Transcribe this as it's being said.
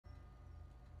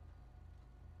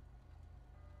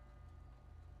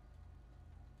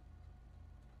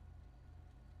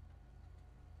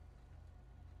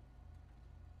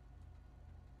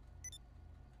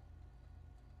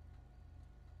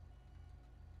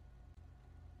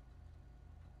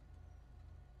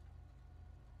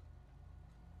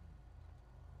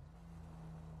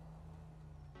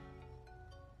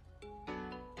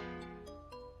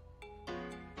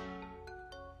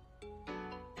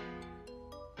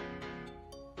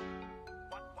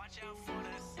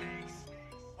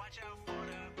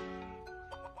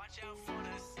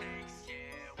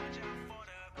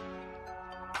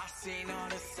seen all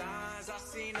the signs, I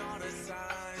seen all the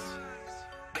signs.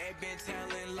 They've been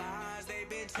telling lies, they've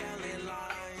been telling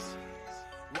lies.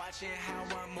 Watching how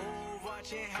I move,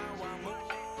 watching how I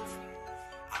move.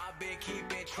 I've been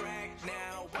keeping track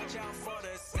now. Watch out for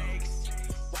the snakes.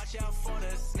 Watch out for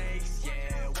the snakes,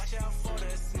 yeah. Watch out for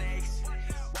the snakes.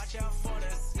 Watch out for the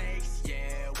snakes,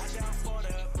 yeah. Watch out for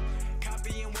the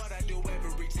copying what I do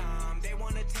every time. They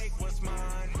wanna take what's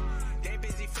mine. They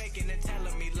busy faking and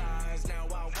telling me lies. Now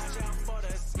I watch out for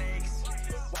the snakes.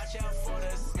 Watch out for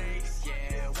the snakes,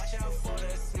 yeah. Watch out for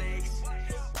the snakes.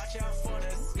 Watch out for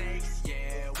the snakes,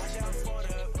 yeah. Watch out for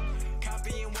the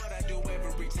copying what I do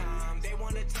every time. They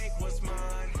wanna take what's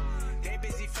mine. They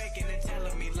busy faking and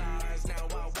telling me lies. Now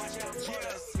I watch out for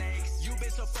the snakes. You've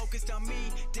been so focused on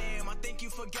me, damn. I think you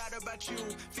forgot about you.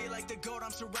 Feel like the goat,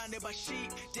 I'm surrounded by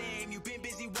sheep. Damn, you've been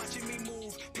busy watching me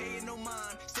move. Paying no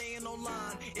mind, staying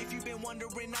online. If you've been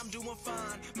wondering, I'm doing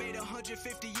fine. Made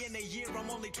 150 in a year, I'm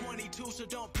only 22, so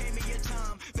don't pay me your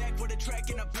time. Back for the track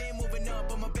and I've been moving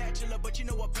up. I'm a bachelor, but you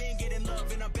know I've been getting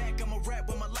love. And I'm back, I'm a rap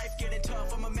when my life getting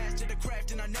tough. I'm a master the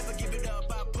craft and I never give it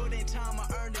up. I put in time, I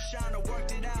earned the shine, I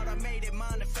worked it out. I made it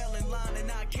mine and fell in line, and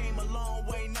I came a long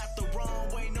way, not the wrong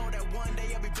way. Know that one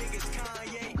day I'll be big as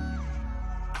Kanye.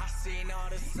 I seen all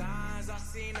the signs, I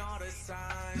seen all the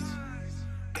signs.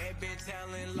 They've been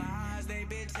telling lies, they've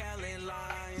been telling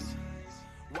lies.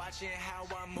 Watching how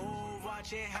I move,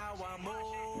 watching how I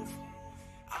move.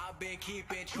 I've been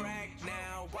keeping track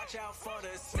now. Watch out for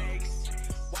the snakes.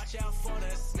 Watch out for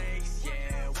the snakes,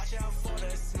 yeah. Watch out for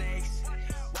the snakes.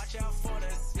 Watch out for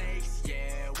the snakes,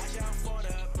 yeah. Watch out for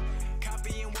the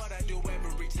copying what I do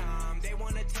every time. They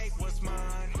wanna take what's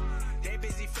mine. They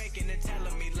busy faking and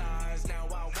telling me lies. Now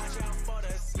I watch out for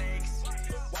the snakes.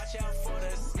 Watch out for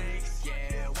the snakes,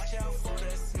 yeah. Watch out for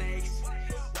the snakes.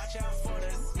 Watch out for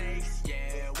the snakes,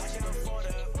 yeah. Watch out for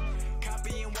the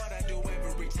copying what I do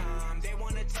every time. They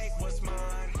wanna take what's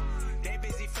mine. They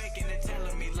busy faking and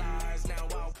telling me lies. Now I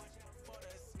watch out for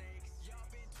the snakes. Y'all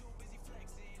been too busy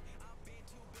flexing. I've been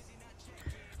too busy not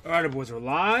checking. Alright, boys, we're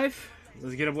live.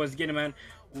 Let's get it, boys. Get it, man.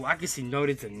 Ooh, I can see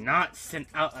noted to not send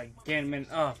out again, man.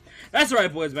 That's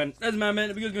right, boys, man. That's my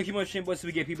man. We're gonna keep on stream, boys, so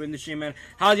we get people in the stream, man.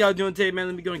 How's y'all doing today, man?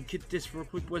 Let me go and get this real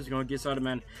quick, boys. We're gonna get started,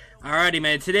 man. Alrighty,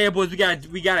 man. Today, boys, we got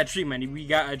a treat, man. We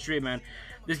got a treat, man.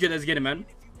 Let's get it, man.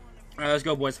 Alright, let's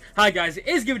go, boys. Hi, guys.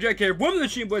 It's GiveJack here. Welcome to the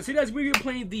stream, boys. Today, guys, we're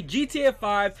playing the GTA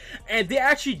 5, and they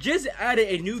actually just added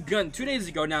a new gun 2 days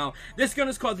ago. Now, this gun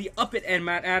is called the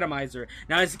Up-N-Atomizer.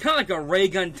 Now, it's kind of like a ray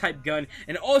gun type gun,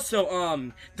 and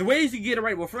also, the ways you get it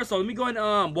right. Well, first of all, let me go and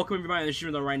welcome everybody in the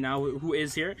stream though right now who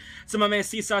is here. Some of my man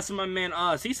Seaside, some of my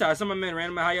man Seaside, some of my man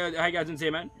Random. How you guys doing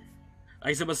today, man?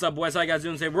 Like I said, what's up, boys? How you guys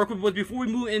doing today? Real quick, boys, before we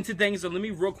move into things, so let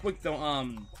me real quick though, I'll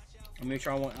make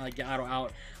sure I won't get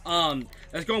out.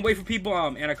 Let's go and wait for people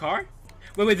in a car.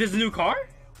 Wait, there's a new car?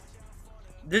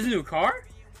 There's a new car?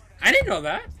 I didn't know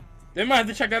that. They might have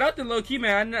to check that out then, low key,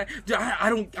 man. I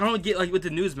don't get like with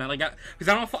the news, man. Like,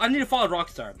 I need to follow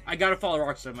Rockstar. I gotta follow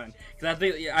Rockstar, man.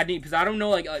 Because I don't know,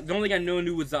 like, the only thing I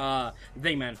knew was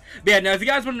TheMan. But yeah, now if you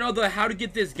guys want to know how to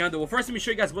get this gun though, well, first let me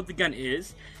show you guys what the gun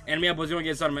is. And yeah, boys, we're gonna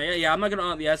get started, man. Yeah, I'm not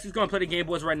gonna let's just go and play the game,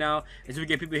 boys, right now. As we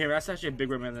get people here. That's actually a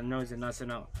big red man that knows it, not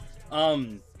sent out.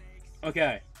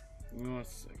 Okay. Give me 1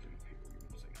 second.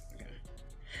 Okay.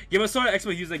 Give us sort of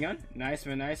expert use the gun. Nice,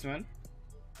 man. Nice, man.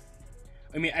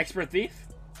 I mean, expert thief.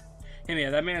 Hey,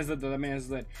 man, that man's lit, though. That man's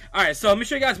lit. All right, so let me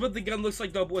show you guys what the gun looks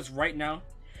like, though, boys, right now.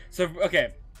 So,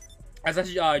 okay. I was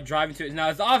actually driving to it. Now,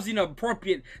 it's obviously,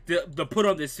 appropriate to put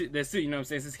on this suit, you know what I'm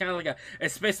saying? So it's kind of like a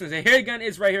space. So here the gun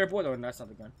is right here, boy. Oh, that's not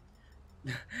the gun.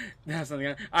 That's not the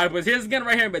gun. Alright, boys, here's the gun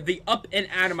right here, but the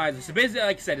Up-N-Atomizer. So basically,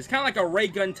 like I said, it's kind of like a ray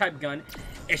gun type gun.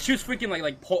 It shoots freaking like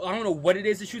I don't know what it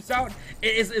is it shoots out.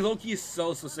 It low-key is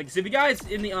so sick. So if you guys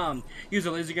in the use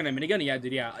a laser gun and minigun, yeah,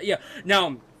 dude, yeah.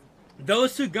 Now,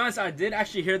 those two guns I did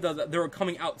actually hear that they were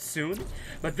coming out soon,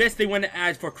 but this they went to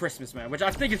add for Christmas, man, which I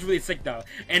think is really sick though.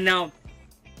 And now,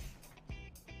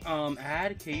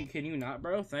 add, can you not,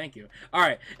 bro? Thank you. All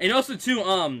right, and also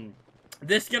too,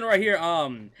 this skin right here,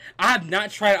 I have not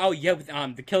tried it out yet with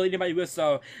to kill anybody with.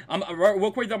 So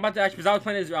real quick, I'm about to actually, because I was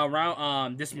playing this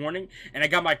around this morning, and I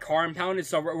got my car impounded.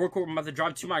 So real quick, I'm about to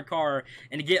drive to my car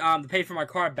and to get to pay for my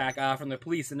car back from the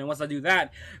police. And then once I do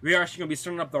that, we are actually gonna be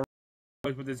starting up the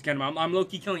with this gun. I'm low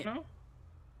key killing. You know?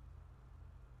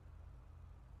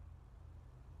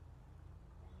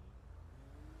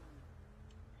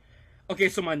 Okay,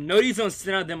 so my noties don't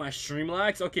send out, then my stream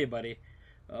lags. Okay, buddy.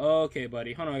 Okay,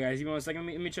 buddy. Hold on, guys. Give me 1 second.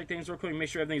 Let me check things real quick. Make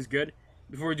sure everything's good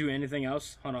before we do anything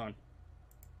else. Hold on.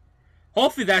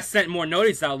 Hopefully that sent more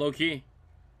notice out, low-key.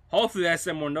 Hopefully that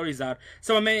sent more notice out.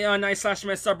 So I made a nice slash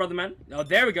man, sub brother man. Oh,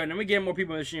 there we go. Then we get more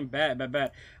people in the stream. Bad.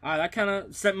 That kind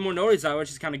of sent more notice out,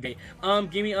 which is kind of great.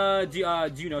 Give me do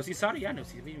you know Seasada? Yeah, I know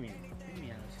Seasada. What do you mean?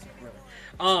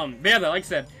 But yeah, like I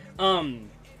said,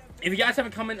 if you guys have a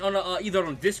comment on either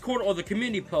on Discord or the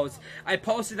community post, I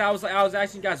posted. I was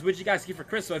asking you guys, what did you guys get for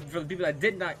Christmas? For the people that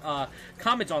did not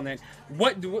comment on that,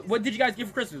 what did you guys get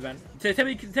for Christmas, man? Tell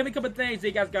me a couple of things that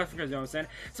you guys got for Christmas. You know what I'm saying?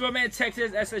 So my man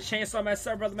Texas, that's a chainsaw man,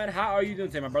 sub brother man. How are you doing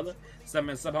today, my brother? Sub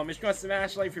man, sub homie. Just gonna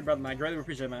smash like for your brother man. Greatly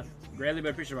appreciate it, man. Greatly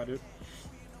appreciate it, my dude.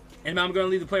 And man, I'm gonna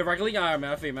leave the play of Rocket League. Alright,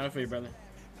 man. I feel you, brother.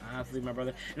 I have to leave my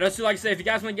brother. And also, like I said, if you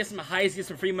guys want to get some Hiest, get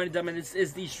some free money done, man, this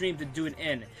is the stream to do it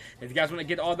in. If you guys want to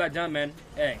get all that done, man,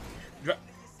 hey.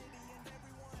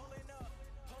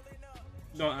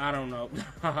 No, I don't know.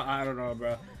 I don't know,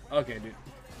 bro. Okay, dude.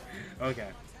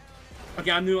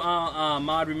 Okay, I'm new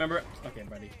mod, remember? Okay,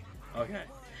 buddy. Okay.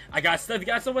 I got stuff. You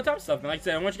got some what type of stuff, man? Like I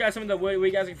said, I want you guys some of the what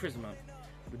you guys get for Christmas, man.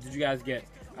 What did you guys get?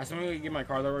 I'm gonna get my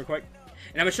car though real quick.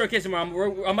 And I'm gonna showcase them. I'm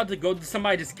about to go.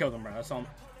 Somebody just killed them, bro. That's all.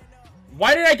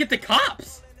 Why did I get the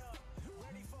cops?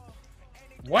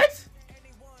 What?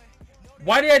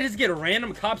 Why did I just get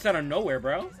random cops out of nowhere,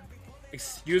 bro?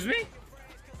 Excuse me?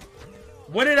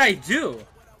 What did I do?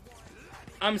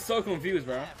 I'm so confused,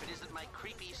 bro.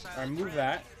 Alright, move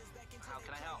that.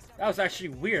 That was actually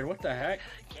weird. What the heck?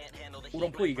 Oh,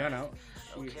 don't pull your gun out.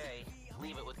 Okay,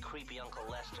 leave it with creepy Uncle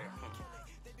Lester.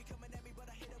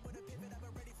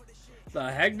 The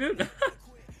heck, dude?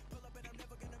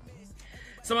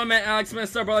 So my man Alex, man,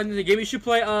 start bro, the game you should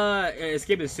play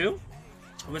Escapist 2.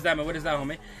 What's that, man? What is that,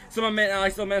 homie? So my man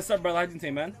Alex, man, start bro, I didn't say,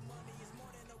 man.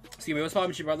 See me, what's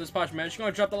poppin' shit, brother? What's poppin', man? Just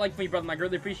gonna drop the like for you, brother. I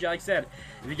greatly appreciate it. Like I said,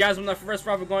 if you guys want that first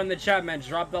raffle going in the chat, man,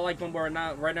 drop the like when we're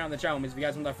not right now in the chat, homies. If you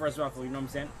guys want that first raffle, you know what I'm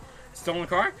saying? Stolen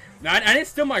car? No, I didn't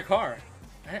steal my car.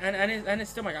 I didn't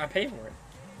steal my car. I paid for it.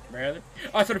 Rather.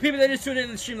 So the people that just tuned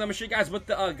in the stream, let me show you guys what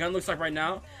the gun looks like right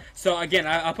now. So again,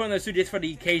 I put on the suit just for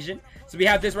the occasion. So we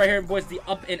have this right here, boys, the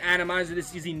Up-N-Atomizer.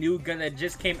 This is the new gun that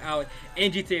just came out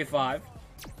in GTA 5.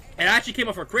 It actually came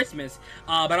out for Christmas,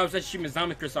 but I was actually streaming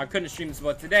Zombie Chris, so I couldn't stream this.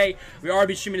 But today, we are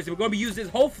be streaming this. We're going to be using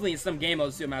this, hopefully, in some game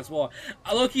modes too, as well.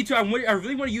 Low-key, too, I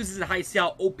really want to use this in Heist, see how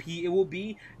OP it will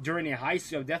be during a Heist,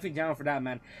 so I'm definitely down for that,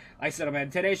 man. Like I said, man,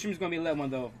 today's stream is going to be a lit one,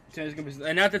 though. Today's gonna be,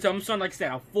 and after that, I'm starting, like I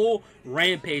said, a full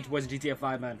rampage was GTA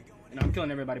 5, man. And I'm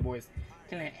killing everybody, boys.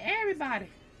 Killing everybody.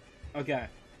 Okay.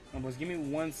 Boys, give me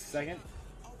 1 second.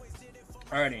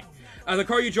 Alrighty. The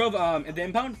car you drove at the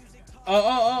impound?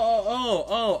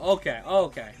 Okay.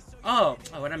 Oh,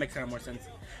 well, that makes kind of more sense.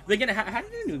 They're gonna, how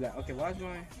did they do that? Okay, why is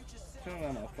my turn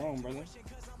on my phone, brother?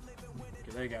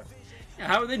 Okay, there you go. Yeah,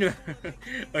 how would they do it?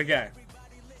 Okay.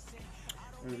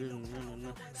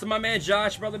 So my man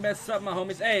Josh, brother, messed up, my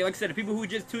homies. Hey, like I said, the people who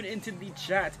just tuned into the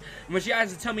chat, I want you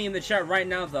guys to tell me in the chat right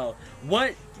now, though,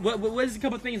 what is a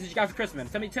couple things that you got for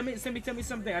Christmas? Tell me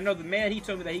something. I know the man, he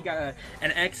told me that he got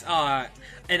an iPhone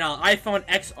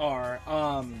XR,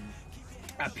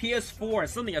 a PS4 and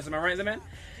something else. Am I right there, man?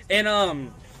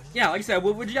 And yeah, like I said,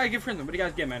 what did you guys get for them? What do you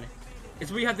guys get, man? It's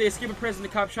where you have to escape a prison. The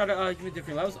cop try to give me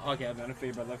different levels. Okay, man, I feel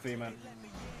you, brother. I feel you, man.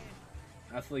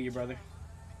 I feel you, brother.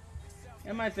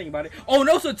 I might think about it. Oh, and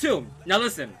also too. Now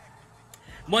listen.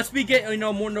 Once we get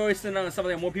more noise and stuff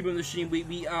like that, more people in the stream, we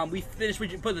finish.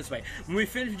 Put it this way: when we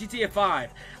finish GTA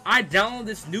 5, I download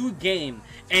this new game,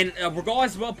 and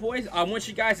regardless of what, boys, I want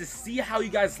you guys to see how you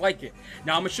guys like it.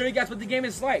 Now I'm gonna show you guys what the game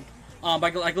is like.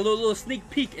 Like a little sneak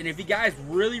peek, and if you guys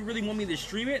really want me to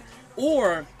stream it,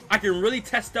 or I can really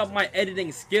test out my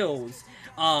editing skills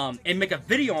and make a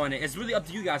video on it, it's really up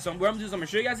to you guys. So what I'm gonna do is I'm gonna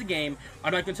show you guys a game.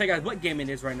 I'm not gonna tell you guys what game it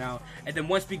is right now, and then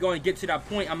once we go and get to that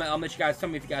point, I'll let you guys tell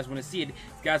me if you guys want to see it. If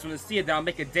you guys want to see it, then I'll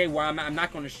make a day where I'm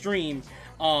not gonna stream,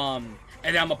 and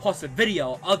then I'm gonna post a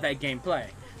video of that gameplay.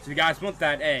 So if you guys want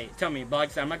that, hey, tell me. But like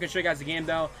I said, I'm not gonna show you guys the game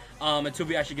though. Until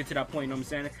we actually get to that point, you know what I'm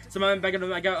saying? So my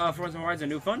man, I got Forza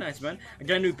Horizon, a new phone, nice man. I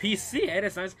got a new PC, hey,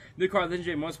 that's nice. New car,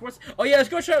 Legendary Motorsports. Oh yeah, let's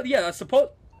go show. Yeah,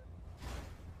 support.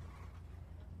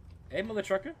 Hey, mother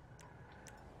trucker.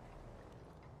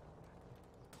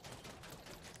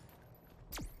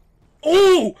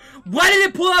 Oh, why did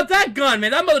it pull out that gun,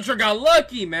 man? That mother trucker got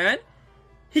lucky, man.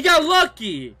 He got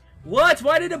lucky. What?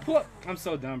 Why did it pull? I'm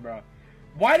so dumb, bro.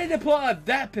 Why did it pull out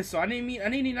that pistol? I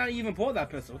didn't not even pull that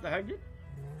pistol. What the heck, dude?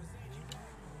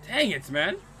 Dang it,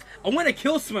 man. I want to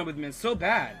kill someone with me so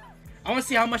bad. I want to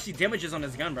see how much he damages on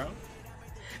this gun, bro.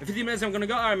 In 15 minutes, I'm going to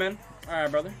go. All right, man. All right,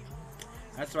 brother.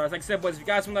 That's right. Like I said, boys, if you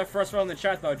guys want that first round in the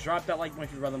chat, though, drop that like button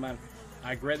for your brother, man.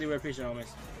 I greatly would appreciate it, homies.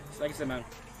 So like I said, man.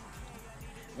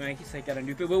 Man, he's like got a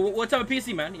new... What type of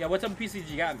PC, man? Yeah, what type of PC did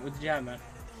you got? What did you have, man?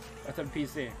 What type of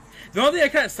PC? The only thing I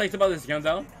kind of psyched about this gun,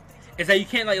 though, is that you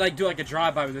can't like do like a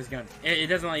drive-by with this gun. It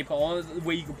doesn't let you pull. All the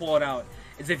way you can pull it out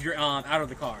is if you're out of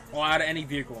the car or out of any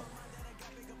vehicle.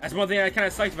 That's one thing I kind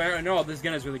of sucks, but I know this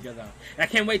gun is really good though. And I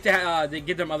can't wait to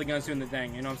get them other guns doing the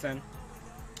thing. You know what I'm saying?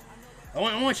 I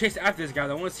want to chase after this guy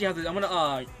though. I want to see how this. I'm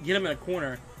gonna get him in a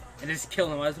corner and just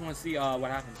kill him. I just want to see what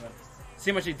happens. Though.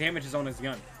 See how much he damages on his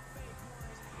gun.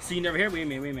 See, you never hear? We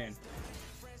man.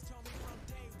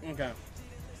 Okay.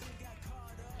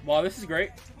 Wow, this is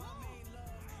great.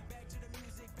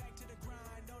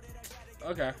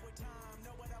 Okay.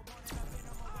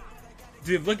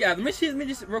 Dude, look at. Let me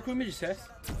just real quick. Let me just test.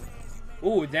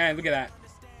 Ooh, damn! Look at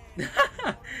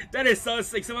that. That is so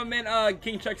sick. So my man,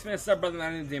 King Chuck's man, sub brother,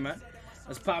 man, man.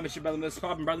 Let's pop it, brother. Let's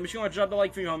pop it, brother. Make sure you want to drop the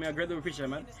like for you, homie. I greatly appreciate it,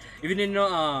 man. If you didn't know,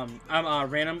 I'm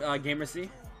random gamer C.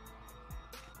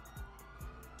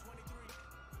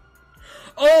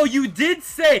 Oh, you did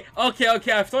say. Okay. I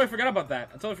totally forgot about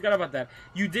that.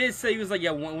 You did say he was like,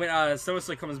 yeah, when so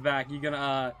comes back, you're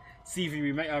gonna see if he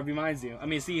reminds you. I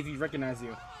mean, see if he recognizes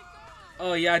you.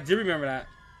 Oh yeah, I do remember that.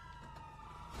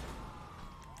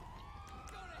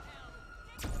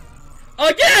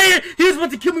 Oh yeah, he was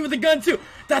about to kill me with a gun too.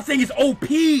 That thing is OP.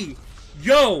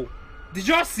 Yo, did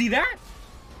y'all see that?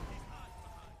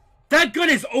 That gun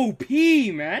is OP,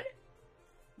 man.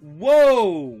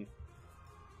 Whoa.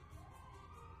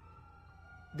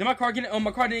 Did my car get? Oh,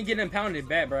 my car didn't get impounded.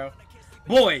 Bad, bro.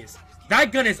 Boys,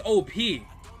 that gun is OP.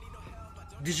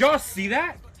 Did y'all see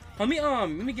that? Let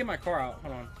me get my car out.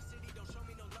 Hold on.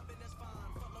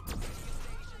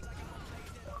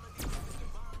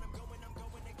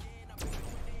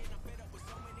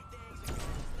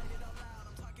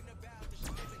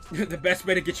 The best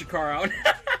way to get your car out.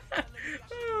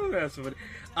 Oh, that's funny.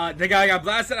 The guy got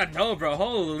blasted. I know, bro.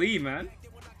 Holy, man.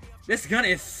 This gun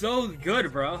is so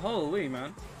good, bro. Holy,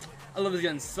 man. I love this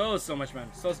gun so much, man.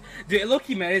 Dude,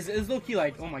 low-key, man. It's low-key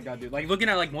like, oh my god, dude. Like, looking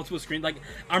at, like, multiple screens. Like,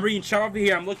 I'm reading chat over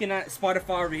here. I'm looking at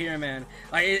Spotify over here, man.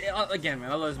 Like, again,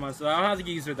 man. I love this one. So I don't have to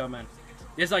get used to it, though, man.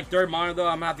 This, like, third monitor, though.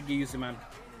 I'm gonna have to get used to it, man.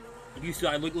 Used to,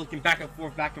 like, looking back and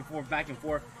forth. You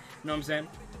know what I'm saying?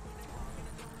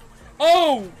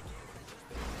 Oh!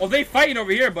 Oh, they fighting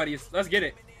over here, buddies. Let's get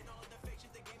it.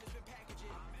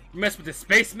 You mess with the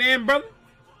spaceman, brother?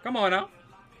 Come on now.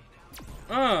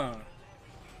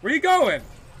 Where you going?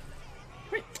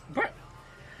 Wait, but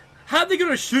how are they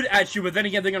gonna shoot at you, but then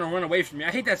again they're gonna run away from me?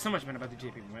 I hate that so much, man, about the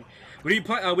GP, man. What are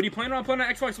you planning on playing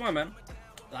on Xbox One, man?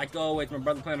 Like always, my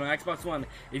brother playing on Xbox One.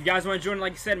 If you guys want to join,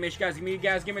 like I said, make sure you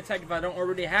guys give me a tag if I don't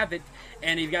already have it.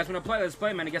 And if you guys want to play, let's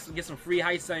play, man. I guess we'll get some free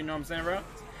Hiest, you know what I'm saying, bro?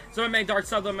 So, man, Dark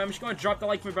Sub, though, man, I'm just going to drop the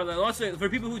like for me, brother. Also, for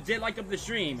people who did like up the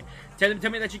stream, tell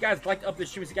me that you guys liked up the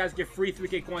stream so you guys get free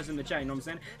 3K coins in the chat, you know what I'm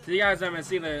saying? So, you guys, man,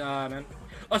 see you later, man.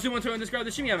 Also, you want to turn this girl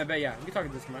the stream? Yeah, man, bet, yeah. We can talk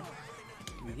to this, man.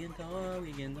 We can talk.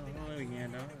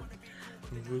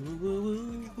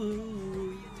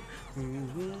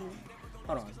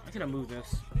 Hold on. I can move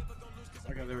this.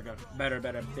 Okay, there we go. Better,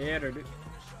 dude.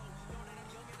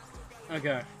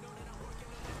 Okay.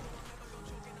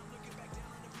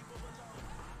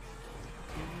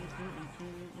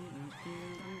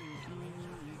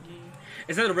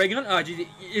 Is that a ray gun?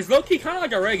 It's low-key kind of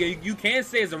like a ray gun. You can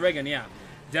say it's a ray gun, yeah.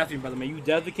 Definitely, brother, man. You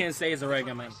definitely can say it's a ray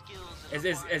gun, man. It's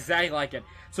exactly like it.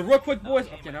 So, real quick, boys.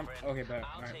 Okay, bad.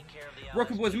 Alright. Real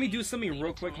quick, boys. Let me do something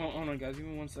real quick. Hold on, guys. Give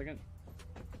me 1 second.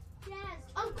 Yes,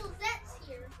 Uncle Zach's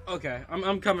here. Okay,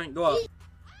 I'm coming. Go up.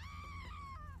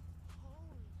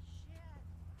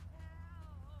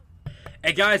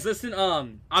 Hey, guys, listen.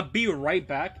 I'll be right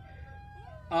back.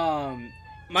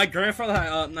 My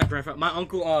grandfather, my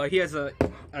uncle, he has a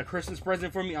Christmas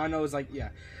present for me. I know it's like, yeah.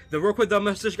 The real quick, though, I'm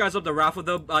gonna switch guys up the raffle,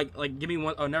 though. Like, give me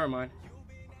one. Oh, never mind.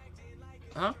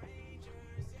 Huh?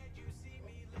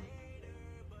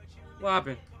 What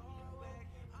happened?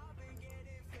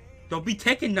 Don't be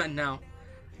taking nothing now.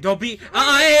 Don't be.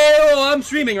 Hey, I'm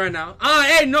streaming right now.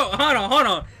 Hey, no, hold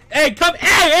on. Hey, come,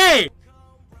 hey.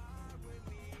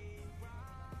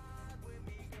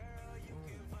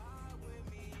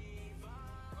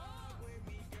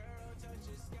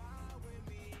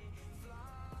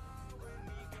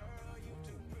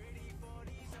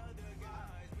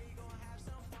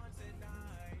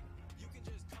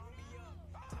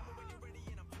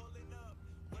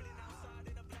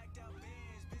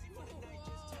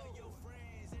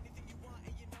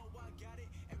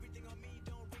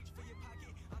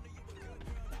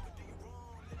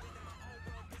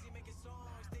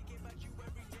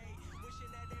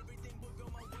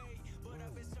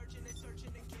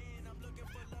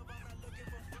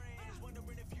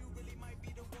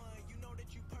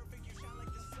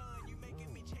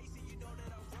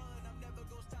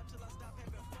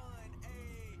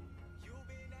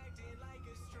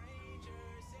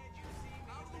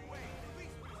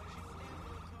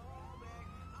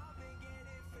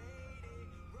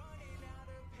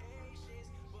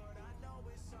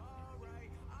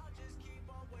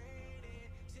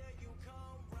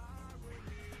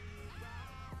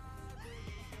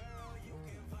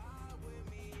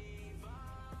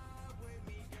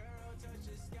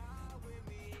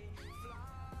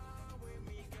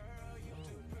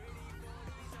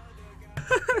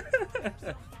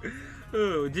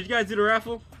 Oh, did you guys do the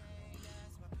raffle?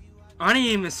 I didn't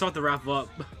even start the raffle up.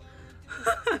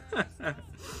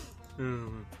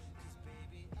 Don't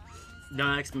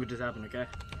ask me what just happened, okay?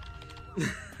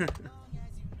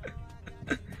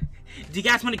 Do you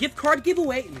guys want a gift card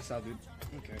giveaway? Let me stop, dude.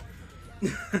 Okay.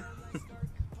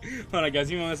 Hold on, guys.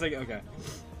 Give me 1 second. Okay.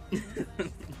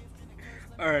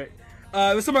 Alright.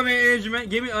 What's up, my man, Andrew, man?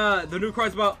 Give me the new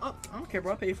cards about. Oh, I don't care,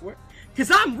 bro. I'll pay for it.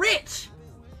 Because I'm rich!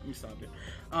 Let me stop it.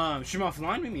 Stream offline?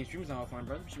 What do you mean? Stream's not offline,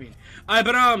 brother. What you mean? Alright,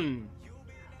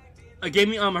 but, gave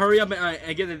me, hurry up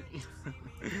and get it.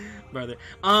 Brother.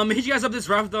 Hit you guys up this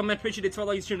raffle though, man. Appreciate it. 12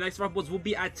 likes stream. Next raffles will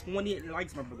be at 20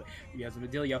 likes, my brother. You guys have a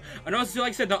deal, yo. And also, like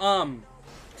I said,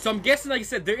 so I'm guessing, like I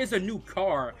said, there is a new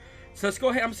car. So let's go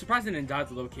ahead. I'm surprised it didn't die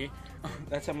low key.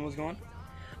 That's how it was going.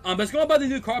 Let's go about the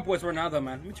new car, boys, right now, though,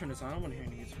 man. Let me turn this on. I don't want to hear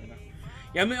any music right now.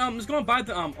 Yeah, I mean, let's go and buy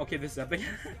the, okay, this is epic.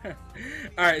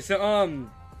 Alright, so,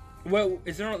 well,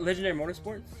 is there on Legendary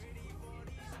Motorsports?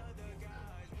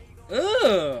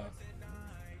 Ugh!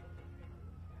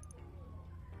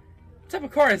 What type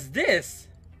of car is this?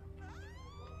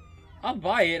 I'll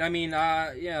buy it. I mean,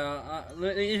 yeah,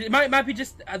 it might be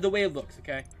just the way it looks,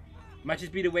 okay? Might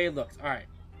just be the way it looks. Alright.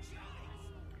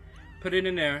 Put it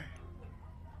in there.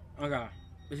 Okay.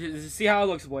 Let's see how it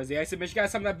looks, boys. Yeah, I said, man, you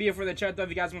guys something that be it for the chat, though. If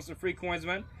you guys want some free coins,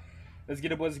 man. Let's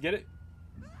get it, boys. Let's get it.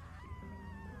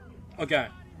 Okay.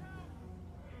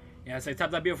 Yeah, I say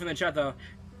tap that be it for the chat, though.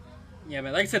 Yeah,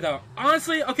 man. Like I said, though.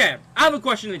 Honestly, okay. I have a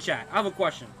question in the chat. I have a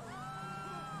question.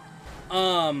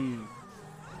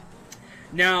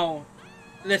 Now,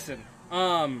 listen.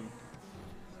 No,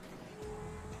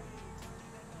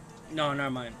 never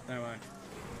mind. Never mind.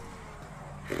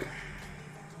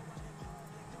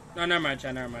 No, never mind,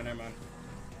 chat. Never mind.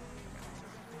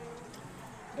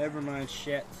 Never mind,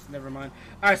 shit. Never mind.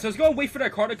 Alright, so let's go and wait for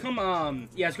that car to come.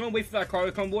 Yeah, let's go and wait for that car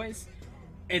to come, boys.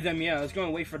 And then, yeah, let's go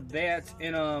and wait for that.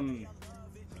 And,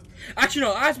 actually,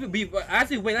 no.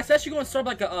 Actually, wait. Let's actually go and start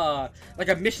like a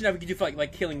mission that we could do for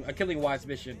like a killing wise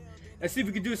mission. Let's see if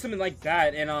we could do something like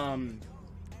that. And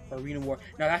arena war.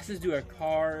 Now let's just do our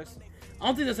cars. I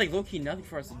don't think there's like low key nothing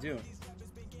for us to do.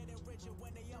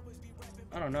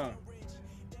 I don't know.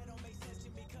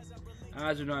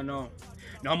 I do not know.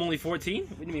 No, I'm only 14?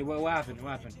 What do you mean? What happened? What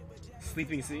happened?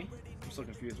 Sleeping Sea? I'm so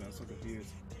confused, man. I'm so confused.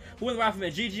 Who in the raffle,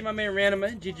 man? GG, my man, Random,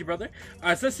 man. GG, brother.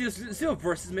 Alright, so let's see a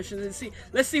versus mission.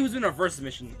 Let's see who's doing a versus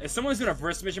mission. If someone's doing a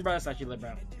versus mission, bro, that's actually lit,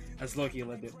 bro. That's low-key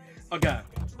lit, dude. Okay.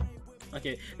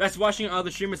 Okay. That's watching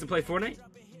other streamers and play Fortnite.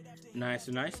 Nice,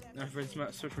 nice.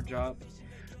 Search for job.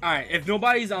 Alright, if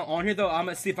nobody's on here, though, I'm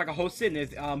gonna see if I can host it. And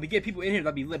if we get people in here,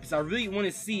 that'd be lit. Because I really want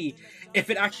to see if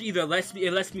it actually either lets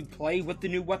me play with the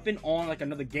new weapon on like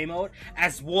another game mode,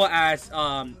 as well as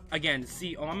again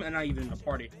see. Oh, I'm not even in a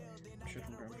party. Sure.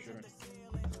 You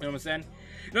know what I'm saying?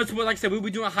 You know, so like I said, we'll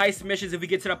be doing heist missions if we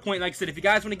get to that point. Like I said, if you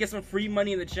guys want to get some free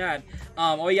money in the chat,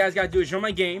 all you guys gotta do is join my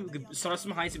game. We can start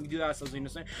some heists and we can do that ourselves. You know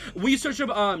what I'm saying? When you search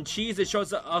up cheese, it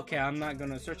shows up. Okay, I'm not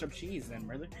gonna search up cheese then,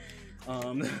 brother.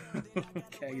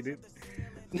 Okay, dude.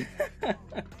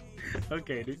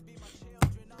 Okay, dude.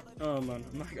 Oh man,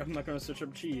 I'm not gonna search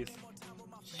up cheese.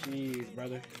 Cheese,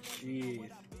 brother. Cheese.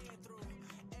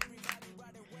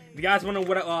 If you guys wonder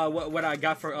what I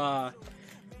got for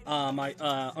my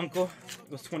uncle,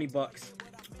 it was 20 bucks.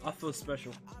 I feel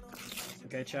special.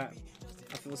 Okay, chat.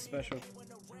 I feel special.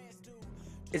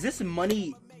 Is this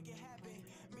money?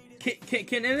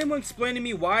 Can anyone explain to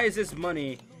me why is this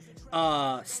money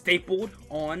stapled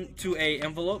on to a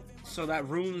envelope, so that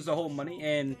ruins the whole money?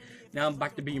 And now I'm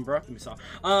back to being broke. Let me saw.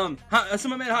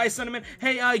 Someone man, hi sentiment.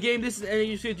 Hey, game. This is.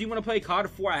 You said, do you want to play COD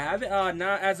before I have it?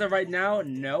 Not as of right now,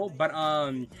 no. But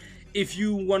if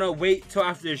you want to wait till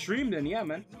after the stream, then yeah,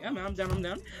 man. Yeah, man. I'm down.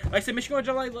 Like I said, Michigan,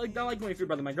 I like going for you,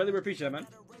 brother. Man, really appreciate it, man.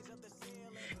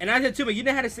 And I did too, but you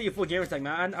didn't have to say your full gamer tag,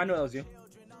 man. I know that was you.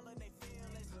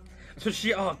 So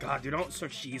she. Oh god, dude, don't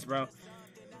search cheese, bro.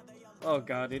 Oh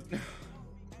god, dude.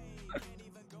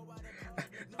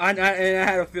 I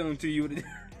had a feeling too you would.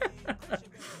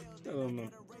 Oh no,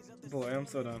 boy, I'm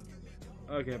so done.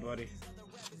 Okay, buddy.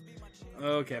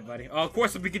 Okay, buddy. Oh, of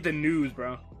course we get the news,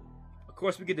 bro. Of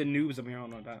course we get the news up here. I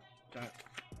don't know that.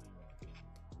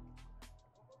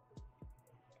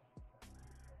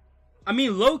 I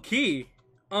mean, low key.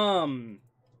 Hey,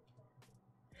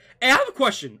 I have a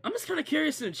question. I'm just kind of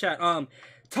curious in the chat.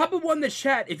 Top of 1 in the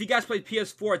chat if you guys play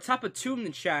PS4. Top of 2 in the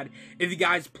chat if you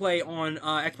guys play on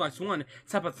Xbox One.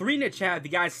 Top of 3 in the chat if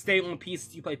you guys stay on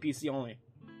PC. You play PC only.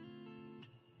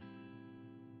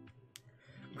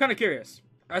 I'm kind of curious.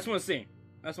 I just want to see.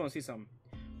 I just want to see something.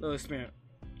 Little experiment.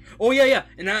 Oh yeah.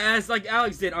 And as like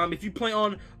Alex did, if you play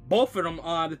on both of them,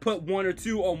 they put 1 or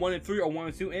 2 or 1 and 3 or 1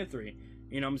 and 2 and 3.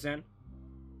 You know what I'm saying?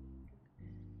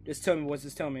 Just tell me what's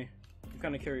this tell me. I'm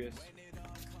kind of curious.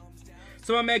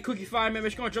 So my man Cookie Fire, man,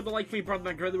 just gonna drop a like for me, brother.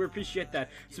 I greatly appreciate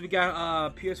that. So we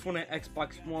got PS4 and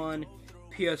Xbox One,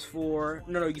 PS4.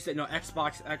 No, you said no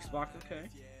Xbox. Okay.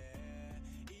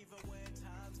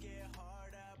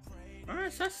 All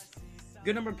right, so that's a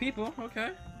good number of people.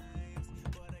 Okay.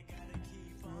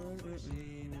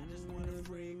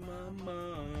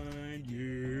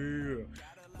 Yeah.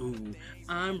 Ooh,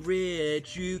 I'm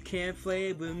rich. You can't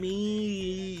flavor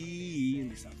me. Let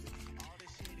me stop.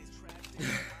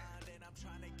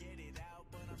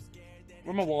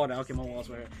 Where's my wallet at? Okay, my wallet's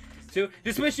right here. So,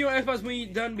 just wish you on Xbox when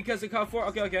you're done because it caught 4.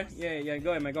 Okay. Yeah,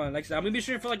 go ahead, man. Go ahead. Like I said, I'm gonna be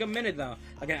streaming for like a minute now.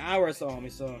 Like an hour or so on me,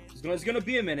 so it's gonna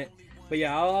be a minute. But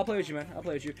yeah, I'll play with you, man. I'll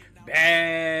play with you.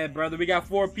 Bad, brother. We got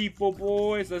 4 people,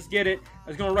 boys. Let's get it.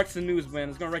 Let's gonna wreck some news, man.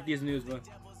 Let's gonna wreck these news, man.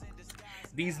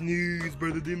 These news,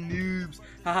 brother. Them noobs.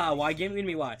 Haha, why game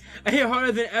me? Why? I hit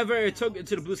harder than ever. It took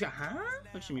to the blue sky. Huh?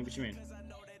 What you mean, brother?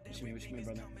 What you mean,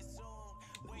 brother?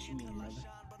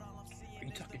 Are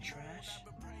you talking trash?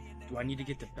 Do I need to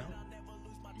get the belt?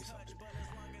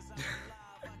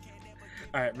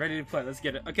 Alright, ready to play. Let's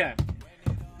get it. Okay.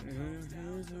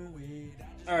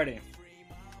 Alrighty.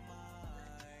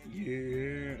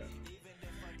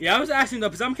 Yeah, I was asking though,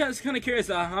 because I'm kind of curious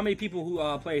how many people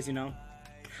who plays, you know.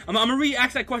 I'm gonna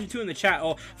re-ask that question too in the chat.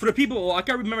 Oh, for the people, I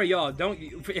can't remember y'all. Don't,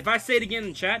 if I say it again in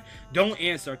the chat, don't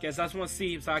answer. Okay, so I just want to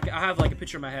see. So I have like a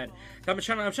picture in my head. So I'm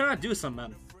trying to do something,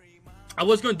 man. I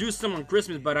was gonna do something on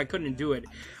Christmas, but I couldn't do it.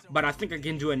 But I think I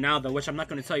can do it now, though. Which I'm not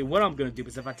gonna tell you what I'm gonna do,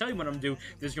 because if I tell you what I'm gonna do,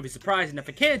 there's gonna be surprise. And if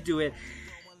I can't do it,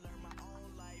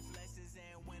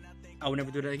 I will never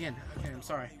do that again. Okay, I'm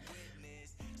sorry.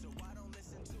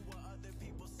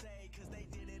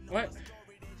 What?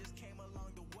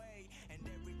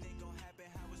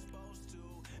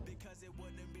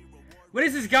 What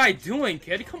is this guy doing,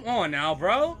 kid? Come on now,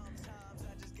 bro.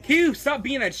 Can you stop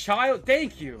being a child?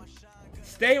 Thank you.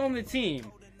 Stay on the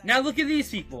team. Now look at these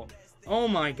people. Oh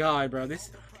my god, bro.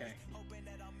 This okay.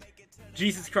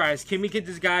 Jesus Christ. Can we get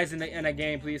these guys in a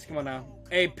game, please? Come on now.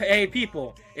 Hey,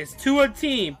 people. It's 2 a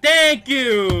team. Thank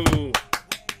you.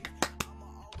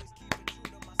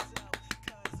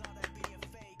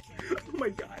 Oh my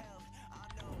god.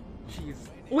 Jeez.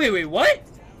 Wait, what?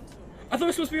 I thought it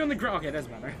was supposed to be on the ground. Okay, that's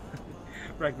better.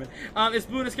 Recommend. It's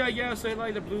blue in the sky. Yeah, so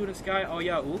like the blue in the sky. Oh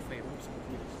yeah. Oof. Hey, I'm so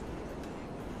confused.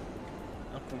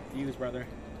 I'm confused, brother.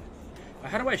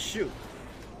 How do I shoot?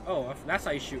 Oh, that's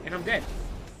how you shoot, and I'm dead.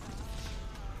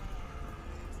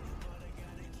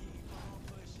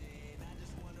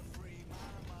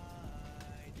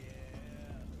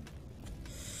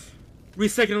 We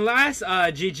second to last.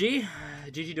 GG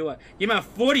do what? Give me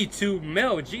 42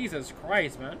 mil. Jesus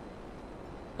Christ, man.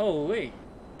 Holy.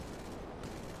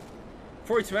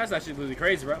 42 that's actually really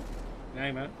crazy, bro.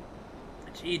 Hey, man.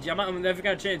 GG. I'm never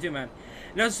gonna change too, man.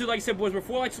 And also, like I said, boys, we're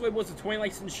 4 likes away, boys, to 20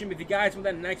 likes in the stream. If you guys want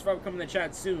that next video coming in the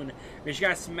chat soon, make sure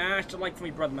you guys smash the like for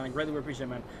me, brother, man. I greatly appreciate it,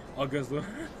 man. All good, Lou.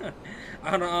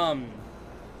 I don't know,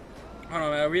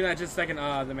 man. Read that just a second,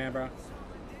 the man, bro.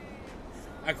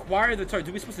 Acquire the target.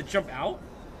 Do we supposed to jump out?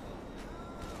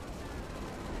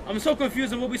 I'm so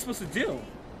confused on what we're supposed to do.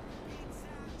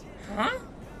 Huh?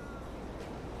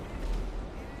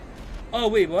 Oh,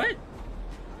 wait, what?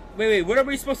 Wait, what are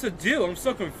we supposed to do? I'm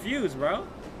so confused, bro.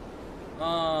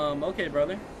 Okay,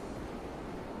 brother.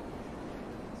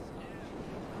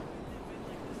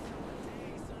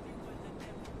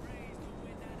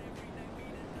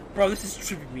 Bro, this is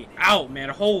tripping me out, man.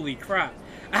 Holy crap.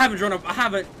 I haven't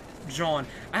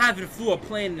flew a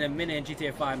plane in a minute in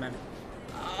GTA 5, man.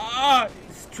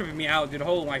 This is tripping me out, dude.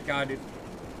 Oh my god, dude.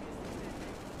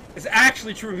 It's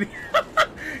actually tripping me out.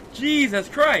 Jesus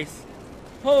Christ.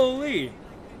 Holy.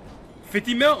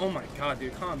 50 mil? Oh my god,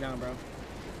 dude. Calm down, bro.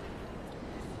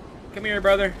 Come here,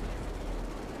 brother.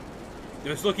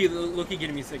 Dude, it's Loki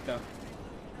getting me sick, though.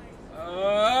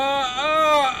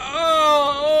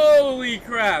 Holy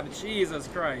crap. Jesus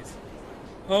Christ.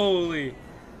 Holy.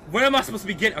 When am I supposed to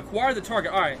be getting? Acquire the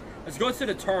target. Alright, let's go to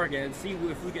the target and see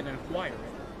if we can acquire it.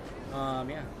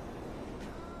 Yeah.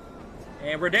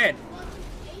 And we're dead.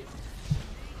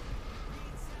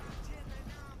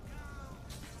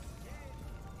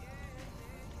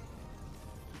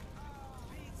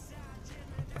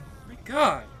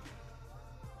 God.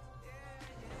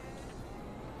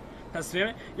 That's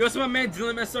it. Yo, what's my man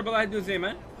Dylan messed up, but I do today,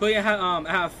 man. Cool, yeah,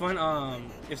 have fun.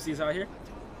 If C's out here.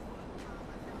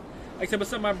 Like I said,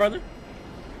 what's up, my brother?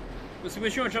 Let's be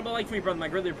sure and drop a like for me, brother. I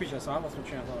greatly appreciate it. So I lost my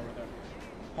channel over there.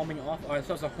 Homing off? Oh, I thought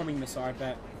it was a homing missile, I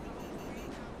bet.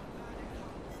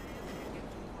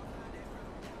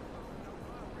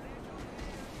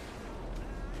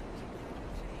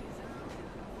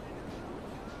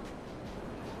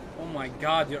 Oh my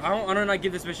god, dude. I don't not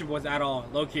give this mission, boys, at all.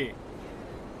 Low key.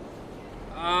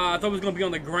 I thought it was gonna be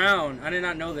on the ground. I did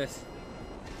not know this.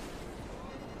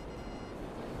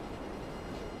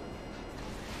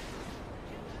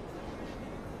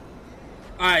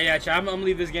 Alright, yeah, chat. I'm gonna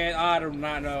leave this game. I do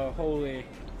not know. Holy.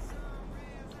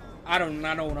 I do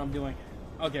not know what I'm doing.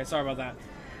 Okay, sorry about that.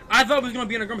 I thought it was gonna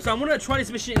be on the ground, so I'm gonna try this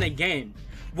mission in a game.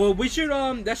 Well, we should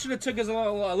that should have took us a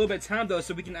little bit of time though,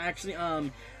 so we can actually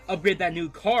upgrade that new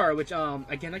car, which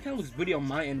again, that kind of looks video on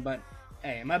my end, but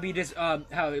hey, it might be just how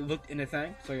it looked in the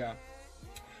thing. So yeah,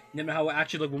 never know how it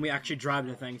actually looked when we actually drive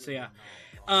the thing. So yeah,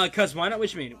 cause why not?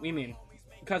 What you mean? We mean,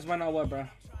 cause why not? What, bro?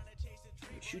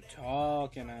 What you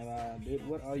talking about, dude?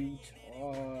 What are you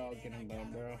talking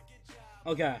about, bro?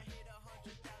 Okay.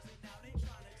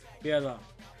 Yeah, though.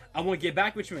 I want to get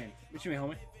back. What you mean? What you mean,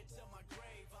 homie?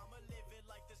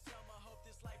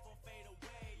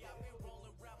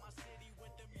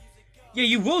 Yeah,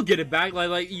 you will get it back.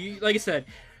 Like I said,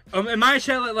 in my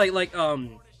channel,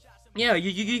 yeah,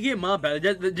 you get mod back.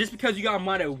 Just because you got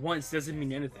modded once doesn't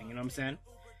mean anything. You know what I'm saying?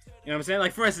 You know what I'm saying?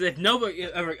 Like, for instance, if nobody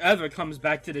ever comes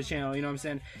back to the channel, you know what I'm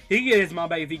saying? He can get his mod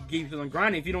back if he keeps on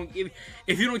grinding. If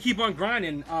you don't keep on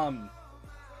grinding,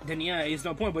 then yeah, it's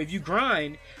no point. But if you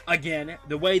grind again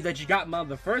the way that you got mod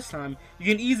the first time, you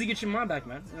can easily get your mod back,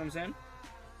 man. You know what I'm saying?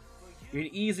 You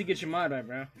can easily get your mod back,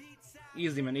 bro.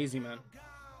 Easy, man. Easy, man.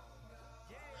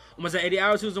 Was that 80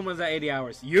 hours? Who's the one that 80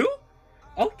 hours? You?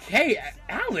 Okay,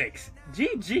 Alex.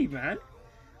 GG, man.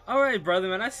 Alright, brother,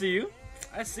 man. I see you.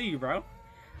 I see you, bro.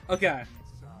 Okay.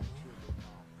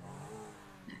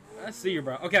 I see you,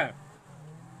 bro. Okay.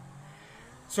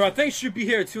 So I think should be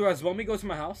here too as well. Let me go to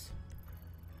my house.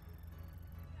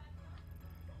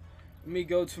 Let me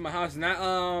go to my house.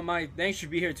 Now, my thing should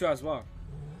be here too as well.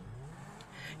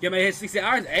 Get my hit 60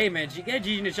 hours. Hey, man. Get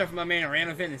GG in the chat for my man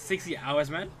Random Fin in 60 hours,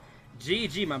 man.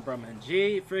 GG, my bro, man.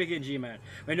 Freaking G, man.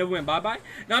 Wait, no win. Bye-bye.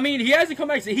 Now, I mean, he hasn't come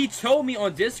back. He told me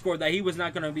on Discord that he was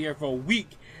not going to be here for a week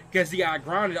because he got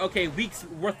grounded. Okay, weeks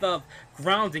worth of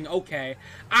grounding. Okay.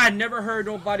 I never heard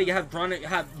nobody have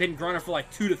been grounded for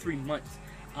like 2 to 3 months.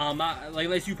 Like,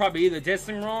 unless you probably either did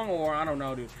something wrong or I don't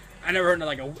know, dude. I never heard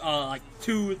of like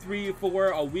 2, 3, 4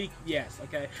 a week. Yes,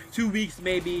 okay. 2 weeks,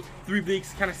 maybe 3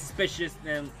 weeks, kind of suspicious.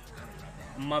 Then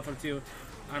a month or 2.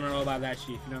 I don't know about that, Chief.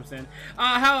 You know what I'm saying?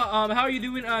 How are you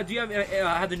doing? Do you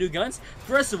have the new guns?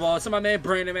 First of all, it's my man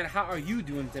Brandon, man. How are you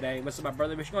doing today? What's up, my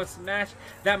brother? We're going to smash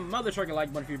that mother trucker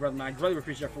like button for you, brother, man. I greatly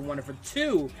appreciate it for 1 and for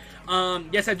 2.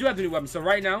 Yes, I do have the new weapon. So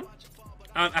right now,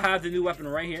 I have the new weapon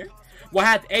right here. Well, I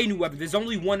have a new weapon. There's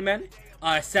only one, man.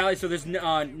 Sally, so there's no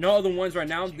other ones right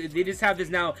now. They just have this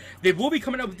now. They will be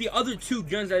coming up with the other 2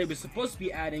 guns that they were supposed to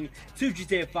be adding to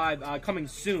GTA 5 coming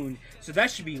soon. So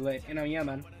that should be lit. You know, yeah,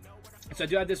 man. So I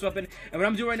do have this weapon, and what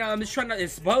I'm doing right now, I'm just trying to,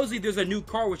 supposedly there's a new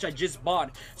car which I just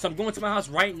bought, so I'm going to my house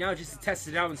right now just to test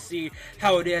it out and see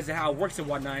how it is and how it works and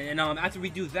whatnot, and after we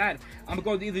do that, I'm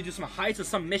going to either do some heists or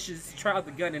some missions to try out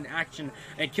the gun in action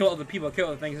and kill other people, kill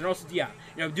other things, and also, yeah,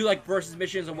 you know, do like versus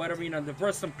missions or whatever, you know, to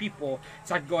verse some people,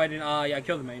 so I can go ahead and, yeah,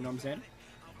 kill them, man, you know what I'm saying?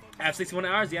 I have 61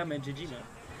 hours, yeah, man, GG, man.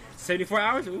 74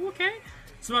 hours, ooh, okay.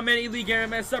 So my man Elite Gary,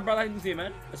 man, what's up, brother? How you doing,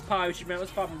 man? What's poppin' with you, man?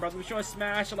 What's poppin', brother? We showing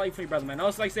smash a like for you, brother, man.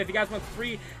 Also, like I said, if you guys want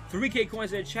free 3K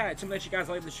coins in the chat, some of you guys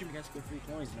like the stream, you guys get free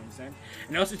coins, you know what I'm saying?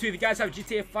 And also, too, if you guys have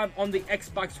GTA 5 on the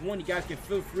Xbox One, you guys can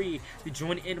feel free to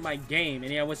join into my game.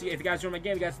 And yeah, if you guys join my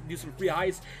game, you guys do some free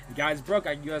heists. If you guys broke,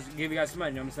 I give you guys some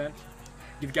money, you know what I'm saying?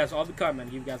 Give you guys all the cut, man.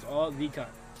 Give you guys all the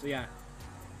cut. So yeah.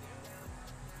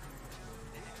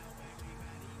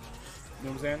 You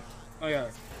know what I'm saying? Oh yeah.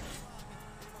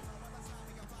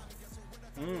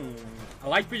 I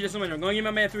like pictures so much. I'm going to get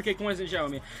my man 3K coins in the chat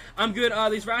with me. I'm good,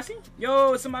 Lisa Rossi. Yo,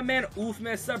 what's up, my man? Oof,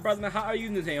 man. What's up, brother, man? How are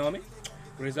you today, homie?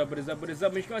 What is up, what is up, what is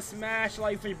up? Make sure you smash a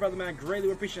like for your brother, man. I greatly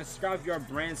appreciate it. Subscribe if you are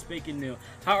brand spanking new.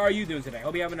 How are you doing today?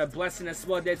 Hope you're having a blessing as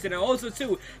well day today. Also,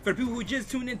 too, for the people who just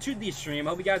tuned into the stream,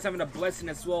 I hope you guys having a blessing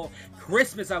as well.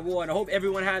 Christmas, I will, and I hope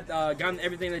everyone had gotten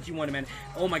everything that you wanted, man.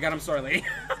 Oh my God, I'm sorry, lady.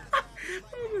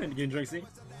 Oh, man, getting drunk, see?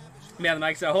 Yeah,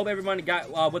 like I said, I hope everybody got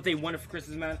what they wanted for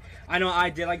Christmas, man. I know I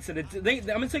did. Like I said, I'm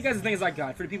gonna tell you guys the things I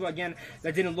got. For the people again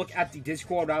that didn't look at the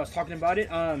Discord when I was talking about it,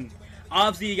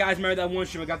 obviously you guys remember that one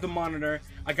stream. I got the monitor,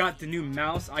 I got the new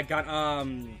mouse, I got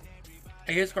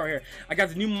here's the card here. I got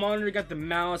the new monitor, got the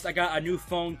mouse, I got a new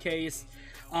phone case.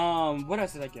 What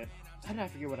else did I get? How did I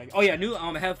forget what I got? Oh yeah, new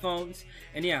headphones,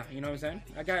 and yeah, you know what I'm saying.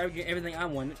 I got everything I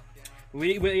wanted.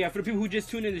 Yeah, for the people who just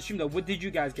tuned in the stream though, what did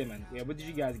you guys get, man? Yeah, what did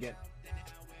you guys get?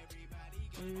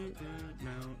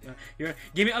 Here,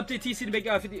 give me update TC to make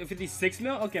 56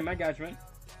 mil. Okay, man, I got you, man.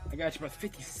 I got you, bro.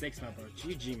 56 mil, bro.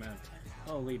 GG, man.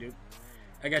 Holy dude.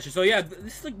 I got you. So yeah,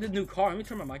 this is like the new car. Let me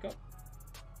turn my mic up.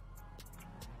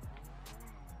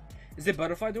 Is it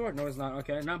butterfly door? No, it's not.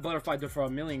 Okay, not butterfly door for a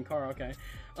million car. Okay.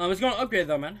 It's going to upgrade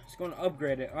though, man. It's going to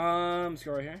upgrade it. Let's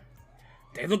go right here.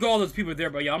 Dang, look at all those people there,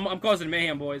 but yeah, I'm causing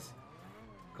mayhem, boys.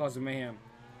 Causing mayhem.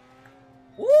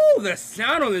 Ooh, the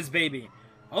sound on this baby.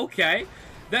 Okay.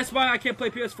 That's why I can't play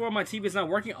PS4. My TV's not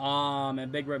working. Aw,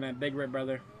 man. Big rip, man. Big rip,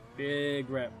 brother. Big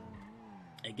rip.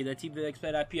 Hey, get that TV to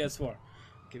expect that PS4.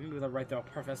 Give me that right there.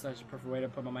 Perfect. That's the perfect way to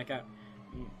put my mic out.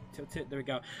 Tilt it. There we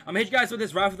go. I'm gonna hit you guys with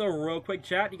this raffle though, real quick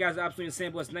chat. You guys are absolutely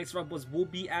insane. Plus, next raffle will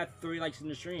be at 3 likes in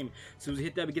the stream. So as we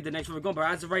hit that, we get the next raffle going.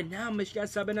 But as of right now, make sure you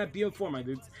guys sub in that BO4, my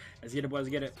dudes. Let's get it, boys. Let's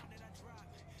get it.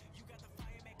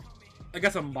 I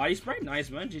got some body spray. Nice,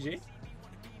 man. GG.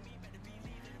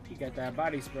 You got that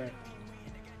body spray.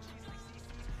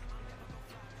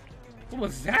 What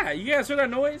was that? You guys heard that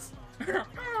noise?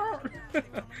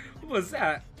 What was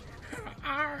that?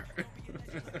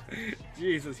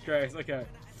 Jesus Christ. Okay.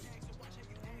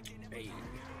 Hey.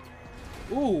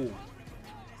 Ooh.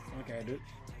 Okay, dude.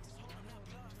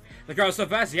 The girl's so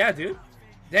fast. Yeah, dude.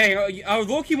 Dang, I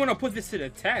low-key want to put this to the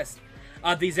test.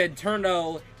 These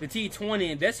internal, the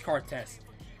T20 and this car test.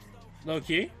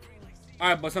 Low-key.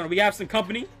 Alright, but son, we have some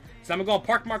company. So I'm going to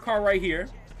park my car right here.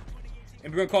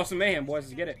 And we're going to call some mayhem, boys.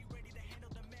 Let's get it.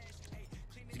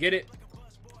 Let's get it.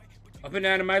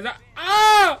 Up-N-Atomizer.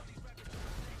 Ah!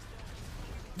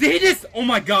 Did he just... Oh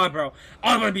my god, bro.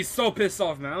 I'm gonna be so pissed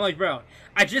off, man. I'm like, bro,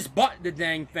 I just bought the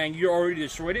dang thing. You already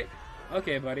destroyed it?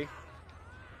 Okay, buddy.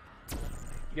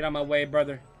 Get out of my way,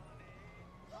 brother.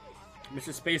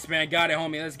 Mr. Spaceman got it,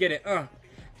 homie. Let's get it. Dun,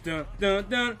 dun, dun,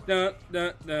 dun, dun,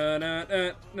 dun, dun,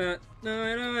 dun, dun,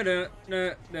 dun, dun,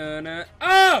 dun, dun, dun.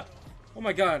 Ah! Oh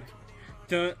my god.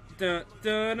 Dun, dun,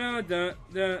 dun, dun, dun,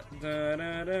 dun,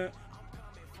 dun, dun.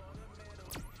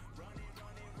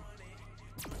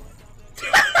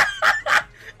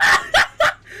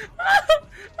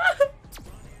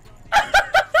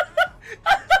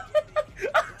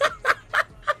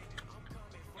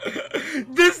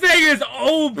 This thing is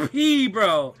OP,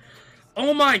 bro.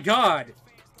 Oh my god.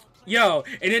 Yo,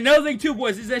 and another thing too,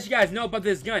 boys, is that you guys know about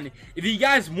this gun. If you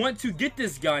guys want to get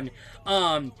this gun,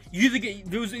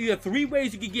 there's either 3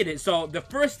 ways you can get it. So the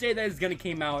first day that it's gonna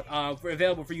came out,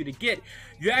 available for you to get,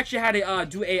 you actually had to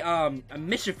do a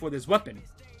mission for this weapon.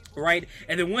 Right,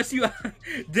 and then once you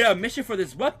did a mission for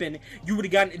this weapon, you would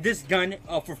have gotten this gun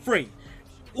for free.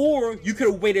 Or you could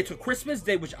have waited till Christmas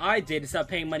Day, which I did, instead of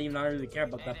paying money, even though I don't really care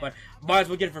about that, but might as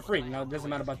well get it for free. You know, it doesn't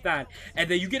matter about that. And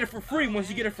then you get it for free. Once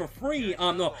you get it for free,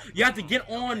 no, you have to get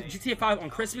on GTA 5 on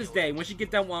Christmas Day. Once you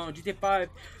get that one on GTA 5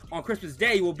 on Christmas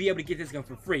Day, you will be able to get this gun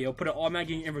for free. It'll put it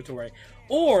automatically in your inventory.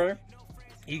 Or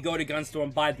you go to the gun store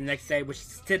and buy it the next day, which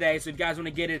is today. So if you guys want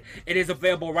to get it, it is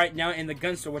available right now in the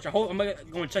gun store, which I hope I'm going to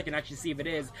go and check and actually see if it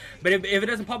is. But if it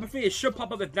doesn't pop up for me, it should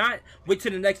pop up. If not, wait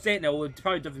till the next day and it will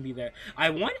probably definitely be there.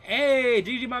 I won. Hey,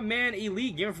 GG, my man.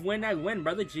 Elite. Game for when I win,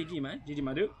 brother. GG, man. GG,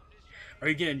 my dude. Are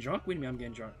you getting drunk? What do you mean I'm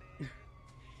getting drunk?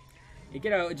 You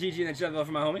get out GG and then shut off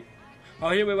for my homie. Oh,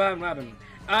 here we go. What happened?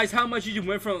 Guys, how much did you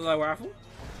win from the raffle?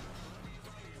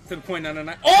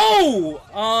 7.999.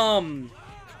 Oh!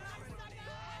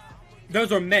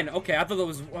 Those are men. Okay, I thought that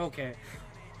was... Okay.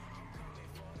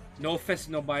 No offense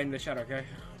to nobody in the chat, okay?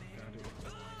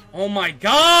 Oh my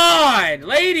god!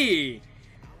 Lady!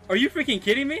 Are you freaking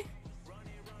kidding me?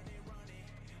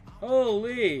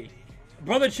 Holy.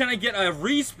 Brother trying to get a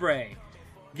respray.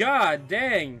 God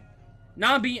dang.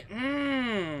 Not being...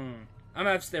 I'm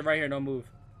gonna have to stay right here, don't move.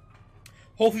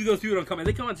 Hopefully those people don't come in.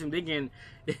 They come on some digging.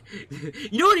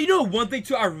 You know one thing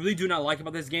too I really do not like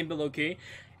about this game, below key?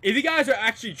 If you guys are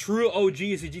actually true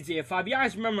OGs of GTA 5, you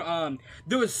guys remember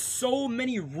there was so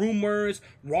many rumors,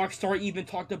 Rockstar even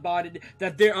talked about it,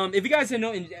 that there if you guys didn't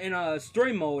know, in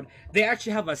story mode, they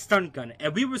actually have a stun gun.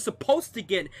 And we were supposed to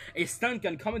get a stun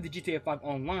gun coming to GTA 5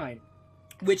 online.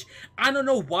 Which I don't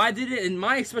know why did it in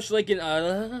my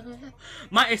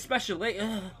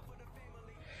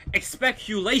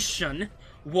speculation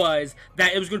was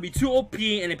that it was going to be too OP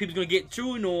and then people going to get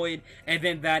too annoyed and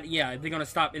then that, yeah, they're going to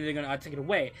stop and they're going to take it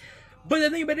away. But the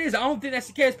thing about it is, I don't think that's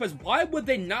the case, because why would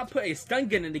they not put a stun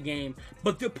gun in the game,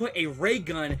 but they put a ray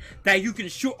gun that you can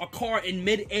shoot a car in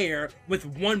mid-air with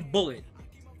 1 bullet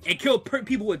and kill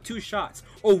people with 2 shots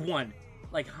or 1?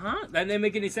 Like, huh? That didn't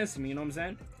make any sense to me, you know what I'm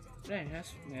saying? Dang,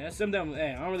 that's some dumb.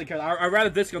 Hey, I don't really care. I'd rather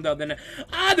this gun though than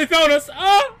they found us.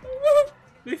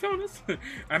 They found us.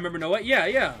 I remember. Know what?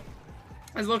 Yeah.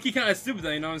 That's low-key kind of stupid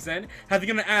though, you know what I'm saying? How they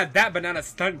gonna add that but not a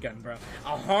stun gun, bro?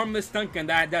 A harmless stun gun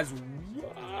that's...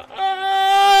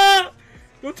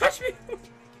 Don't touch me!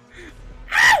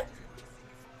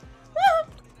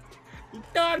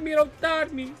 Don't touch me, don't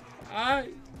touch me!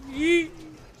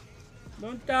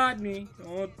 Don't touch me,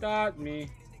 don't touch me.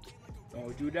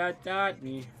 Don't do that, touch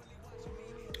me.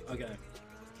 Okay.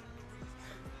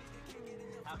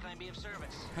 How can I be of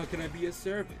service? How can I be of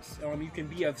service? You can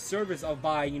be of service of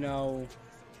by, you know...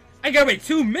 I gotta wait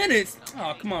 2 minutes!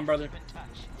 Oh, come on, brother. Keep in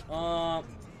touch.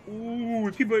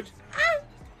 Ooh, people...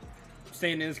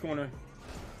 Staying in this corner.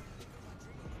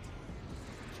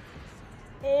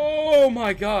 Oh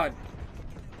my god.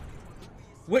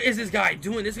 What is this guy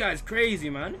doing? This guy's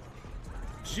crazy, man.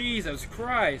 Jesus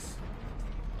Christ.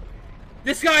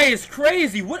 This guy is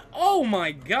crazy. What? Oh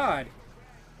my god.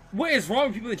 What is wrong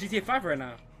with people in GTA 5 right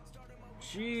now?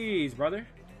 Jeez, brother.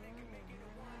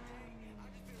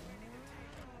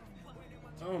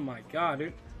 Oh my god,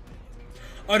 dude.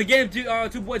 Again,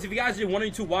 two boys, if you guys are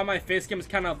wondering too why my face cam is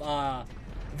kind of a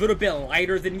little bit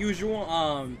lighter than usual,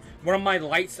 one of my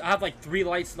lights, I have like 3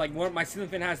 lights, like one of my ceiling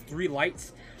fan has 3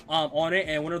 lights on it,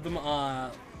 and one of them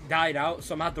died out,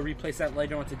 so I'm gonna have to replace that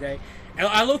later on today. And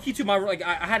I low-key too, I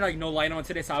had like no light on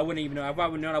today, so I wouldn't even know. If I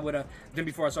would know, I would have done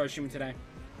before I started streaming today.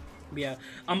 But yeah,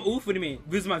 oof, what do you mean?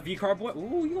 This is my V-car, boy?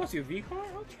 Ooh, you want to see a V-car?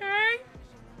 Okay.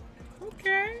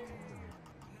 Okay.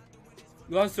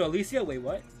 You lost to Alicia? Wait,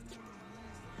 what?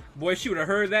 Boy, she would have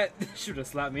heard that. She would have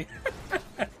slapped me.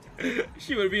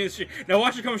 She would be in shit. Now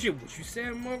watch her come. She, what you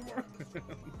said, motherfucker?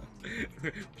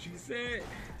 What you said?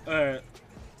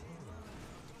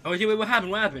 Oh, yeah, wait, what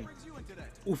happened? What happened?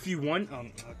 Oof, you won?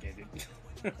 Okay,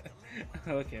 dude.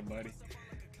 Okay, buddy.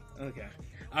 Okay.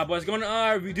 But it's going to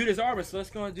redo this arbor, so let's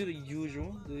go and do the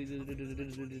usual. The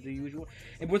usual.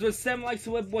 And boys, with 7 likes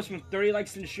to it, boys, from 30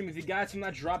 likes in the stream. If you guys have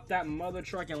not dropped that mother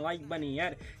trucking like button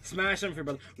yet, smash them for your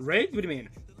brother. Raid? What do you mean?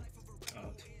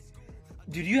 Oh,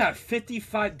 dude, you have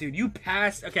 55. Dude, you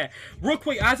passed. Okay, real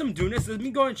quick, as I'm doing this, let me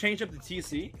go and change up the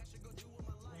TC.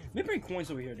 Let me bring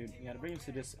coins over here, dude. You gotta bring them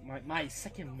to this. My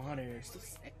second monitor is so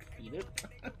sexy, dude.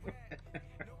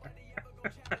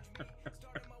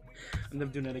 I'm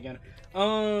never doing that again.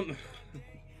 Okay.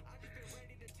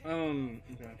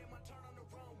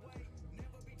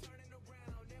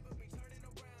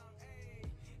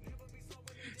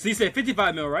 So you said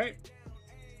 55 mil, right?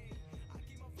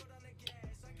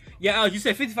 Yeah, Alex, you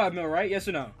said 55 mil, right? Yes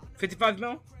or no? 55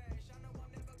 mil?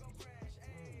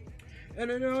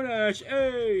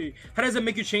 Hey! How does that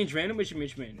make you change random? What you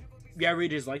mean? Yeah,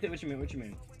 read just like that? What you mean? What you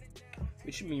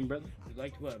mean, brother? You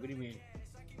liked what? What do you mean?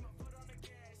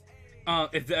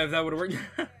 If that would have worked.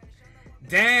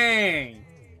 Dang.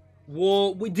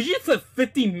 Well, wait, did you flip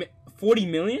 40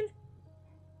 million?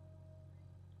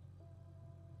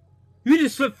 You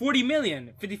just flipped 40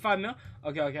 million. 55 mil?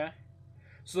 Okay.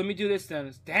 So let me do this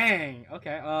then. Dang.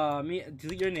 Okay. Me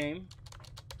delete your name.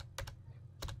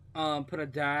 Put a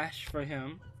dash for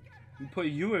him. Put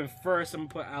you in first. I'm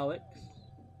gonna put Alex.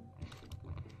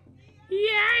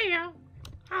 Yeah.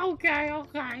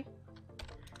 Okay.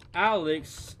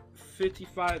 Alex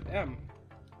 55M.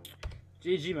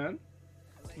 GG, man.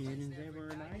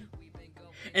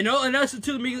 And also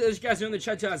too, let me let you guys know in the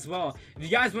chat too as well. If you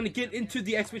guys want to get into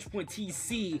the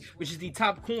TC, which is the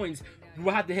top coins, you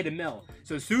will have to hit a mil.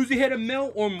 So as soon as you hit a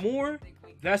mil or more,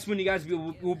 that's when you guys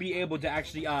will be able to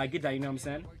actually get that. You know what I'm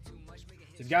saying?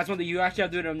 So if you guys want that, you actually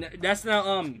have to do it. That's not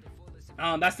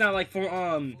like for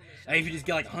if you just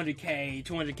get like 100k,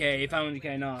 200k,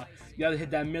 500k. Nah, you gotta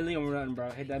hit that million or nothing, bro.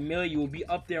 Hit that million, you will be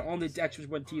up there on the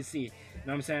TC. You know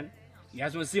what I'm saying? You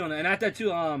guys want to see on that, and after that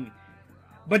too.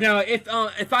 But now if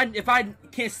I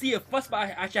can't see a fuss, but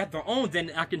I actually have to own,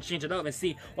 then I can change it up and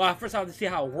see. Well, first I have to see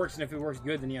how it works, and if it works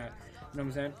good, then yeah. You know what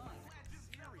I'm saying?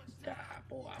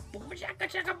 Boom shaka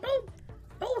shaka boom.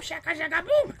 Boom shaka shaka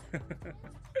boom.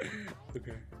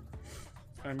 Okay.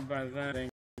 I'm by that.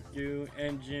 Thank you.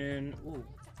 Engine. Ooh.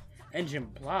 Engine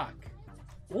block.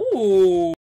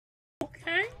 Ooh.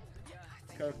 Okay.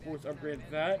 Car force upgrade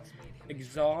that.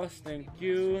 Exhaust. Thank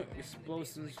you.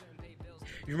 Explosives.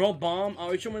 Remote bomb.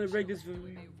 Oh, you should want to break this.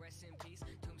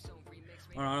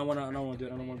 Oh, no, I don't want to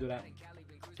do it. I don't want to do that.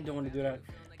 I don't want to do that.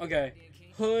 Okay.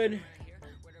 Hood.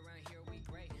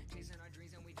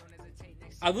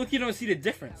 I look, you don't see the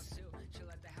difference.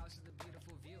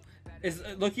 It's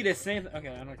looky the same. Okay,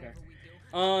 I don't care.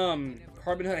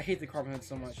 Carbon hood. I hate the carbon hood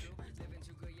so much.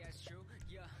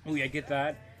 Oh yeah, get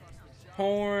that.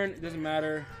 Horn. Doesn't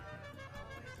matter.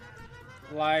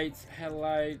 Lights,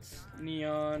 headlights,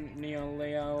 neon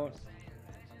layout.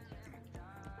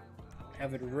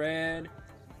 Have it red.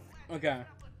 Okay.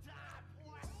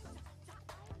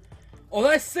 Oh,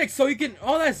 that's sick. So you can.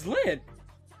 Oh, that's lit.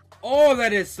 Oh,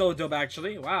 that is so dope,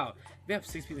 actually. Wow. We have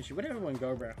 6 people. Where did everyone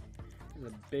go, bro? This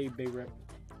is a big, big rip.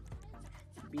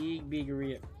 Big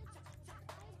rip.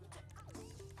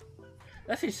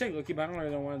 That's a sick looking, but I don't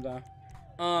really want that.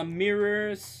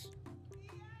 Mirrors.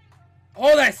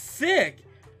 Oh, that's sick.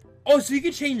 Oh, so you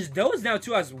can change those now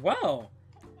too as well.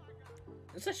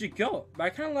 That's actually cool. But I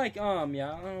kind of like, yeah, I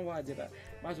don't know why I did that.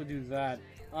 Might as well do that.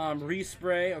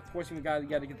 Respray. Of course, we gotta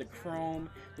get the chrome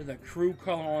with a crew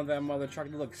color on that mother truck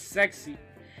to look sexy.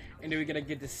 And then we gotta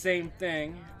get the same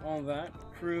thing on that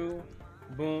crew.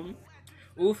 Boom.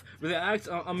 Oof. Relax.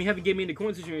 You haven't gave me the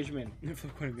coin situation, man.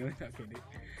 Okay, dude.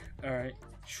 All right.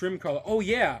 Trim color. Oh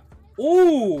yeah.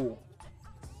 Ooh.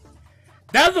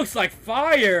 That looks like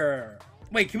fire.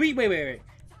 Wait, can we? Wait.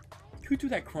 Can we do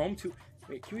that chrome too?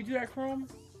 Wait, can we do that chrome?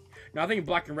 No, I think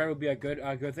black and red would be a good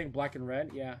thing. Black and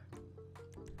red, yeah.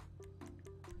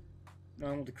 No, I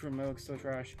don't want the chrome. That looks so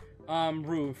trash.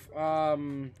 Roof.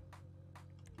 Can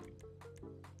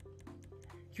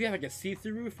we have like a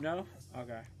see-through roof? No.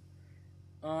 Okay.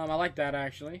 I like that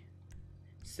actually.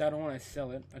 So I don't want to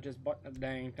sell it. I just bought the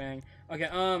dang thing. Okay.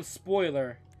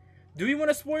 Spoiler. Do we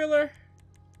want a spoiler?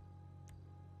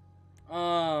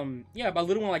 Yeah, but a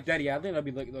little one like that. Yeah, I think that'll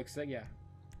be look sick. Yeah.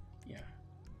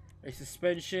 A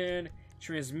suspension,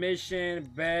 transmission,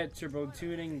 bed, turbo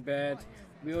tuning, bed.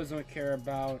 Wheels don't care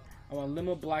about. I want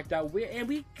limo blacked out. And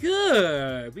we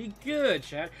good,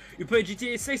 chat. You play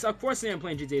GTA 6? Of course I am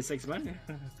playing GTA 6, man.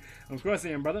 Of course I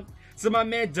am, brother. So my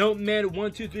man, Dope Man,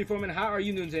 1, 2, 3, 4, man. How are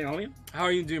you doing today, homie? How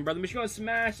are you doing, brother? Make sure you go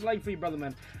smash the like for you, brother,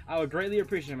 man. I would greatly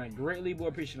appreciate it, man. Greatly will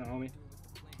appreciate it, homie.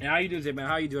 And how you doing today, man?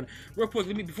 How you doing? Real quick,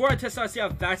 before I test out, see how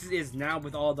fast it is now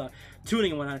with all the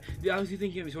tuning and whatnot. I was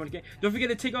thinking of this one again. Don't forget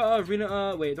to take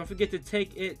arena. Don't forget to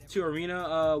take it to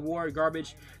arena war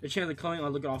garbage. The chance of calling. I'll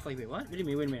look it off. Like, wait, what? What do you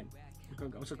mean? Wait a minute.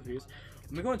 I'm so confused.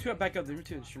 I'm going to back up the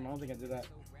YouTube stream. I don't think I did that.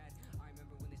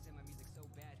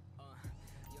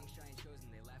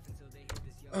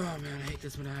 Oh man, I hate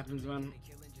this when it happens, man.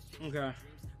 Okay.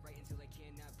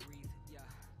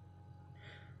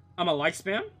 I'm a like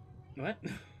spam. What?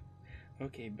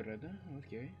 Okay, brother.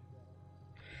 Okay.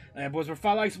 Alright, boys, we're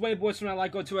 5 likes away, boys. From that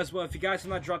like go to as well. If you guys have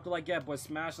not dropped a like yet, boys,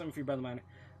 smash them for you, brother, man.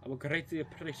 I will greatly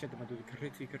appreciate them, my dude.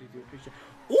 Greatly appreciate.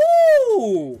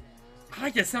 Ooh! I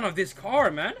like the sound of this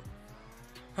car, man.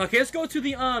 Okay, let's go to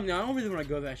the no, I don't really want to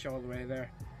go that show all the way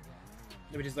there.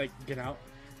 Let me just like get out.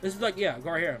 This is like, yeah,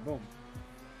 go right here. Boom.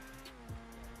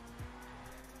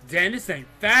 Damn, this ain't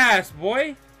fast,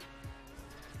 boy.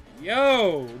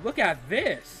 Yo, look at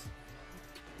this.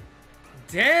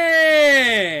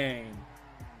 Dang,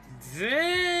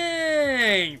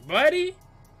 buddy.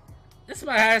 This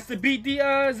might has to beat the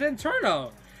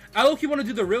Zenturno. I look, you want to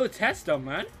do the real test though,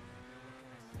 man.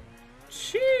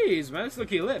 Jeez, man, it's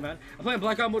looking lit, man. I'm playing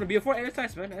Blackout mode in BO4. Hey, that's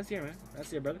nice, man. That's here, man. That's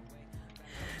here, brother.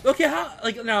 Okay, how,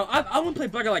 like, now, I want to play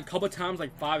Blackout like a couple times,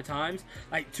 like 5 times.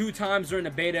 Like 2 times during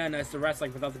the beta, and that's the rest,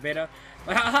 like, without the beta.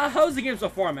 Like, how's the game so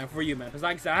far, man, for you, man? Because,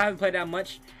 like I said, I haven't played that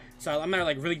much. So, I'm not,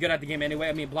 like, really good at the game anyway.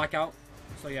 I mean, Blackout.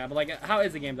 So, yeah, but, like, how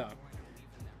is the game, though?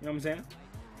 You know what I'm saying?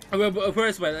 Well,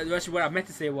 first, what I meant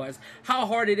to say was, how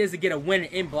hard it is to get a win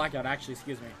in Blackout, actually,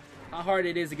 excuse me. How hard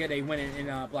it is to get a win in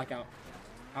Blackout.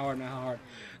 How hard, man, how hard?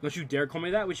 Don't you dare call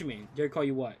me that? What you mean? Dare call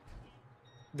you what?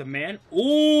 The man?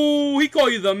 Ooh, he call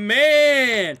you the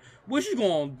man. What you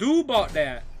gonna do about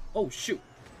that? Oh, shoot.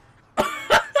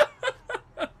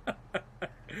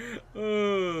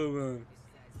 Oh, man.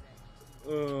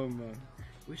 Oh, man.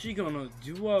 What you gonna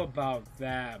do about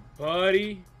that,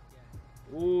 buddy?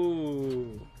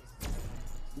 Ooh.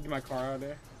 Get my car out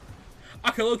there.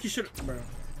 Okay, look, you should. Bro.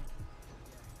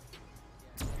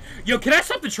 Yo, can I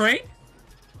stop the train?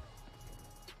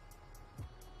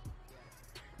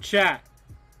 Chat.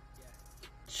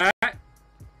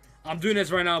 I'm doing this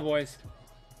right now, boys.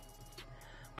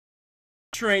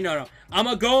 Train, no. I'm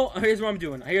gonna go. Here's what I'm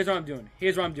doing. Here's what I'm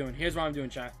doing,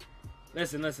 chat.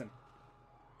 Listen.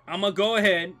 I'm gonna go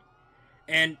ahead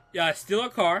and steal a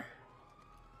car.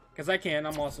 Because I can.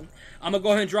 I'm awesome. I'm gonna go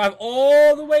ahead and drive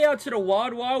all the way out to the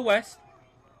Wild Wild West.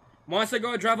 Once I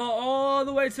go drive all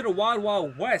the way to the Wild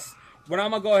Wild West, what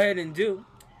I'm gonna go ahead and do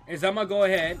is I'm gonna go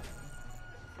ahead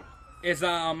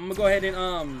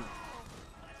and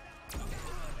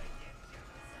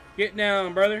get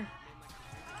down, brother.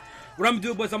 What I'm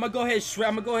gonna do is I'm gonna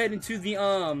go ahead into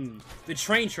the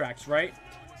train tracks, right?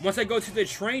 Once I go to the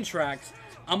train tracks,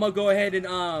 I'm gonna go ahead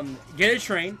and get a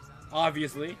train,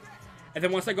 obviously. And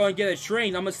then once I go and get a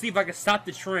train, I'm gonna see if I can stop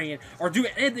the train or do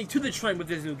anything to the train with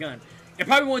this new gun. It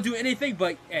probably won't do anything,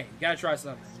 but hey, you gotta try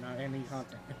something. You know, I need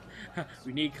content.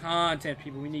 We need content,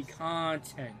 people. We need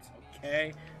content.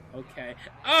 Okay. Okay.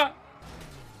 Ah!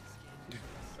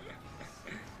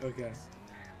 Okay.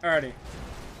 Alrighty.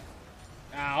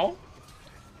 Ow.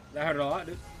 That hurt a lot,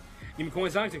 dude. Give me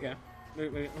coins, Sonic, okay.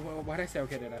 Wait, why did I say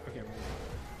okay to that? Okay,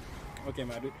 okay,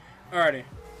 my dude. Alrighty. Hey,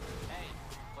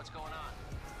 what's going on?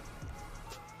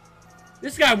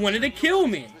 This guy wanted to kill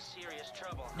me. In serious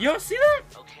trouble. Y'all see that?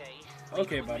 Okay.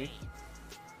 Okay, buddy.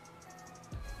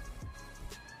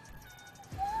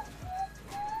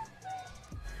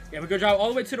 Yeah, we go drive all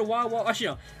the way to the wild wall. Actually,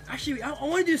 no. Actually, I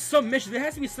want to do some mission. There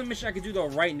has to be some mission I can do though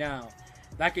right now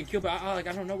that I can kill. But I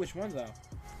don't know which one though.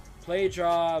 Play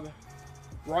job,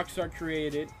 Rockstar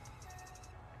created,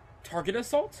 target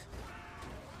assault.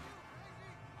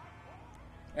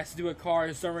 Has to do with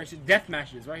cars, server death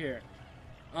matches right here.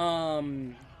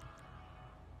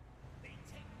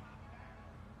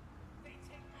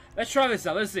 Let's try this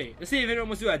out. Let's see. Let's see if anyone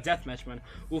wants to do a death match, man.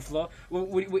 Ooflo.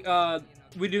 What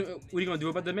are you gonna do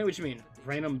about the man? What you mean?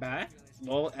 Random bat?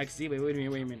 Lol, XD. Wait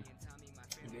a minute.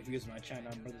 If you guys my chat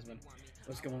now, brothers, man.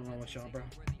 What's going on with y'all, bro?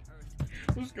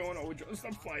 What's going on with y'all?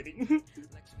 Stop fighting.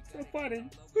 Stop fighting.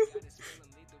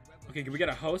 Okay, can we get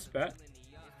a host bet?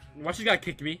 Watch this guy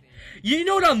kick me. You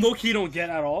know what I'm low-key don't get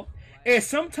at all? And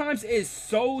sometimes it's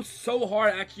so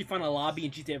hard to actually find a lobby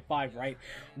in GTA 5, right?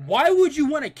 Why would you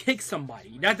want to kick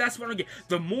somebody? That's what I don't get.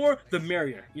 The more, the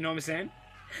merrier. You know what I'm saying?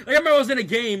 Like, I remember I was in a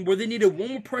game where they needed one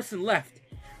more person left,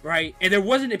 right? And there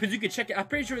wasn't, because you could check it. I'm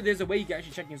pretty sure there's a way you can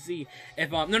actually check and see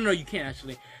if, no, you can't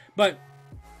actually. But,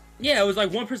 yeah, it was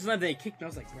like one person left, they kicked me. I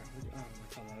was like, bro,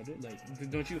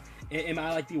 like, don't you, am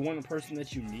I like the one person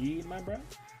that you need, my bro?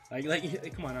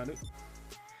 Like, come on now, dude.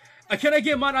 Can I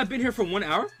get mod? I've been here for 1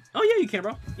 hour. Oh yeah, you can,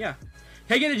 bro. Yeah.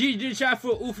 Can I get a G in the chat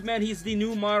for Oof, man? He's the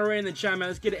new moderator in the chat, man.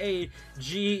 Let's get a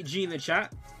G in the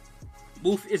chat.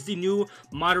 Oof is the new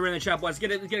moderator in the chat, boys.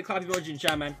 Let's get a copy of in the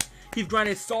chat, man. He's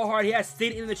grinding so hard. He has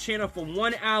stayed in the channel for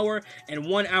 1 hour and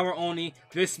 1 hour only.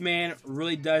 This man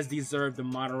really does deserve the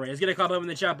moderator. Let's get a copy up in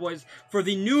the chat, boys, for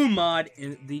the new mod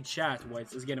in the chat, boys.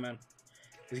 Let's get it, man.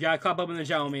 Let's get a copy up in the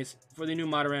chat, homies, for the new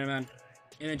moderator, man.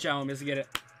 In the chat, homies. Let's get it.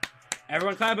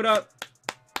 Everyone clap it up.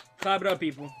 Clap it up,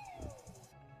 people.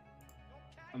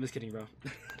 I'm just kidding, bro.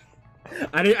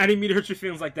 I didn't mean to hurt your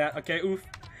feelings like that, okay? Oof.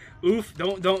 Oof,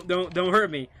 don't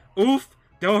hurt me. Oof,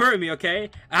 don't hurt me, okay?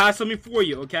 I have something for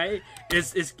you, okay?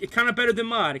 It's kind of better than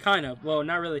mod, kind of. Well,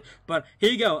 not really. But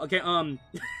here you go, okay? I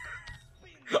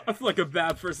feel like a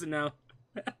bad person now.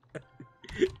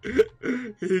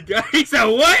 He said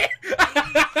what?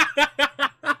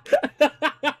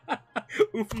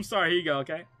 Oof, I'm sorry. Here you go,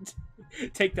 okay?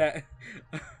 Take that.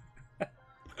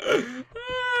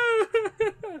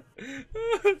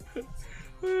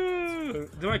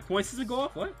 Did my coin system go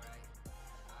off? What?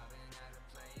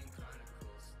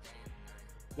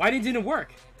 Why didn't it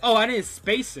work? Oh, I didn't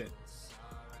space it.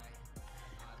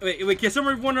 Wait, can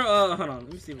someone wonder? Hold on.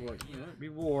 Let me see reward.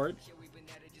 Reward.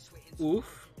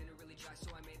 Oof.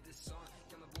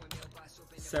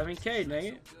 7K, dang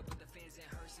it.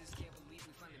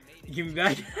 Give me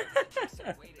back.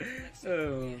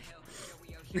 Oh.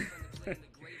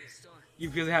 You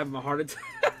feel having a heart attack.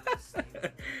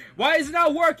 Why is it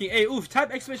not working? Hey, Oof,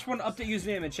 type exclamation point update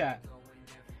username in the chat.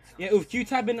 Yeah, Oof, can you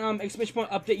type in exclamation point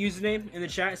update username in the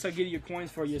chat so I give you your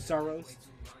coins for your sorrows?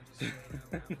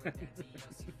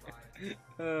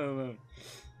 Oh man.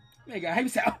 Hey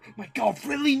guys, oh my god,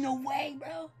 really? No way,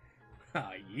 bro.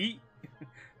 Ah, yeet.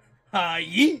 Ah,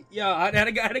 yeet. Yo, how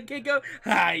to kick up?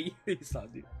 Hi.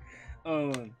 Stop, dude.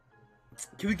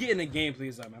 Can we get in the game,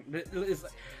 please, man? It's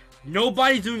like,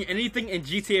 nobody's doing anything in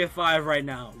GTA 5 right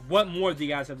now. What more do you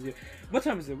guys have to do? What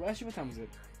time is it? Actually, what time is it?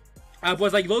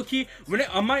 Was like low-key,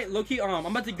 I'm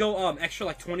about to go extra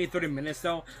like 20-30 minutes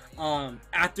though,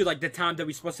 after like the time that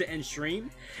we're supposed to end stream.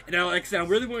 And like I said, I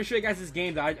really want to show you guys this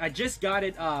game that I just got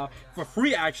it for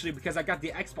free actually, because I got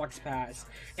the Xbox Pass.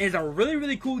 And it's a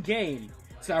really cool game.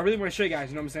 So I really want to show you guys,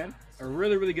 you know what I'm saying? A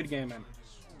really good game, man.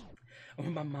 I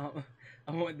want my mom.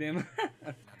 I want them.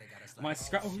 My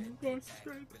scrap. Oh, God,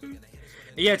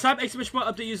 yeah, type exclamation point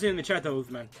update using in the chat though,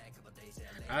 man.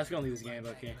 I was gonna leave this game,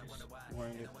 okay.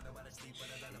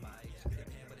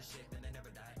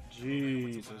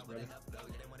 Jesus, brother.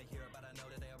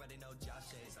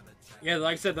 Yeah,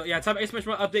 like I said, though, yeah, type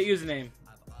exclamation point update username,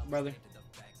 brother.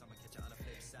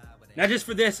 Not just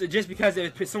for this, just because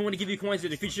if someone to give you coins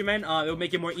in the future, man, it'll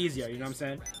make it more easier. You know what I'm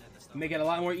saying? Make it a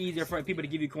lot more easier for people to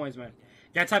give you coins, man.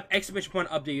 Yeah, type exclamation point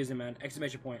update username, man.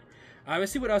 Exclamation point.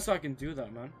 Let's see what else I can do, though,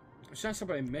 man. I'm trying to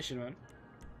start a mission, man.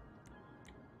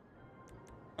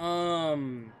 I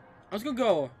was gonna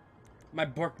go my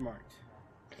bookmarked.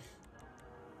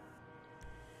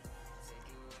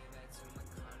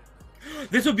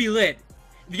 This will be lit.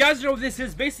 you guys know what this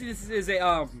is, basically this is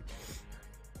a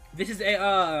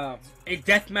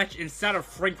deathmatch inside of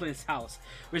Franklin's house.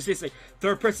 Which is like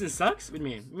third person sucks? What do you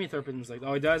mean? What do you mean third person is like,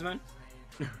 oh, it does, man?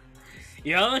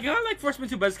 Yeah, like I like first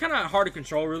person too, but it's kind of hard to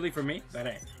control really for me. But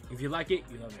hey, if you like it,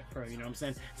 you love it, bro. You know what I'm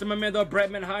saying? So my man though, Brett,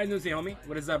 man, hi, news, homie.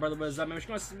 What is up, brother? What is up, man? We're just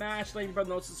gonna smash like,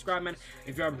 brother, no subscribe, man.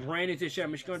 If you are brand new to the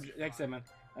channel, we're just gonna, like I said, man,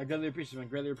 I greatly appreciate it, man.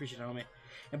 Greatly appreciate it, homie.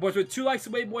 And boys, with 2 likes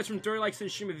away, boys, from 30 likes in the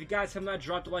stream. If you guys have not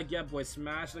dropped a like yet, boys,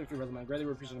 smash like, brother, man. Greatly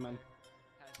appreciate it, man.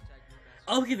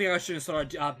 I don't think I should have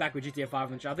started back with GTA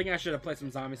 5 and shit. I think I should have played some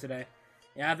zombies today.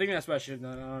 Yeah, I think that's what I should have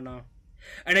done. I don't know.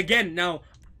 And again, now,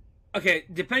 okay,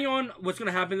 depending on what's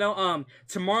gonna happen though,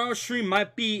 tomorrow's stream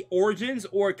might be Origins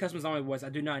or Custom Zombie Boys. I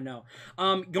do not know.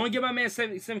 Go and give my man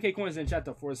 7K coins in chat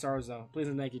though for the stars though. Please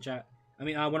and thank you, chat. I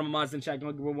mean, one of my mods in chat. Go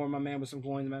and reward my man with some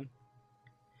coins, man.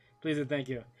 Please and thank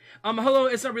you. Hello,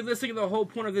 it's not realistic. The whole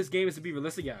point of this game is to be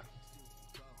realistic, yeah.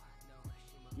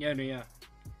 Yeah, dude, yeah.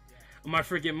 My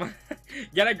freaking,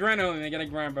 get a grind on me, man. Get a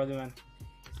grind, brother, man.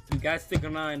 You guys think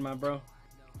of 9, my bro.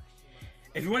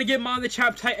 If you want to get mod in the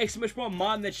chat, type exclamation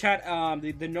mod in the chat.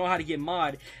 They know how to get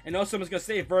mod. And also, I'm just gonna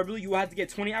say, verbally, you will have to get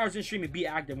 20 hours in stream and be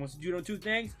active. Once you do those 2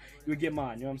 things, you will get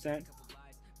mod. You know what I'm saying?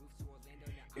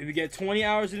 If you get 20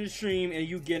 hours in the stream and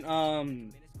you get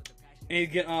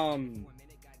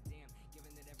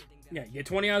yeah, you get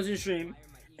 20 hours in the stream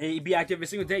and you be active every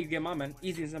single day, you get mod, man.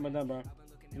 Easy and simple done, bro.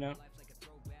 You know?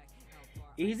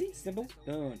 Easy, simple,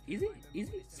 done. Easy,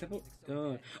 simple,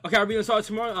 done. Okay, I'll be installed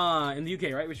tomorrow in the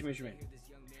UK, right? Which you mean?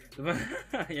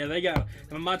 Yeah, there you go.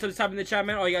 If I'm to the top in the chat,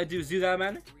 man, all you gotta do is do that,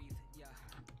 man.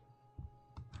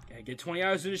 Okay, get 20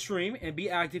 hours in the stream and be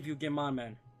active, you get mod,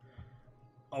 man.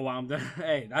 Oh, wow, I'm done.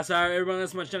 Hey, that's how everyone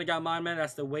that's much channel got mod, man.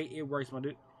 That's the way it works, my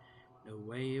dude. The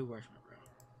way it works, my bro.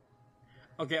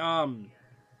 Okay, I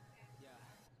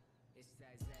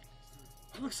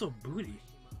look so booty.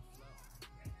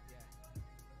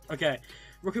 Okay,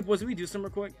 real quick, boys, can we do some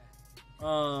real quick?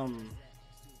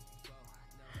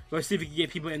 Let's see if we can get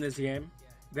people in this game.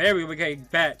 There we go, okay,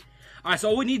 bet. Alright, so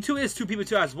all we need is 2 people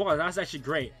too as well. That's actually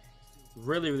great.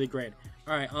 Really, really great.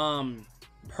 Alright,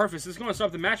 perfect. So let's go and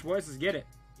start the match, boys. Let's get it.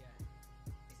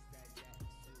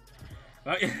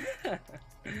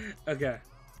 Okay.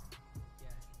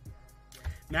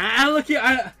 Nah, look here.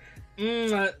 I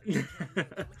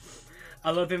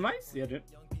love invites. Yeah, dude.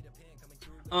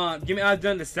 Give me. I've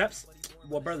done the steps.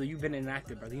 Well, brother, you've been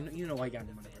inactive, brother. You know why you got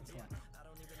the money.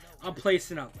 I'm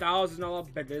placing a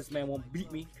 $1,000 bet this man won't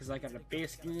beat me because I got the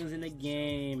best skins in the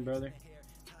game, brother.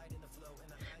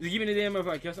 Just give me the damn if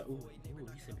I kill some. Ooh, he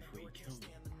said before you kill me.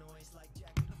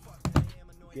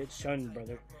 Get shunned,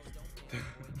 brother.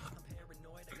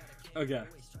 Okay.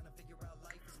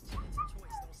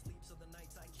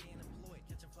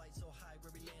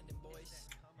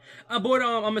 I'm bored.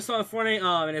 I'm installing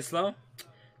Fortnite. And it's slow.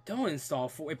 Don't install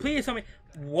Fortnite. Please tell me.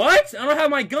 What? I don't have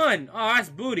my gun. Oh, that's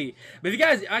booty. But if you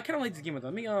guys, I kind of like this game with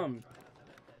them. Let me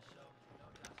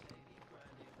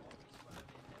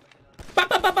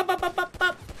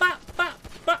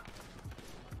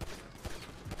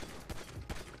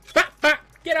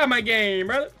Get out of my game,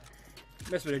 brother.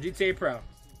 Mess with a GTA Pro.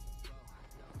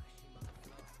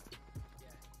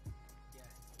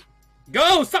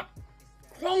 Go! Stop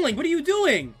crawling! What are you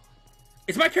doing?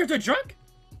 Is my character drunk?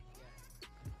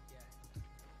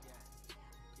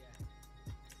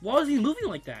 Why is he moving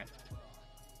like that?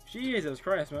 Jesus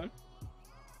Christ, man.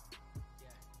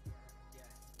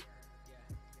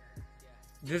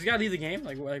 Does this guy leave the game?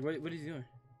 Like what is he doing?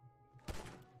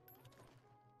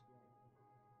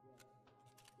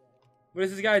 What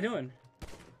is this guy doing?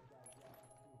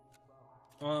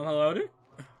 Hello, dude?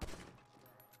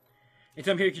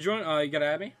 Anytime here you can join, you gotta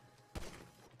add me.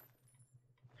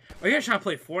 Are you guys trying to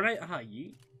play Fortnite? Ah,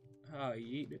 yeet. Ah,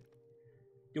 yeet, dude.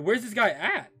 Dude, where's this guy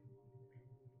at?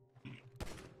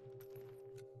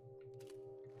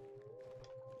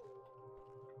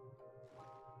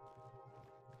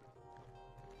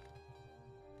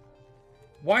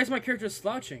 Why is my character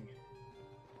slouching?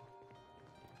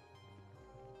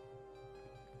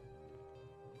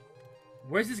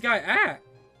 Where's this guy at?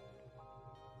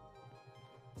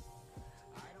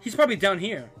 He's probably down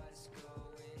here.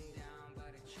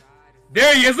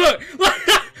 There he is! Look! Look!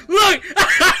 Look!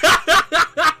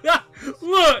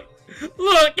 Look!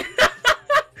 Look!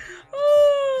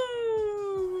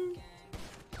 Oh.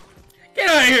 Get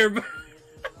out of here, bro!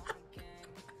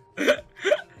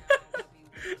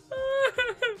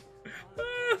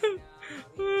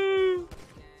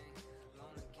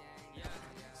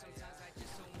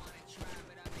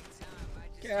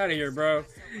 Get out of here, bro.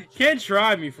 Can't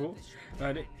try me, fool.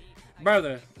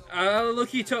 Brother, look,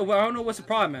 well, I don't know what's the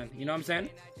problem, man. You know what I'm saying?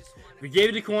 We gave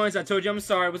you the coins. I told you I'm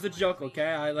sorry. It was a joke,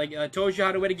 okay? I told you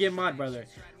how the way to get mod, brother.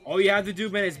 All you have to do,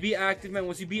 man, is be active, man.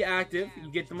 Once you be active,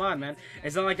 you get the mod, man.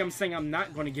 It's not like I'm saying I'm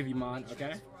not going to give you mod,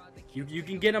 okay? You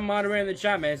can get a moderator in the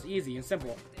chat, man. It's easy and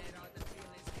simple.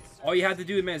 All you have to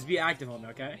do, man, is be active on it,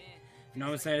 okay? You know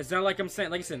what I'm saying? It's not like I'm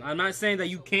saying, like I said, I'm not saying that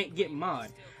you can't get mod.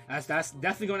 That's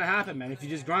definitely going to happen, man. If you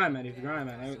just grind, man. If you grind,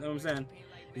 man. You know what I'm saying?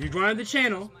 If you grind the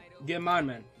channel, you get mod,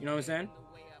 man. You know what I'm saying?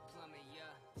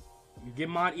 You get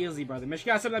mod easily, brother. Make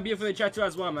sure you got something to be for the chat too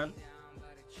as well, man.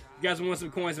 You guys want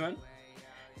some coins, man?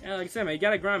 Yeah, like I said, man, you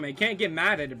gotta grind, man. You can't get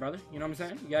mad at it, brother. You know what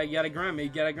I'm saying? You gotta grind, man.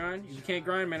 You gotta grind. If you can't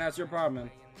grind, man, that's your problem,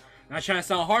 man. I'm not trying to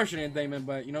sound harsh or anything, man,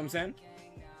 but you know what I'm saying?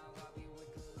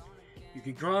 You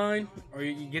can grind, or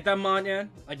you get that mod,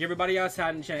 man, like everybody else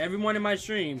had in the channel. Everyone in my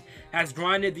stream has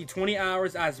grinded the 20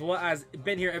 hours as well as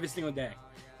been here every single day.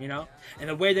 You know, and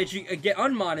the way that you get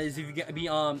unmodded is if you get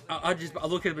I'll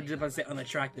look at it just about to say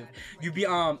unattractive. You be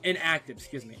inactive,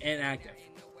 excuse me, inactive.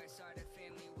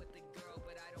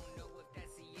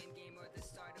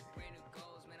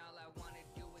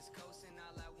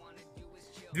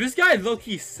 This guy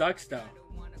low-key sucks though.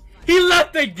 He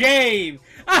left the game.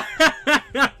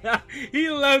 He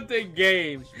left the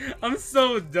game. I'm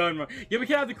so done, bro. Yeah, we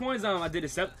can have the coins on. I did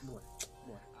accept. What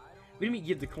do you mean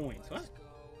give the coins? What?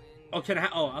 Oh, can I?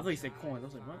 Oh, I thought you said coins. I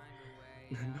was like, what?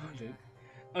 No, dude.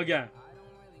 Okay.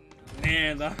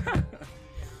 Man,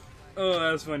 oh,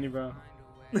 that's funny, bro.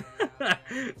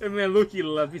 And man, Lucky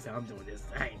left. He said, "I'm doing this.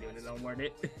 I ain't doing it no more,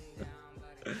 dude."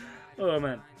 Oh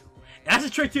man, that's a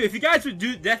trick too. If you guys would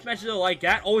do death matches like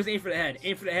that, always aim for the head.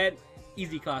 Aim for the head.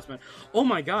 Easy cost, man. Oh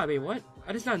my God, wait, what?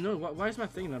 I just not know. Why is my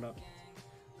thing not up?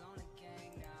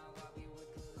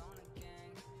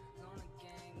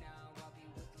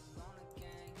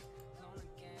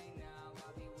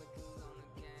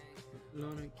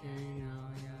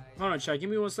 Hold on, chat. Give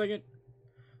me 1 second.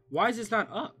 Why is this not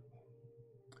up?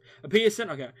 A PSN?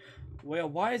 Okay. Well,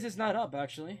 why is this not up,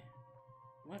 actually?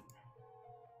 What?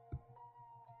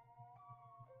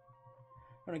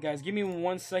 Hold on, guys. Give me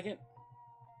 1 second.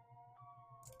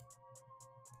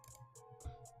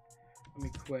 Let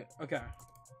me quit. Okay.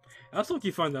 That's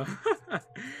looking fun, though. I'm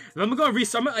gonna go and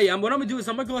restart. Yeah, what I'm gonna do is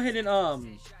I'm gonna go ahead and,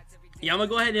 yeah, I'm gonna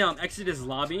go ahead and, exit this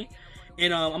lobby.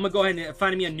 And I'm gonna go ahead and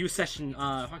find me a new session.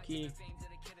 Hockey.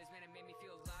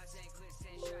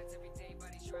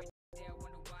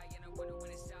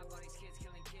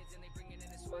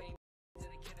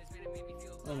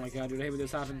 Oh my God, dude! I hate when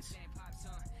this happens.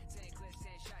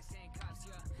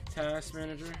 Task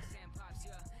manager.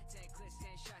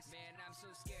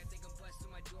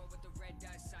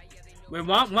 Wait,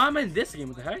 why am I in this game?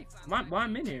 What the heck? Why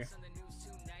am I in here?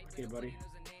 Okay, buddy.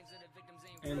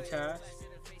 And task.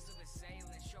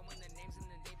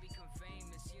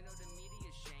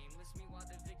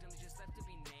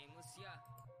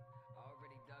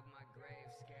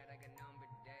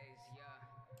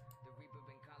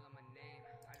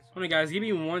 Hold on, guys. Give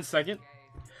me 1 second.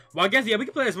 Well, I guess, yeah, we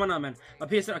can play this one now, man. A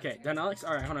PSN. Okay, then Alex.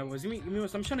 Alright, hold on. Give me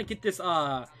I'm trying to get this,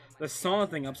 the song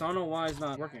thing up, so I don't know why it's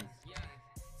not working.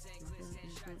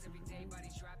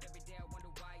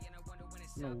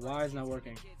 I don't know why it's not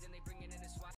working.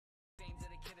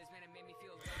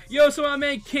 Yo, so my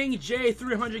man King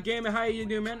J300 Gaming, how you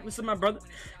doing, man? What's up, my brother?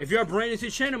 If you're brand new to the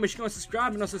channel, make sure you go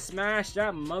subscribe and also smash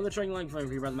that mother trucking like for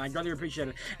me, brother. Man, I greatly appreciate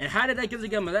it. And how did I get the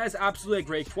game? That is absolutely a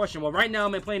great question. Well, right now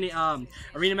I'm playing the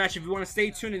arena match. If you want to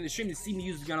stay tuned in the stream to see me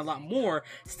use the gun a lot more,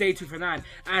 stay tuned for that.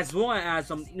 As well as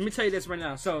let me tell you this right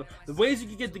now. So the ways you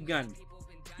can get the gun.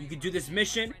 You can do this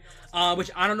mission, which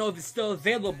I don't know if it's still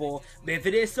available, but if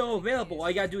it is still available, all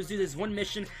you gotta do is do this one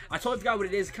mission. I totally forgot what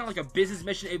it is. It's kind of like a business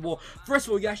mission. Well, first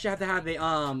of all, you actually have to have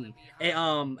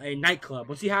a nightclub.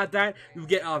 Once you have that, you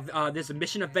get there's a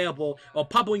mission available. It'll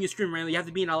pop on your screen randomly. You have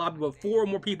to be in a lobby with 4 or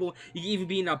more people. You can even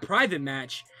be in a private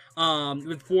match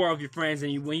with 4 of your friends,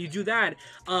 and when you do that,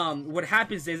 what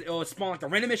happens is it'll spawn like a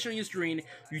random mission on your screen.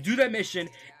 You do that mission,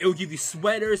 it'll give you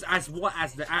sweaters as well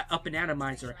as the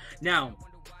Up-N-Atomizer. Now,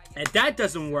 if that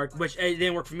doesn't work, which it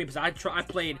didn't work for me because I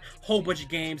played a whole bunch of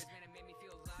games,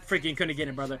 freaking couldn't get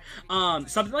it, brother.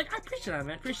 Something like, I appreciate that,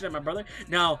 man. Appreciate that, my brother.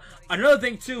 Now, another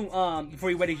thing too, before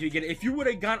you wait till you get it, if you would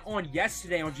have gone on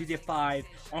yesterday on GTA 5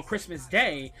 on Christmas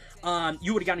Day,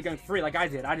 you would have gotten a gun free like I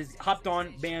did. I just hopped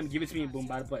on, bam, give it to me, and boom,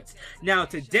 buy the blitz. Now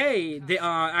today, they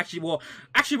actually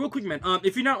real quick, man.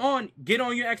 If you're not on, get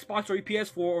on your Xbox or your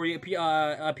PS4 or your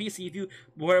PC if you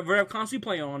whatever console you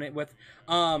play on it with.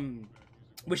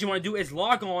 what you want to do is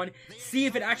log on, see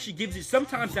if it actually gives you.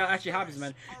 Sometimes that actually happens,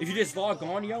 man. If you just log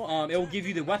on, yo, it will give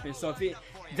you the weapons. So if it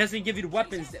doesn't give you the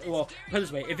weapons, well, put it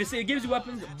this way: if it gives you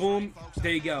weapons, boom,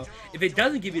 there you go. If it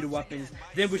doesn't give you the weapons,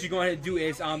 then what you go ahead and do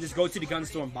is just go to the gun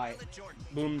store and buy it.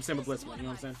 Boom, simple blitz, man. You know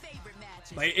what I'm saying?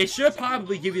 But it should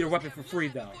probably give you the weapon for free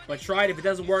though. But try it. If it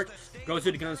doesn't work, go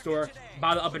to the gun store,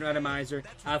 buy the Up-N-Atomizer,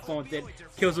 have fun with it,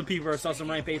 kill some people, or sell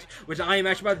some rampage, which I am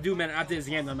actually about to do, man. After this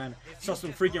game, though, man, sell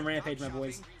some freaking rampage, my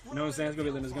boys. You know what I'm saying? It's gonna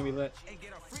be lit. It's gonna be lit.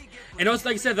 And also,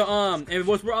 like I said, and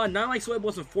we're on 9 likes away,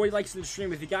 boys, and 40 likes in the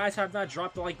stream. If you guys have not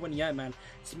dropped the like button yet, man,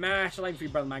 smash the like for you,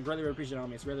 brother, man. I really appreciate it,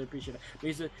 homies. Really appreciate it.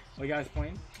 But what you guys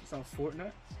playing? It's on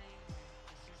Fortnite.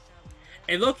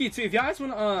 And look, too, if you guys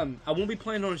want to, I won't be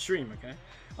playing on stream, okay?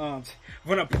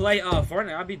 When I play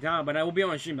Fortnite, I'll be down, but I will be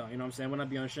on stream though. You know what I'm saying? When I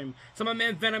be on stream. So my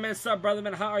man Venom, man, sup, brother,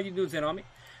 man? How are you doing today, homie?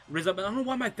 Riz up, man. I don't know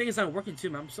why my thing is not working too,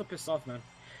 man. I'm so pissed off, man.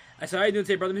 I said, how you doing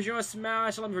today, brother? Make sure you want to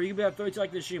smash. I love you. You can be at 32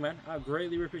 like this stream, man. I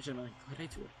greatly appreciate it, man. I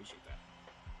too appreciate that.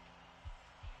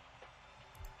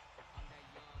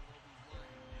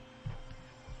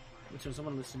 Let me turn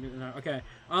someone listen to me now. Okay.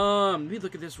 Let me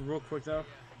look at this real quick though.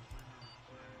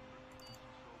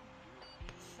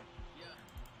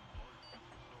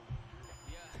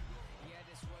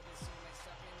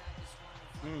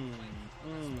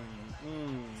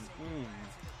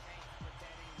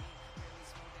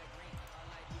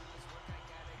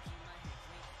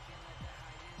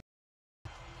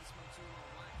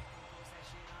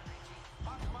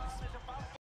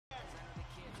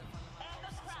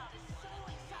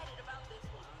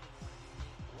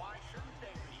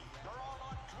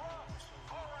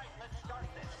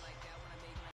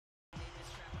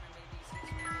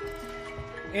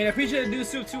 And I appreciate the new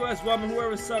soup to us, well,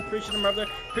 whoever's up, appreciate him, brother.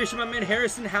 Appreciate my man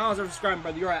Harrison Howes for subscribing,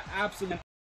 brother. You're an absolute.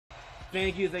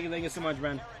 Thank you so much,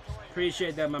 man.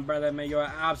 Appreciate that, my brother, man. You're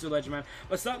an absolute legend, man.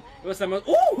 What's up? What's up, man?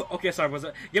 Ooh, okay, sorry, what's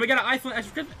up? Yeah, we got an iPhone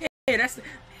extra Christmas. Hey, that's the.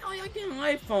 Oh, y'all getting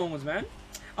iPhones, man.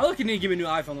 I look at you, give me a new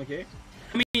iPhone, okay?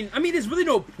 I mean, there's really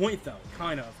no point though,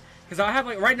 kind of, because I have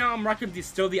like right now I'm rocking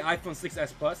still the iPhone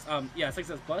 6s Plus. Yeah,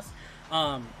 6s Plus.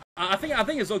 I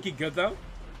think it's low-key good though.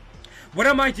 What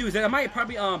I might do is that I might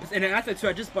probably and then after too,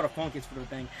 I just bought a phone case for the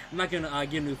thing. I'm not gonna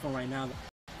get a new phone right now,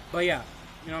 but yeah,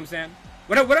 you know what I'm saying.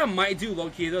 What I might do low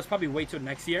key though is probably wait till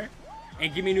next year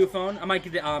and give me a new phone. I might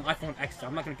get the iPhone X though.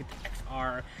 I'm not gonna get the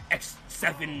XR,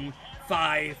 X7,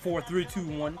 5, 4, 3, 2,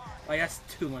 1. Like that's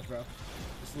too much, bro.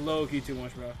 It's low key too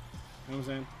much, bro. You know what I'm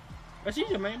saying? But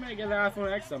GG, man, you might get the iPhone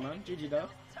X though, man. GG though.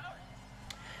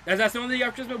 That's the only thing you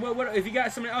got for Christmas. What if you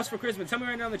got something else for Christmas? Tell me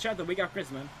right now in the chat that we got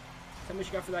Christmas, man. Tell me what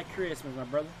you got for that Christmas, my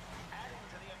brother.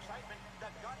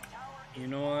 You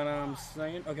know what I'm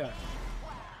saying? Okay.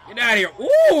 Get out of here.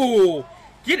 Ooh!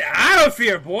 Get out of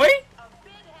here, boy!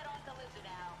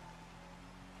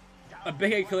 A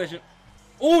big head collision.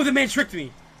 Ooh, the man tricked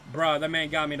me. Bruh, that man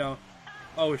got me, though.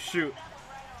 Oh, shoot.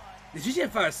 The GTA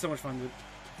 5 is so much fun, dude.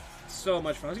 So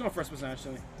much fun. Let's go first person,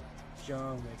 actually.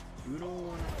 John Wick. You don't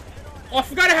want... Oh, I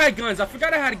forgot I had guns.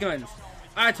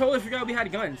 I totally forgot we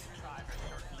had guns.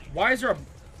 Why is there a...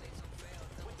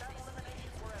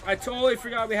 I totally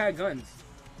forgot we had guns.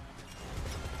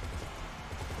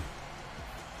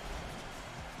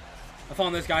 I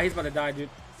found this guy. He's about to die, dude.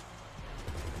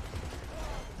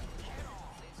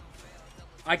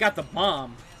 I got the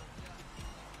bomb.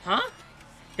 Huh?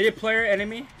 Hit a player,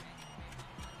 enemy.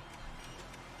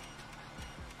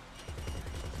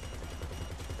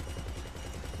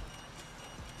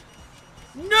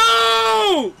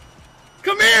 No!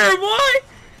 Come here, boy!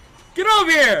 Get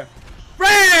over here!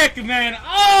 Frick, man!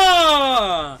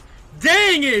 Oh!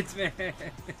 Dang it, man!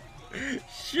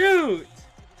 Shoot!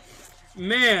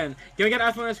 Man, can we get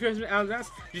an iPhone X Christmas?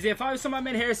 GTA 5 is somebody,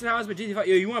 man. Harrison House, but GTA 5.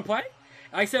 Yo, you want to play?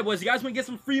 Like I said, boys, you guys want to get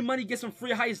some free money, get some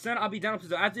free Hiest done, I'll be down.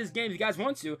 So after this game, if you guys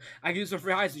want to, I can do some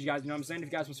free Hiest with you guys. You know what I'm saying? If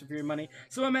you guys want some free money.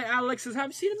 So my man Alex says, have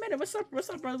you seen a minute? What's up,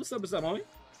 brother? What's up, homie?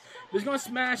 Just gonna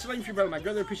smash like you, brother. My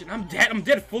brother appreciate it. I'm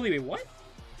dead fully. Wait, what?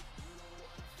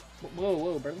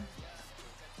 Whoa, brother.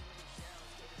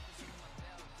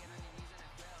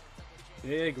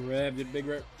 Big rep, dude. Big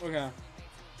rep. Okay.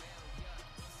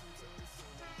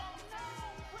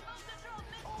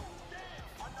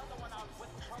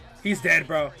 He's dead,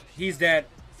 bro. He's dead.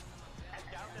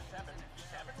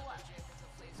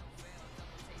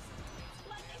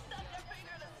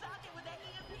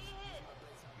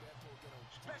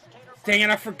 Dang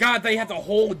it, I forgot that you have to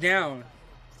hold down.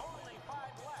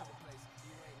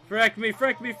 Frick me.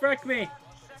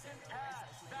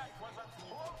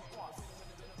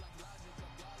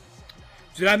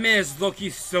 Dude, that man is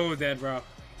low-key so dead, bro.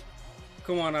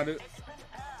 Come on now, dude.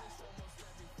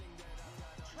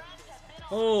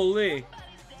 Holy.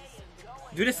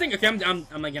 Do this thing. Okay, I'm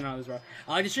not getting out of this, bro.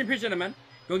 I like the stream. Appreciate it, man.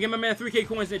 Go get my man 3K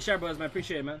coins in the chat, bros, man.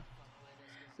 Appreciate it, man.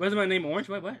 Where's my name Orange?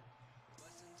 Wait, what?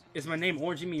 Is my name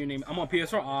Orange? Give me your name. I'm on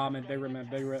PS4. Aw, man. Big rip, man.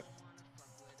 Big rip.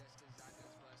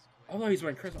 Although he's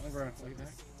wearing Chris over. Look at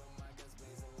that.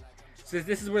 So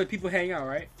this is where the people hang out,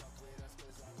 right?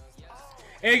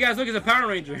 Hey, guys, look, it's a Power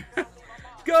Ranger.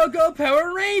 Go, go,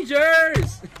 Power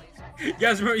Rangers! You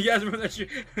guys remember that shit?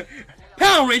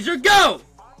 Power Ranger, go!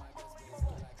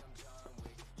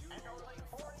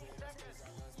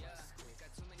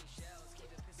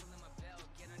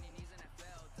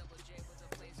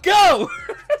 Go!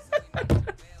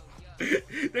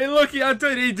 They look, I'm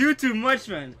telling you, they do too much,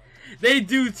 man. They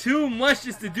do too much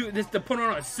just to put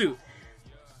on a suit.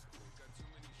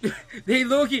 They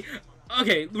low-key.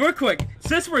 Okay, real quick,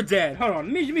 since we're dead, hold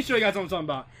on. Let me show you guys what I'm talking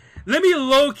about. Let me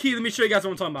show you guys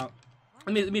what I'm talking about.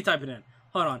 Let me type it in.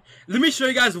 Hold on. Let me show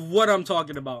you guys what I'm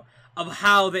talking about. Of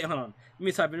how they. Hold on. Let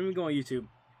me type it in. Let me go on YouTube.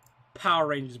 Power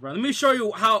Rangers, bro. Let me show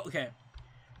you how. Okay.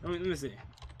 Let me see.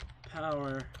 Power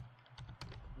Ranger.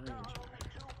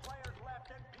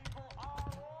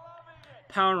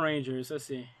 Power Rangers. Let's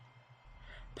see.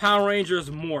 Power Rangers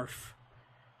morph.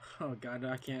 Oh god,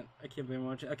 I can't blame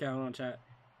on chat. Okay, hold on, chat.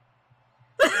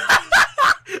 Let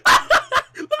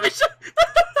me show.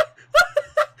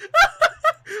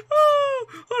 Oh,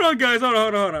 hold on, guys. Hold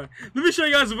on. Let me show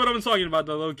you guys what I'm talking about,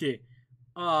 though, low key.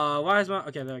 Why is my?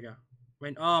 Okay, there we go.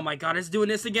 Wait. Oh my god, it's doing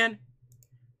this again.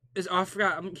 Oh, I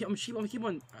forgot. I'm keep on.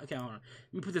 Okay, hold on.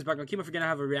 Let me put this back. I keep on forgetting I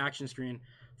have a reaction screen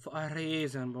for a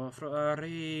reason, bro. For a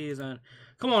reason.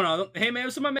 Come on, now. Hey man,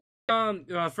 what's up, my man?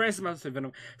 Francis, about to say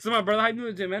Venom. So my brother, how you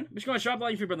doing today, man? I'm just gonna shop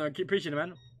like you, brother. I appreciate it,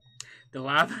 man. The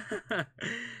laugh.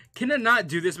 Can it not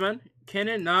do this, man? Can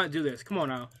it not do this? Come on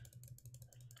now.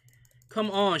 Come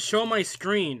on, show my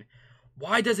screen.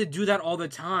 Why does it do that all the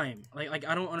time? Like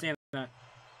I don't understand that.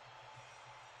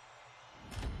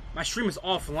 My stream is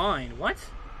offline. What?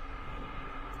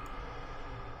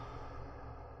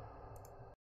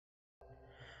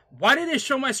 Why did it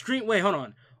show my screen? Wait, hold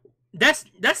on. That's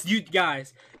you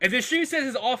guys. If the stream says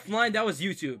it's offline, that was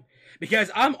YouTube.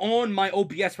 Because I'm on my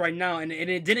OBS right now and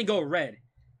it didn't go red.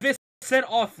 If it said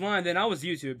offline, then I was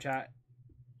YouTube, chat.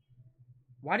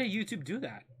 Why did YouTube do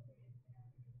that?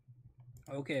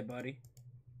 Okay, buddy.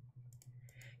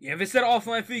 Yeah, if it said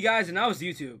offline for you guys, then that was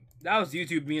YouTube. That was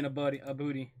YouTube being a booty.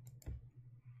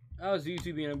 That was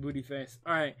YouTube being a booty face.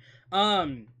 Alright.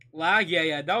 Lag,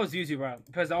 yeah, that was YouTube, bro.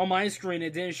 Because on my screen,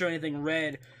 it didn't show anything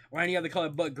red or any other color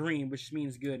but green, which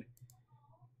means good.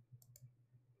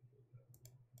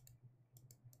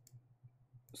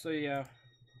 So, yeah.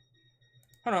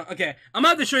 Hold on, okay. I'm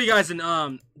about to show you guys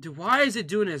an, dude, why is it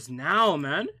doing this now,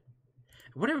 man?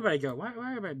 Where'd everybody go? Why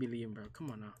everybody be leaving, bro?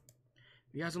 Come on now.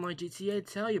 You guys don't like GTA?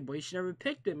 Tell you, boy. You should never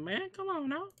picked it, man. Come on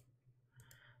now.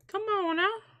 Come on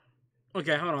now.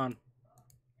 Okay, hold on.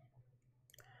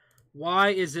 Why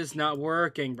is this not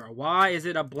working, bro? Why is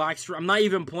it a black screen? I'm not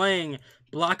even playing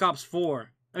Black Ops 4.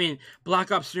 I mean,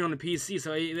 Black Ops 3 on the PC,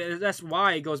 so that's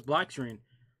why it goes black screen.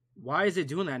 Why is it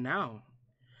doing that now?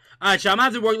 Alright, chat, I'm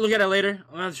gonna have to look at it later.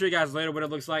 I'm gonna have to show you guys later what it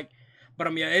looks like.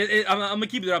 But yeah, I'm gonna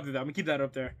keep it up there. I'm gonna keep that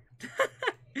up there.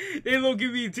 They look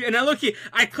at me too, and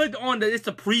I clicked on it's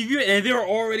a preview, and they were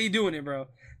already doing it, bro.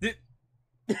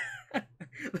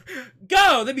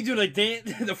 Go! Let me do like the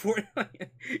Fortnite.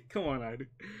 Come on, dude.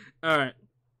 All right,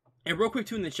 and real quick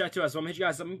too in the chat too. So I'm gonna hit you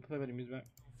guys up. Let me play the music back.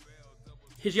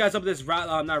 Hit you guys up with this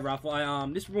not raffle.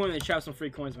 This reward in the chat with some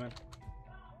free coins, man.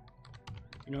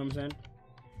 You know what I'm saying?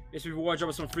 This reward drop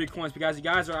with some free coins because you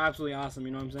guys are absolutely awesome.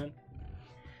 You know what I'm saying?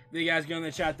 Did you guys get in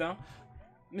the chat though?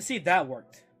 Let me see if that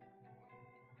worked.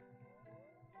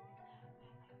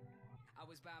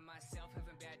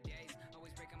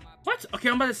 What? Okay,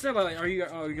 I'm about to say, like, are you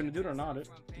gonna do it or not?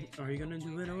 Are you gonna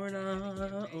do it or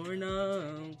not? Or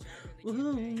no?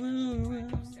 Ooh,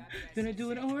 gonna do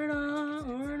it or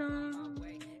not?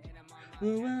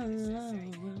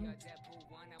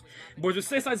 Boys, just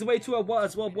 6 sides away to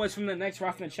as well, boys, from the next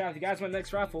raffle in the chat. If you guys want the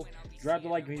next raffle, drop the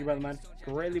like, me, brother, man.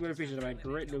 Greatly would appreciate it, man.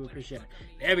 Greatly would appreciate it.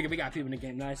 There we go. We got people in the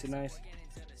game. Nice and nice.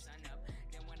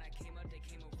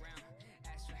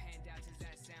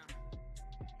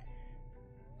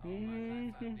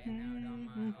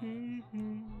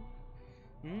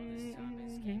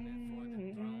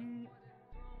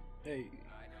 Hey.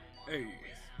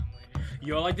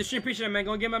 Yo, I like this shit. Appreciate it, man.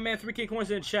 Go get my man 3K coins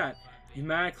in the chat. You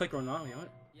mad? Click or not? What?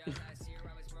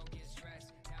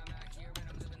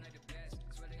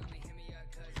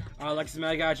 Alexis, man,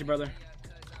 I got you, brother.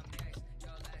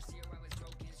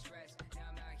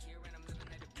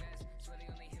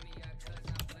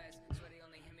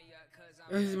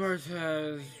 This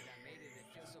Martez.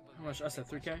 How much? I said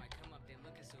 3K.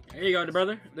 There you go,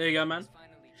 brother. There you go, man.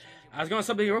 I was going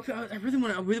something. I really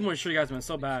want to show you guys, man,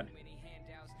 so bad.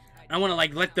 I want to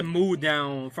like let the mood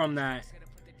down from that,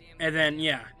 and then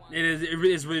yeah, it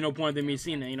is really no point in me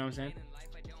seeing that. You know what I'm saying?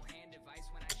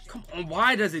 Come on,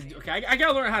 why does it? Okay, I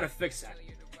gotta learn how to fix that.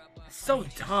 It's so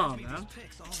dumb, man.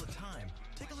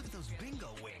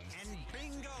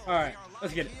 All right,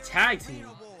 let's get it. Tag team.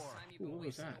 Ooh, what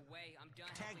was that?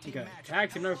 Okay,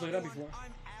 tag team. Never played that before.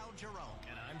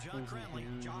 John Cranley.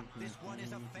 John, this one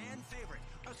is a fan favorite,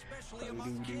 especially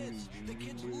among kids. The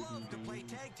kids love to play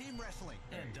tag team wrestling.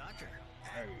 And Doctor.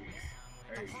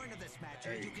 The point of this match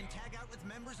is you can tag out with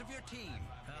members of your team.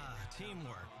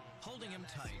 Teamwork. Holding him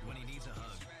tight when he needs a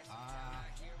hug.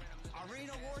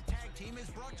 Arena War Tag Team is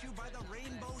brought to you by the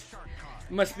Rainbow Shark Card.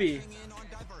 Must be.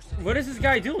 What is this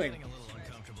guy doing?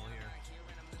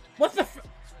 What the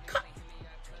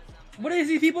what is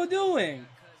these people doing?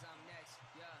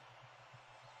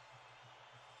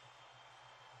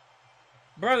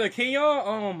 Brother, can y'all?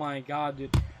 Oh my god,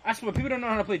 dude. I swear, people don't know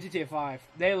how to play GTA 5.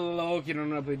 They low-key don't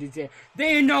know how to play GTA.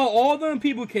 They know all them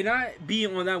people cannot be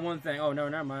on that one thing. Oh, no,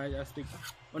 never mind. I speak.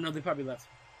 Oh, no, they probably left.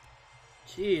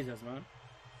 Jesus, man.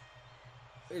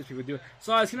 What these people do?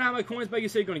 So, can I have my coins back you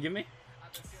say you're going to give me?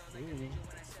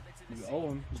 You owe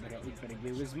him. You better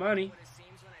give his money.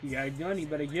 He got a gun. You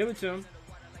better give it to him.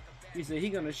 He said he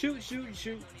going to shoot.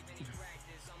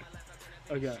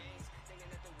 Okay.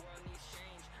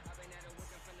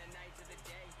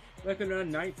 Looking at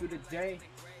night through the day.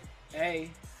 Hey.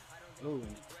 Ooh.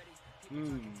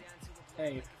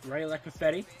 Hey. Ready like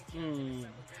confetti.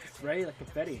 Ready like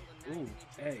confetti. Ooh.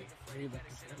 Hey. Ready like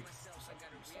confetti.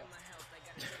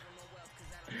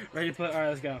 Ready to play? Alright,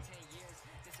 let's go.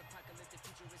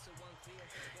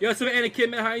 Yo, what's up, Anakin,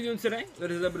 man? How you doing today?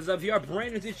 What is up? If you are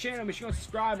brand new to the channel, make sure you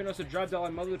subscribe and also drop that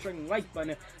like mother trucking like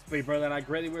button for you, brother. And I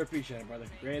greatly would appreciate it, brother.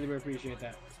 Greatly would appreciate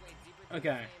that.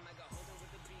 Okay.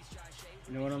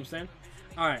 You know what I'm saying?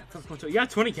 Alright, you got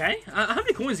 20K? How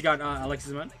many coins you got,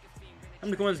 Alexis, man? How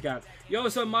many coins you got? Yo,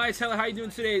 what's up, Maya Taylor? How you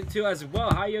doing today, too, as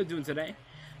well? How you doing today?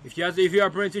 If you are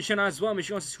brand new to the channel as well, make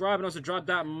sure you subscribe and also drop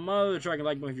that mother trucking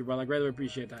like button for you, brother. I greatly would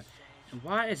appreciate that. And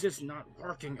why is this not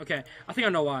working? Okay, I think I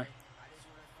know why.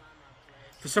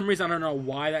 For some reason, I don't know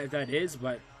why that is,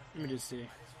 but let me just see.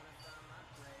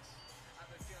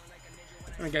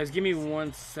 Alright, guys, give me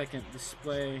 1 second.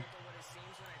 Display.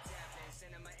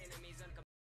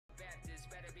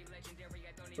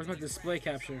 Where's my display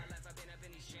capture?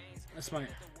 That's my.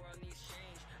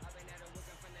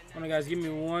 Alright, guys, give me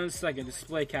 1 second.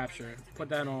 Display capture. Put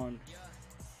that on.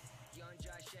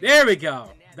 There we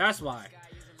go. That's why.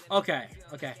 Okay.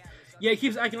 Yeah, he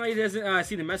keeps acting like he doesn't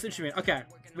see the message. Okay.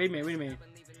 Wait a minute.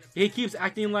 He keeps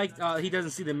acting like he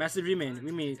doesn't see the message. You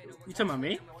talking about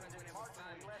me?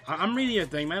 I'm reading your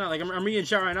thing, man. Like I'm reading your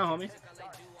chat right now, homie.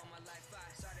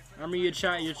 I'm reading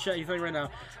your thing right now.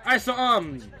 Alright, so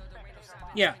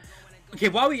yeah. Okay,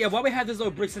 while we have this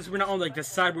little break, since we're not on like the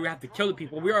side where we have to kill the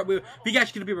people, we got kill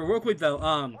the people real quick though.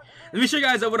 Let me show you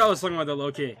guys what I was talking about though,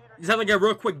 low key. Just have like a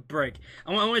real quick break.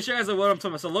 I want to show you guys what I'm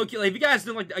talking about. So low key, like if you guys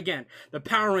do like again the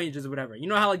Power Rangers or whatever, you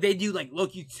know how like they do like low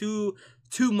key too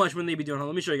much when they be doing.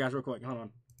 Let me show you guys real quick.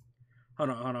 Hold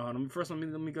on. First, let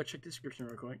me go check the description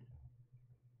real quick.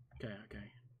 Okay,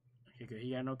 good.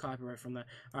 He got no copyright from that.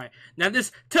 All right. Now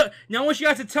now I want you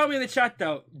guys to tell me in the chat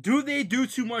though. Do they do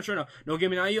too much or no? No,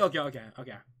 give me now. You okay?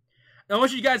 Now I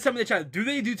want you guys to tell me in the chat. Do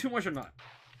they do too much or not?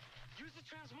 Use the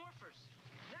transmorphers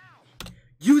now.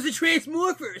 Use the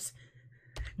transmorphers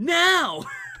now.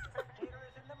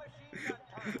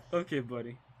 Okay,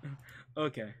 buddy.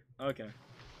 Okay.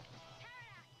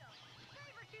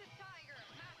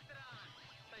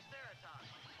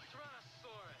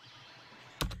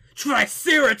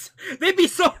 Triceratops! They'd be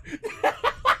so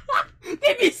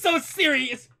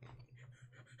serious!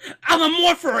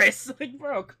 Alomorphorus! Like,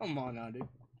 bro, come on now, dude.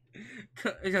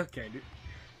 Okay, dude.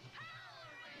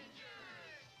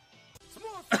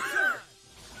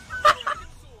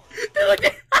 They're like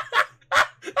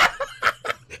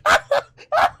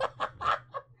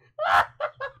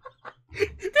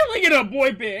they're like in a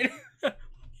boy band.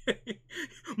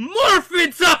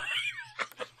 Morphin time!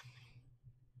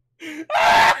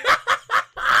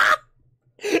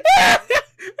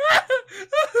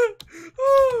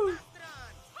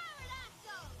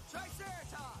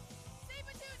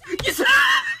 Yes.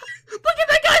 Look at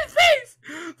that guy's face!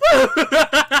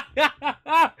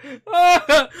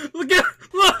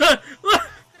 Look!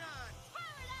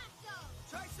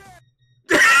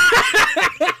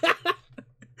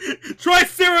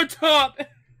 Triceratops!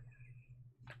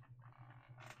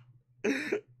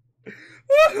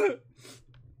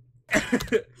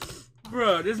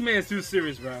 Bro, This man's too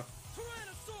serious, bro.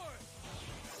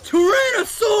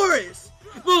 Tyrannosaurus!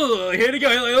 Look, here they go.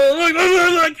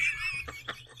 Look.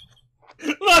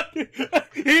 Look,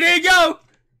 here they go.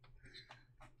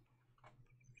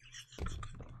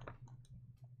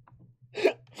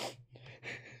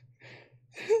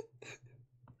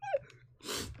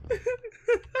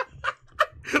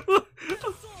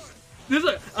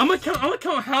 I'm gonna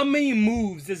count how many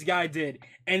moves this guy did,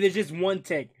 and there's just one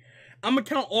take. I'm gonna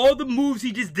count all the moves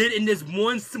he just did in this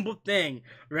one simple thing.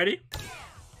 Ready?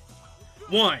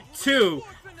 1, 2,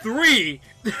 3,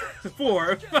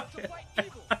 4.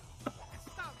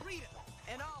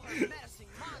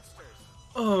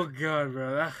 Oh god,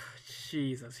 bro.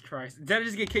 Jesus Christ. Did I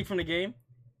just get kicked from the game?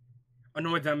 Oh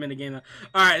no, I'm in the game now.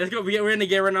 Alright, let's go. We're in the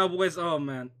game right now, boys. Oh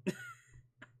man.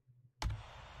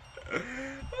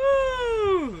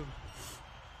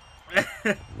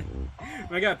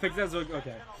 I got picked up.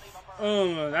 Okay.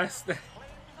 Oh, that's the.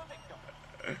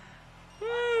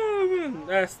 Oh man,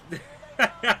 that's.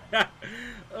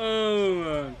 Oh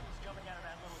man.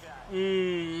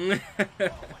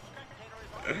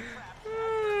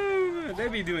 Oh, they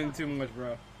be doing too much,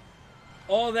 bro.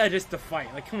 All that just to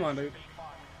fight. Like, come on, dude.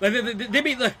 Like, they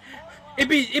be like, it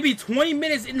be 20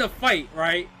 minutes in the fight,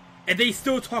 right? And they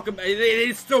still talk about.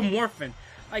 They still morphing.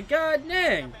 Like, god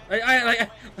dang.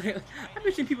 I've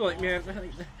been seeing people like, man,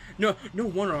 no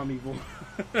wonder I'm evil.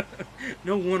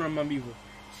 No wonder I'm evil.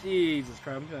 Jesus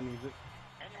Christ, I'm trying to use it.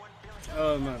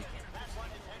 Oh man.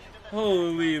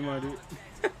 Holy my dude.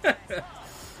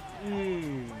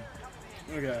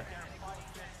 Okay.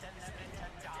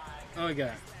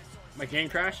 Okay. My game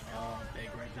crashed? Oh, big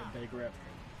rip, big rip.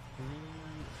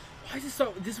 Why is this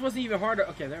so? This wasn't even harder.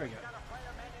 Okay, there we go.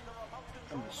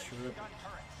 I'm just tripping.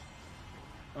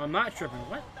 Oh, I'm not tripping.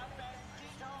 What?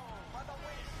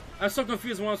 I'm so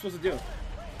confused what I'm supposed to do.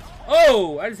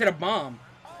 Oh, I just hit a bomb.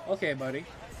 Okay, buddy.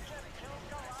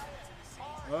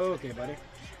 Okay, buddy.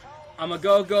 I'm a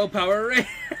go Power Ranger.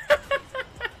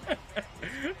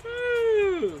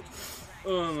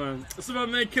 Oh man. So my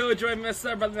man Killer Joy messed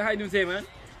up, brother. How you doing today, man?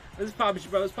 This is Poppy,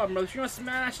 brother. This is Poppy, brother. If you want to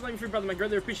smash like me for brother, my girl,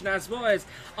 they're appreciating that as well as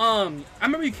I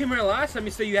remember you came here last time.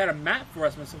 You said you had a map for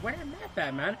us, man. So where that map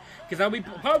at, man? Because I'll be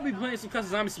probably playing some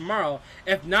custom zombies tomorrow.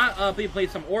 If not, I'll be playing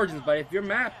some Origins. But if your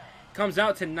map comes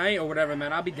out tonight or whatever,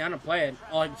 man, I'll be down to play it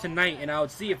tonight, and I would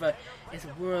see if it's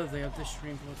worthy of the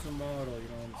stream for tomorrow. You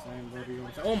know what I'm saying, brother? You know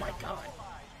what I'm saying? Oh my god.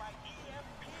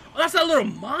 Oh, that's a little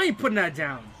mind putting that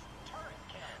down.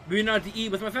 We're not to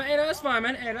eat with my family. Hey, that's fine,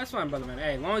 man. Hey, that's fine, brother, man.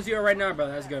 Hey, as long as you're right now,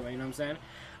 brother, that's good, man. You know what I'm saying?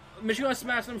 Make sure you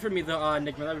smash them for me, though,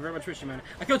 Nick, man. That'd be very much appreciated, man.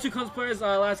 I killed 2 cosplayers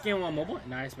last game on mobile.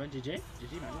 Nice, man. GG.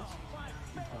 GG, man.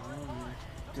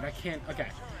 Dude, I can't. Okay.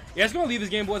 Yeah, let's go leave this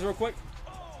game, boys, real quick.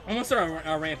 I'm gonna start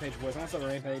our rampage, boys. I'm gonna start a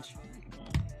rampage.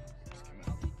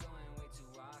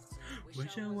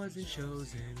 Wish I wasn't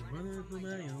chosen. Running for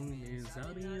my own means.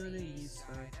 I'll be on the east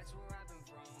side.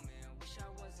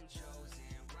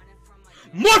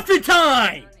 Morphin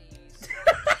time!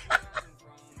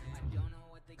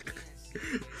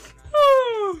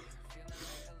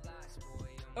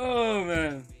 Oh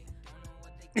man.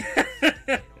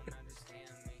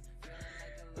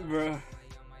 Bro.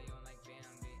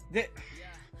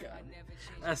 God.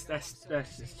 That's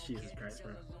just Jesus Christ,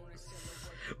 bro.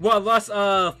 Well, I lost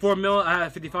 4 mil. I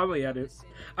had 55 mil. Yeah, dude.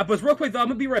 But real quick though, I'm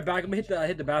gonna be right back. I'm gonna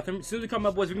hit the bathroom. As soon as we come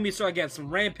up, boys, we're gonna be starting getting some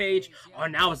rampage. Oh,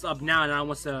 now it's up now, and I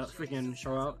want to freaking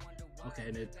show out.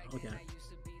 Okay, dude. Okay.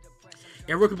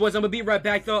 Yeah, real quick, boys. I'm gonna be right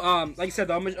back though. Like I said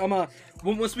though, I'm gonna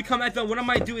once we come back though, what I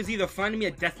might do is either find me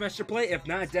a deathmatch to play, if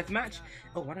not a deathmatch.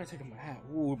 Oh, why did I take off my hat?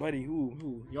 Ooh, buddy.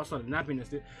 Ooh. Y'all started napping this,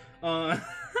 dude. I'll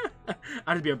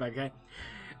just be right back, okay?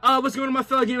 What's going on, my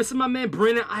fellow gamers? This is my man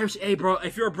Brandon Irish. Hey, bro,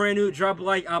 if you're brand new, drop a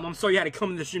like. I'm sorry you had to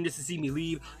come in the stream just to see me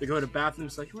leave to go to the bathroom.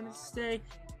 So, you want to stay?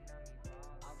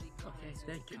 Okay,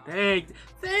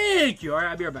 thank you. All right,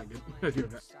 I'll be right back, dude. I'll be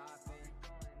right back.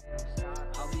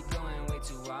 I'll be going way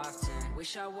too often.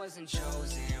 Wish I wasn't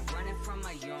chosen. Running from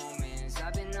my omens.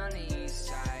 I've been on the east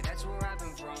side. That's where I've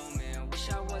been roaming.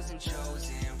 Wish I wasn't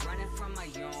chosen. Running from my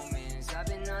omens. I've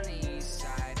been on the east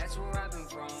side. That's where I've been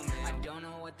roaming. I don't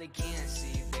know what they can't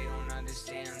see. They don't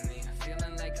understand me.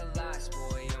 Feeling like a lost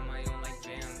boy on my own like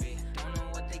Bambi. Don't know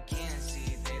what they can't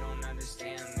see. They don't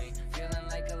understand me. Feeling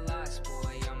like a lost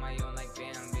boy on my own like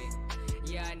Bambi.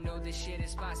 Yeah, I know this shit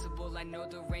is possible. I know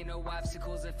there ain't no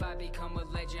obstacles. If I become a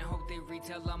legend, hope they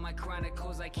retell all my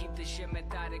chronicles. I keep this shit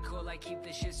methodical. I keep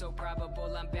this shit so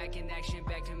probable. I'm back in action,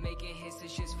 back to making hits.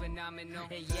 This shit's phenomenal.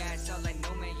 And yeah, it's all I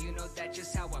know, man. You know that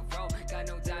just how I roll. Got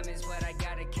no diamonds, but I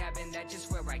got a cabin. That's just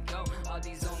where I go. All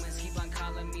these omens keep on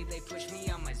calling me. They push me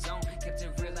on my zone. Kept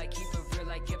it real, I keep it real.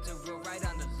 I kept it real right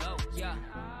on the low. Yeah, Yeah.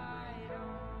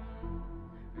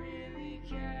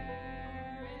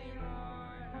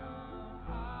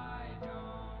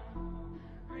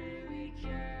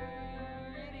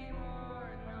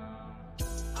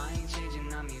 I ain't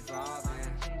changing, I'm evolving.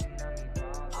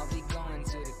 I'll be going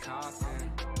to the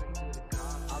coffin.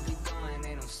 I'll be going,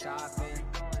 ain't no stopping.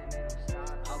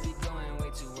 I'll be going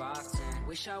way too often.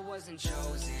 Wish I wasn't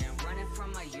chosen, running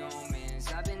from my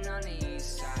omens. I've been on the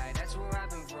east side, that's where I've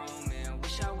been roaming.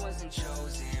 Wish I wasn't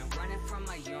chosen, running from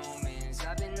my omens.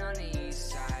 I've been on the east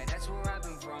side, that's where I've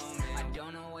been roaming. I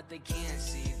don't know what they can't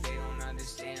see, they don't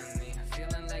understand me.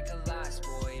 Feeling like a lost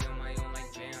boy on my own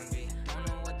like Bambi. Don't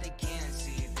know what they can't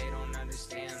see, they don't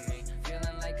understand me.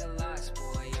 Feeling like a lost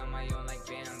boy on my own like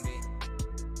Bambi.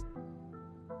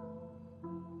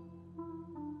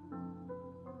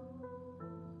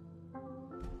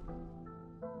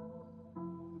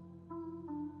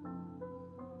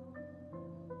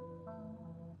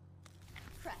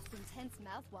 Crest Intense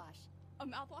Mouthwash. A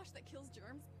mouthwash that kills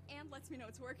germs and lets me know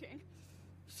it's working.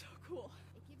 So cool.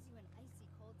 It gives you an icy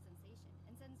cold sensation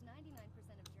and sends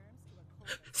 99% of germs to a cold.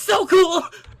 So cool.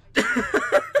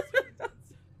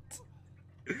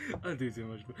 I do too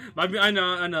much. I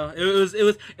know.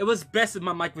 It was best if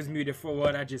my mic was muted for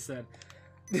what I just said.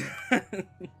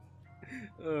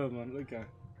 Oh man, okay.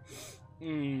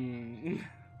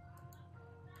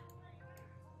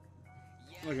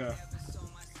 Okay.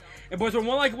 And boys, for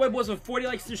 1 like away, boys, with 40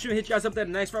 likes to shoot, hit you guys up that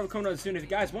nice forever coming out soon. If you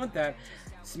guys want that,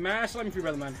 smash like me for you,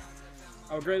 brother man.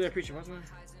 I would greatly appreciate it. What's that?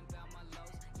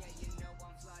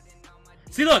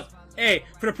 See, look, hey,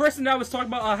 for the person that was talking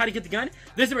about how to get the gun,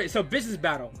 this is right. So business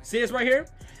battle. See this right here?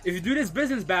 If you do this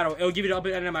business battle, it'll give you the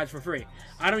Up-N-Atomizer for free.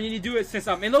 I don't need to do it since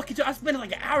and look, I spent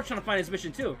like an hour trying to find this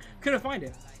mission too. Couldn't find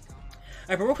it.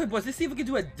 Alright, but real quick, boys, let's see if we can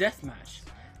do a death match.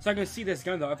 So I can see this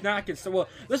gun though. If not, I can. So well,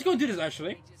 let's go and do this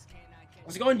actually.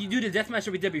 Let's go and do the deathmatch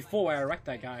that we did before where I wrecked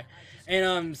that guy.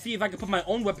 And see if I can put my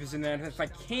own weapons in there. And if I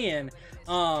can,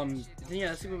 then yeah,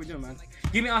 let's see what we're doing, man.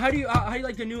 Give me how do you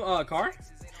like the new car?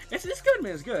 It's good,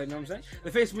 man. It's good. You know what I'm saying? The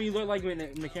face when you look like in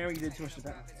the camera, you did too much to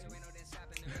that.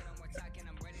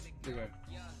 Okay.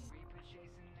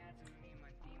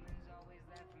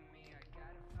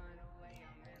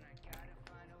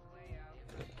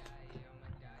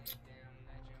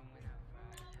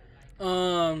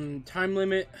 Time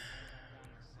limit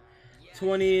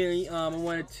 20. I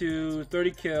wanted to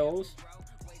 30 kills.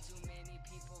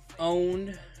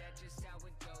 Owned.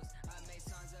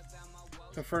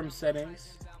 Confirm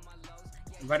settings.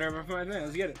 Invite everyone for my thing.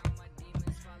 Let's get it.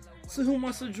 So who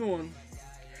wants to join?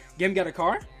 Game got a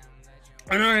car?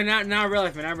 Oh no, not real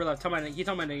life, man. Not real life. He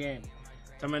talking about the game.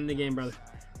 Talking about the game, brother.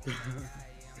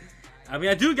 I mean,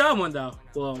 I do got one though.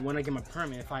 Well, when I get my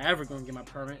permit, if I ever gonna get my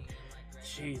permit.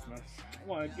 Jeez, man. I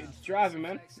wanna get driving,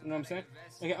 man. You know what I'm saying?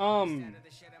 Okay, oh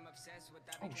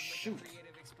shoot.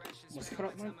 What's cut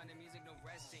up, man?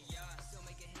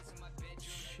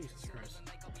 Jesus Christ.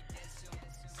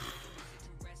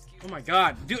 Oh my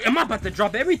god. Dude, I'm about to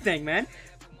drop everything, man.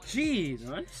 Jeez,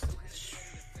 man.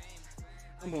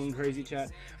 I'm going crazy, chat.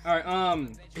 Alright,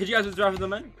 hit you guys with driving them,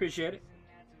 man. Appreciate it.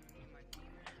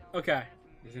 Okay.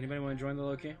 Does anybody want to join the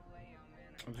low-key? I'm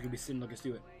just gonna be sitting, let's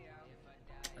do it.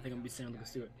 I think I'm gonna be sitting,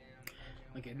 let's do it.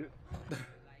 Okay, do it.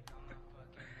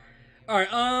 Alright,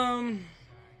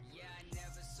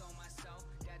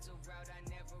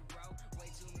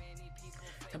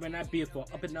 How about that beautiful?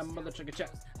 Up in that mother trucker chat.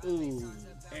 Ooh,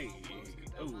 hey,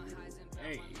 ooh,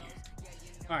 hey.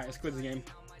 Alright, let's quit the game.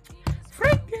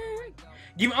 Freaking!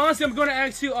 Give me honestly, I'm gonna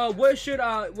ask you, what should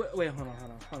wait, hold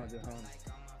on, dude, hold on.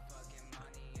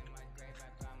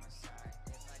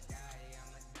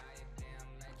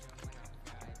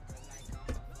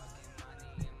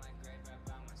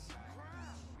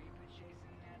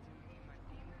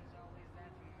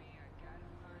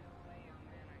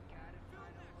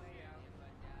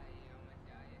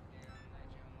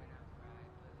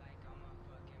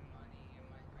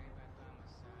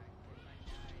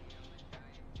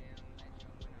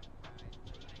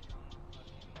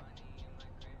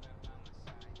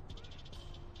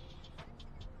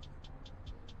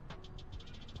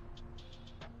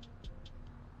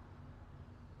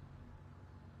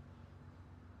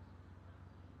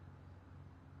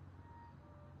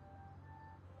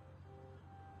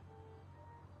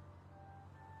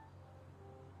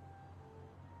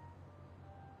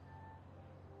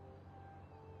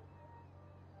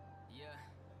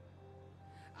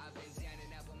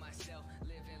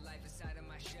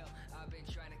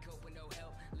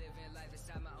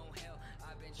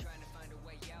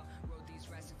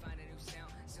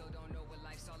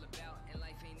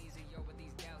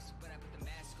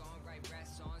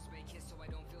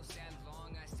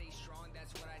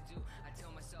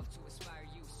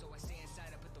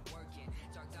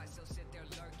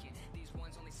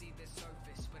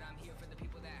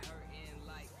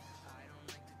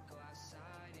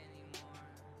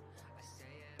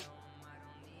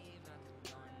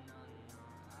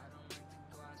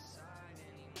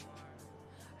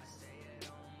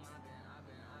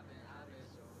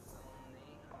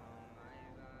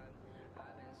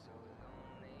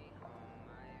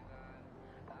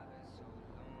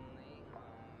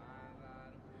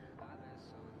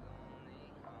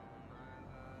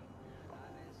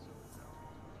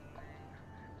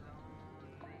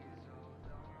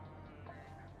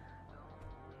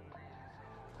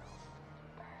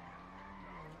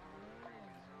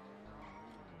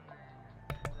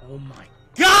 Oh my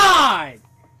god!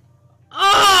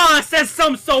 Oh, it says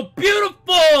something so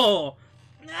beautiful!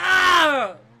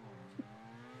 Ah!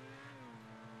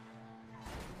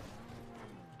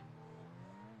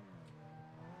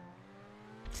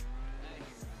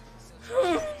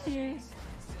 Okay,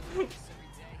 dude.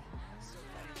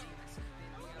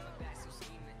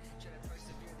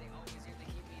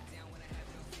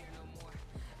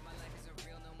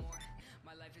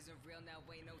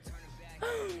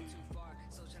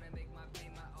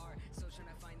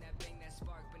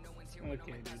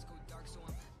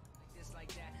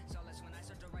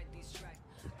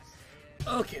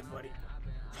 Okay, buddy.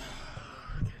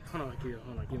 Hold on,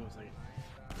 give me a second.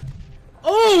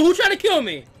 Oh, who tried to kill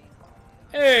me?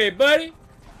 Hey, buddy.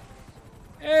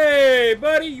 Hey,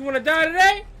 buddy, you wanna die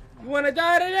today? You wanna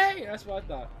die today? That's what I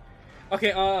thought.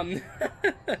 Okay, alright,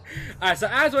 so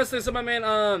as I was saying, so my man,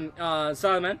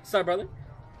 sorry, man. Sorry, brother.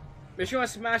 Make sure you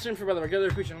want to smash him for brother. Regular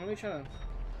appreciation. Let me try to.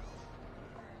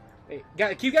 Hey,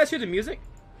 can you guys hear the music?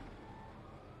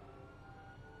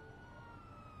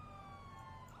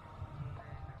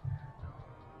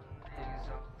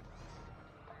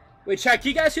 Wait, chat, can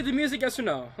you guys hear the music? Yes or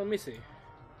no? Let me see.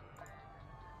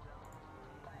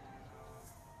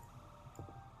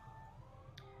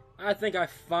 I think I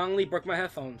finally broke my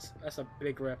headphones. That's a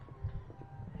big rip.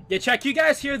 Yeah, chat, can you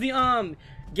guys hear the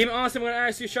Game honestly, I'm gonna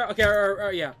ask you, shot. Okay,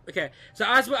 yeah, okay. So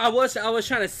I was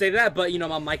trying to say that, but you know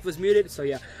my mic was muted, so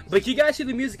yeah. But can you guys hear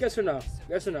the music? Yes or no?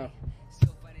 Yes or no?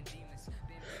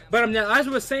 But as I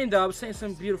was saying though, I was saying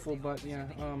something beautiful, but yeah,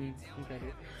 okay,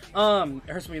 it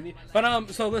hurts me. But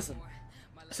so listen.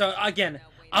 So again,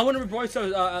 I want to voice to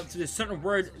the certain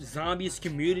word zombies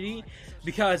community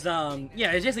because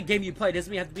yeah, it's just a game you play. It doesn't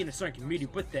mean you have to be in a certain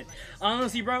community with it.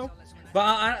 Honestly, bro.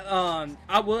 But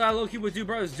what I low-key would do,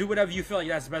 bro, is do whatever you feel like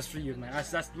that's best for you, man.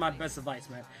 That's my best advice,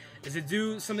 man. Is to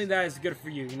do something that is good for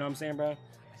you. You know what I'm saying, bro?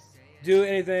 Do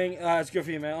anything that's good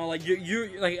for you, man. Like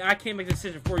you like I can't make the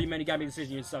decision for you, man. You gotta make the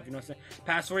decision yourself. You know what I'm saying?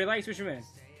 Pass 40 likes, what you mean?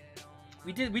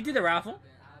 We did the raffle.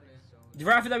 The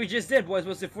raffle that we just did, boys,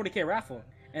 was the 40K raffle,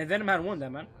 and Venom had won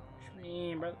that, man. What you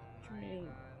mean, brother? What you mean?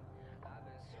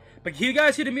 But can you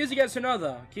guys hear the music? Yes or no,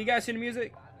 though? Can you guys hear the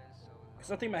music?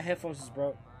 Cause I think my headphones is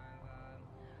broke.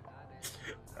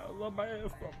 I love my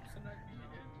headphones and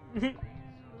I need it.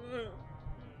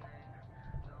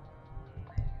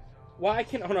 Why I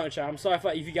can't? Hold on, chat. I'm sorry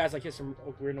if you guys like hear some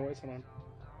weird noise. Hold on.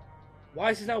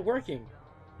 Why is this not working?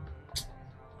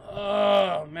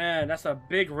 Oh man, that's a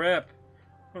big rip.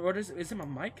 What is it? Is it my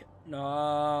mic?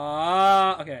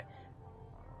 No. Okay.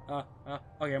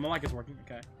 Okay, my mic is working.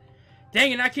 Okay.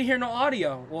 Dang it, I can't hear no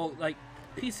audio. Well, like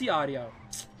PC audio.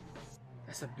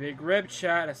 That's a big rip,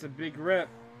 chat. That's a big rip.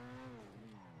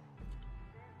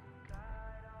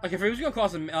 Okay, we're just gonna call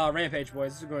some rampage,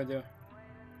 boys. This is what we're gonna do.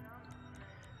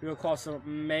 We're gonna call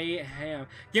some mayhem.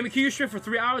 Can you stream for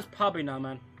 3 hours? Probably not,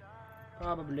 man.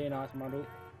 Probably not, my dude.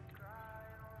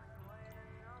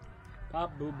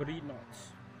 Probably not.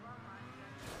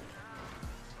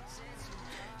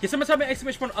 Can someone type an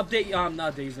exclamation point update?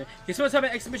 Not update. Can someone type an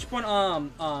exclamation point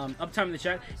uptime in the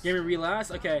chat? Give me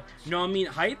relast. Okay. No, I mean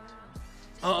hype.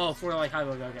 Oh, for like hype.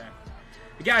 Okay.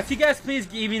 Guys, you guys please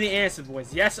give me the answer,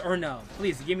 boys. Yes or no?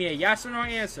 Please give me a yes or no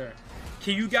answer.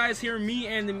 Can you guys hear me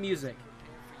and the music?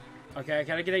 Okay,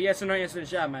 can I get a yes or no answer in the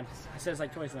chat, man? I said it's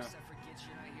like twice now.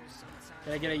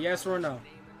 Can I get a yes or no?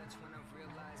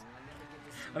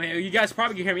 I mean, you guys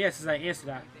probably can hear me yes as I answer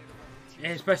that.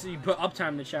 And especially you put uptime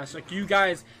in the chat. So can you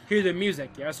guys hear the music?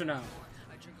 Yes or no?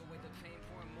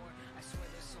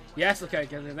 Yes? Okay,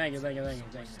 thank you.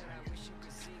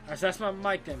 Alright, so that's my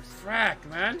mic then. Frack,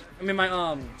 man. I mean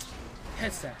my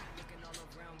headset.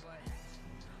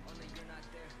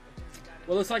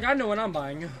 Well, looks like I know what I'm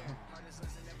buying.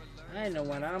 I know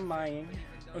what I'm buying.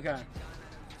 Okay.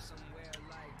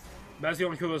 That's the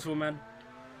only cool this fool, man.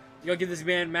 You gotta give this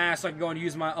man mask so I can go and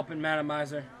use my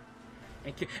Up-N-Atomizer.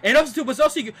 And also too, but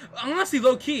also honestly,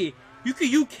 low key,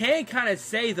 you can kind of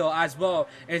say though as well,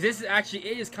 as this actually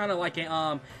is kind of like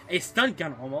a stun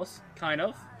gun almost, kind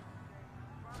of.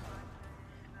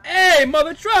 Hey,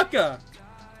 mother trucker!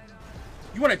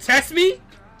 You want to test me?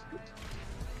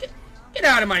 Get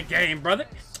out of my game, brother.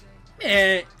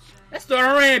 Man, let's start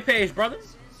a rampage, brother.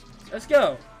 Let's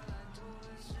go.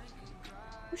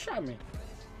 Who shot me?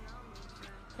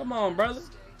 Come on, brother.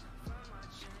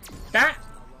 That.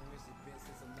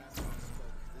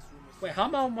 Wait, how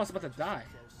am I almost about to die?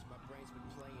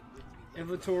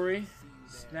 Inventory.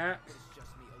 Snap.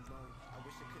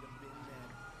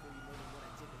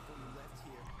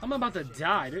 I'm about to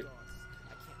die, dude.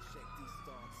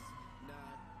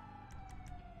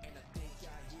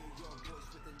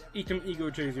 Eat them ego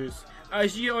chasers. You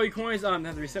get all your coins. Have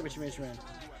to reset what you made, man.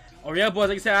 Oh yeah, boys.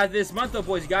 Like I said, after this month, though,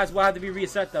 boys, you guys will have to be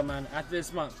reset, though, man. After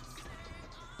this month.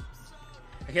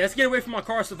 Okay, let's get away from my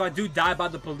car. So if I do die by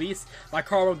the police, my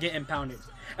car will get impounded.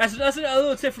 That's a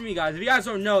little tip for me, guys. If you guys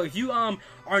don't know, if you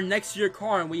are next to your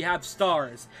car and we have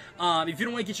stars, if you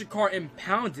don't want to get your car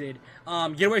impounded,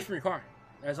 get away from your car.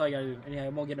 That's all you gotta do. And yeah,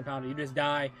 it won't get impounded. You just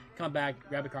die, come back,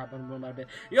 grab the car, boom, boom, boom, boom.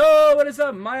 Yo, what is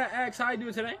up, Maya X? How you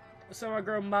doing today? What's up, my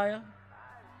girl Maya?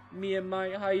 Me and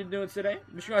Maya, how you doing today?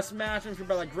 Make sure I smash them,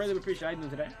 but I greatly appreciate how you doing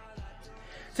today.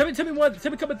 Tell me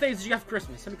a couple things that you got for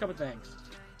Christmas. Tell me a couple things.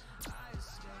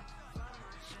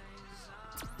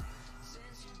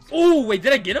 Oh, wait,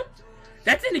 did I get him?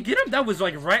 That didn't get him? That was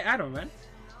like right at him, man.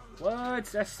 What?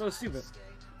 That's so stupid.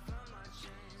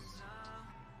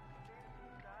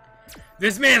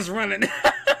 This man's running.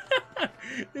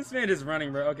 This man is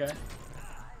running, bro. Okay.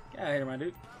 Get out of here, my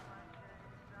dude.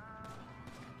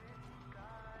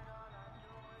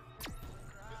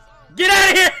 Get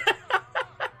out of here!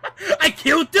 I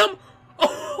killed him?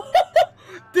 Oh,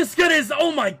 this gun is...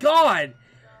 Oh, my God.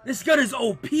 This gun is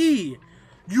OP.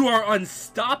 You are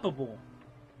unstoppable.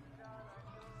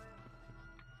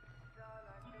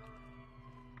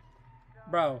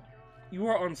 Bro, you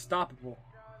are unstoppable.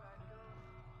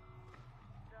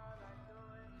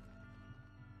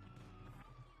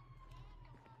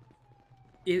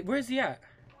 Where's he at?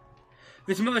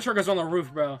 This mother trucker's on the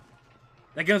roof, bro.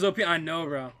 That gun's OP. I know,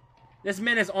 bro. This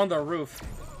man is on the roof.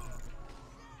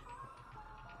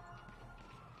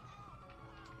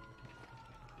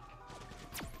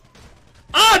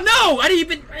 Oh no! I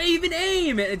didn't even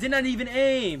aim. It did not even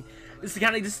aim. This is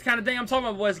the kind of thing I'm talking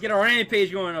about, boys. Get a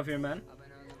rampage going up here, man.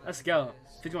 Let's go.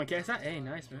 51K. Is that? Hey,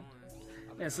 nice, man.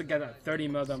 Man, let's look at that 30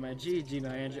 mil though, man. GG,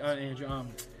 man. Andrew,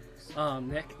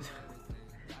 Nick.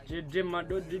 GG, my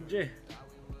dude, GG.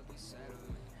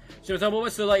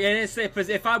 So like, and it said,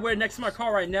 if I were next to my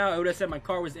car right now, it would have said my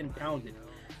car was impounded.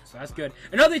 So that's good.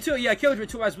 Another thing too, yeah, Killjoy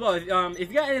too as well. If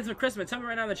you got anything for Christmas, tell me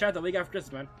right now in the chat though. What you got for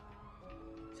Christmas, man?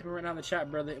 Tell me right now in the chat,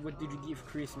 brother. What did you get for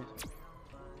Christmas?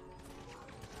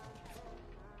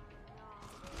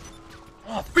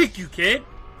 Oh, freak you, kid!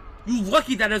 You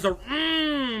lucky that is a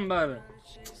brother.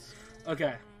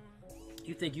 Okay.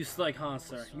 You think you slick, huh,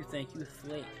 sir? You think you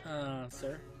slick, huh,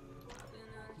 sir?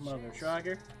 Mother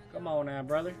trucker. Come on now,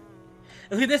 brother.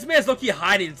 Look, this man's low-key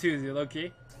hiding too, dude.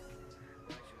 Low-key.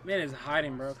 Man is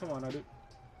hiding, bro. Come on now, dude.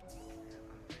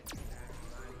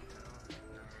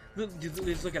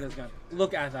 Just look at this gun.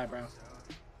 Look at that, bro.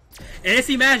 And it's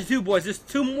imagine too, boys. There's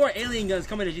 2 more alien guns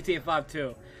coming to GTA 5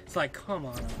 too. It's like, come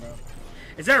on, bro.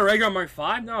 Is that a regular Mark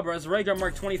 5? No, bro. It's a regular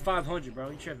Mark 2500, bro.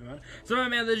 You tripping, man. So, my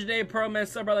man, Legendary Pro, man.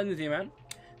 Sub, brother, new team, man.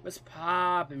 What's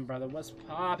poppin', brother? What's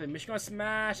poppin'? Michigan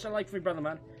smash. I like for you, brother,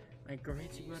 man. I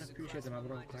greatly would appreciate them,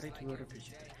 bro. Greatly would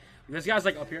appreciate it. This guy's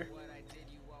like up here.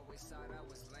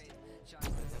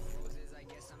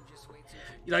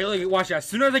 Like, watch that. As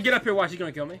soon as I get up here, watch, he's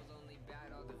gonna kill me.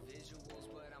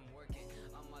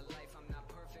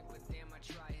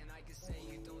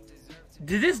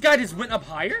 Did this guy just went up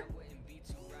higher?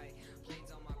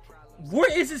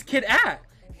 Where is this kid at?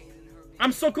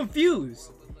 I'm so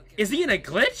confused. Is he in a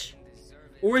glitch?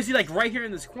 Or is he like right here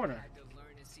in this corner?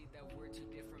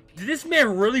 Did this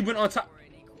man really went on top?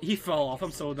 He fell off.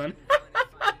 I'm so done.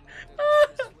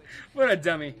 What a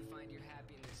dummy.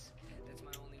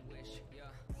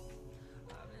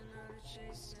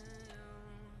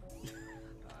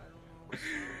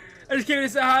 I just came to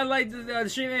say highlight the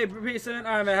stream. Hey, peace.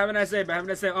 Alright, man. Have a nice day, man. Have a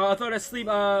nice day. I thought I sleep.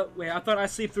 Wait. I thought I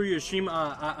sleep through your stream.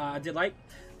 I did like.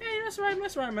 Hey, that's right.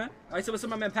 That's right, man. Alright, so what's up,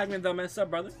 my man? Pac-Man, though, man. What's up,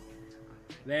 brother?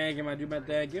 Thank you, my dude, man.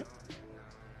 Thank you.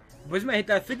 Boys, man, hit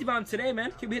that 50 bomb today,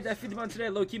 man. Can we hit that 50 bomb today?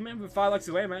 Low key, man. We're 5 bucks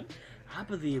away, man. I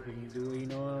believe in you, dude. You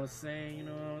know what I'm saying? You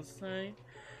know what I'm saying?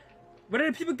 Where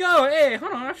did people go? Hey,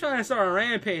 hold on. I'm trying to start a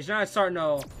rampage. Not start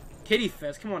no kitty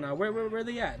fest. Come on now. Where are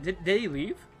they at? Did he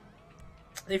leave?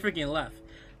 They freaking left.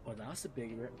 Well, that's a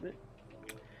big rip.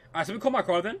 Alright, so we call my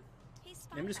car then.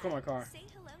 Let me just call my car.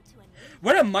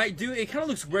 What I might do, it kind of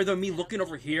looks weird though, me looking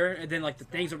over here and then like the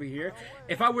things over here.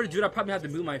 If I were to do it, I'd probably have to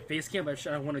move my face cam, but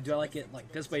I want to do it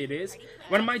like this way it is.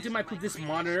 What I might do, I might put this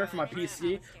monitor for my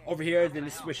PC over here, then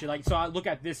just switch it like so. I look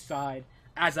at this side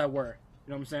as I were.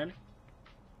 You know what I'm saying?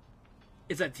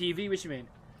 It's a TV. What you mean?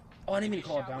 Oh, I didn't mean to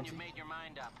call it bounty.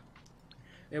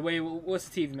 Hey, wait, what's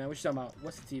the TV, man? What you talking about?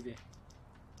 What's the TV?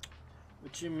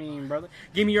 What you mean, brother?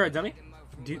 Give me your dummy.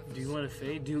 Do you want a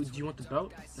fade? Do you want the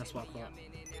belt? That's what I thought.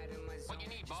 What you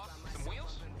need, boss? Some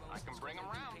wheels? I can bring them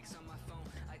around.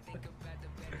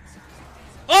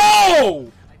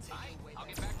 Oh!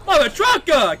 Mother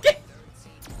trucker!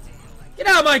 Get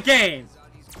out of my game!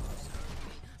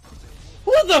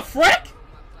 the frick?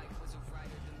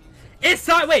 It's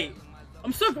time. Wait.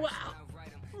 I'm so mother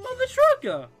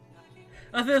trucker.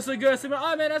 I feel so good.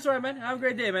 Oh man, that's right, man. Have a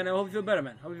great day, man. I hope you feel better,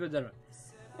 man. Hope you feel better.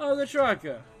 Oh, the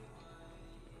trucker.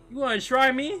 You wanna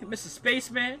try me, Mr.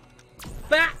 Spaceman?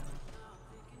 Bah!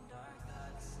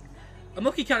 I'm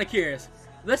looking kind of curious.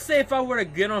 Let's say if I were to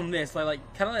get on this, kind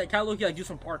of look like do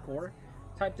some parkour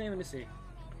type thing. Let me see.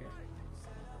 Okay.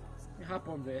 Let me hop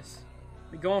on this.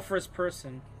 We go on first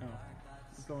person. Oh,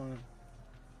 go on.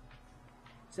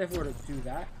 Say if we were to do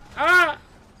that. Ah!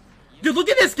 Dude, look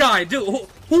at this guy, dude.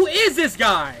 Who is this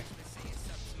guy?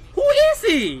 Who is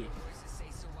he?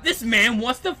 This man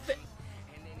wants to.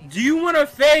 Do you want to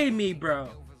fade me, bro?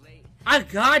 I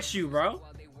got you, bro.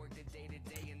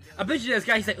 I bet you this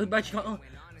guy. He's like, oh,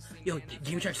 yo,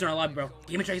 Game Track's in our lobby, bro.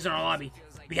 Game Track's in our lobby.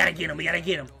 We gotta get him. We gotta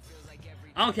get him.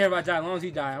 I don't care about that as long as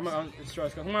you die. I'm sure.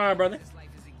 Come on, brother.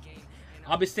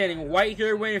 I'll be standing right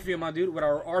here waiting for you, my dude, with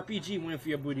our RPG waiting for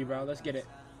your booty, bro. Let's get it.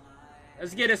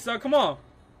 Let's get it, son. Come on.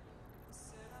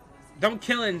 Don't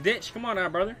kill and ditch. Come on now,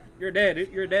 brother. You're dead,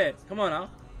 dude. You're dead. Come on now.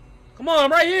 Come on,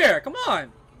 I'm right here. Come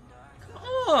on. Come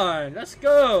on. Let's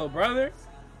go, brother.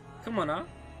 Come on now.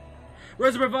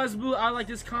 Reservoir Blue, I like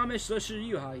this comment. So should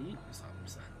you, Hiest.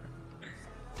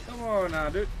 Come on now,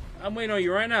 dude. I'm waiting on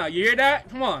you right now. You hear that?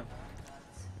 Come on.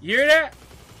 You hear that?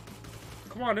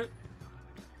 Come on, dude.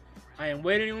 I am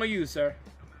waiting on you, sir.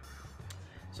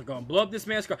 So go and blow up this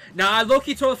man's car. Now I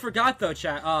low-key totally forgot though,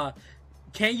 chat.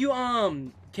 Can you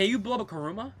blow up a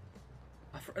Kuruma?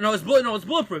 No, it's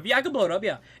bulletproof. Yeah, I can blow it up.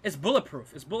 Yeah, it's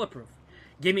bulletproof. It's bulletproof.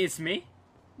 Give me, it's me.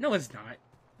 No, it's not.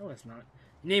 No, it's not.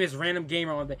 Your name is Random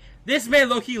Gamer on the. This man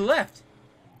low-key left.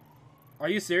 Are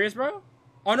you serious, bro?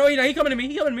 Oh no, he coming to me.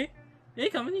 He coming to me. Yeah, he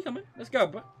coming. Let's go,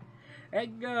 bro. Hey,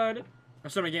 good. I'm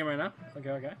starting my game right now.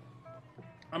 Okay.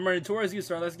 I'm running towards you,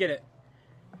 sir. Let's get it.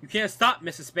 You can't stop,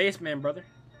 Mr. Spaceman, brother.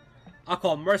 I'll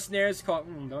call mercenaries.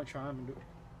 Don't try him.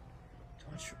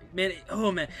 Man,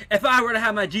 oh man, if I were to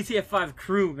have my GTA 5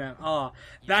 crew, man, oh,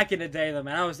 back in the day, though,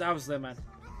 man, I was lit, man.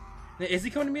 Is he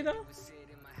coming to me though?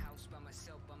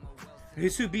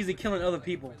 He's too busy killing other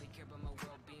people.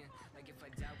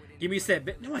 Give me a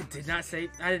set. No, I did not say.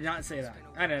 I did not say that.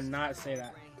 I did not say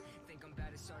that.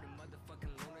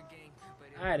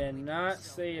 I did not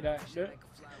say that.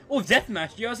 Oh,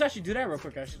 deathmatch. Yo, let's actually do that real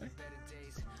quick, actually.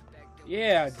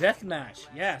 Yeah, deathmatch.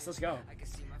 Yes, let's go.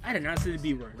 I did not say the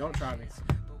B word. Don't try me.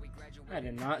 I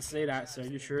did not say that, sir.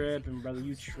 You tripping, brother.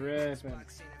 You tripping.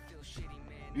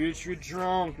 You're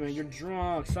drunk, man. You're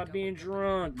drunk. Stop being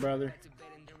drunk, brother.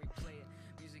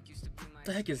 What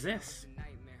the heck is this?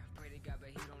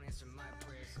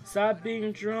 Stop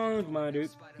being drunk, my dude.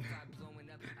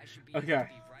 Okay.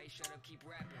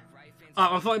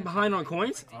 I'm falling behind on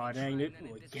coins. Oh, dang, dude.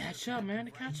 Catch up, man.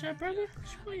 Catch up, brother.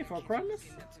 What you playing for, Chromus?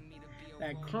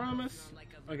 That Chromus?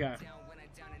 Okay.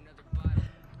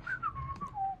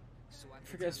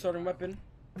 Forget starting weapon.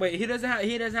 Wait, he doesn't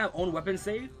have own weapon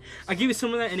saved. I'll give you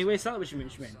some of that anyway. Solid, what you mean?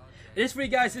 It is for you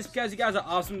guys. This because you guys are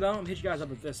awesome though. I'm gonna hit you guys up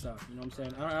with this stuff. You know what I'm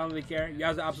saying? I don't really care. You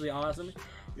guys are absolutely awesome.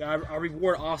 I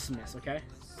reward awesomeness. Okay.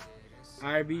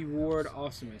 I reward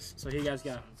awesomeness. So here you guys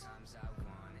go.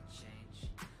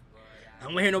 I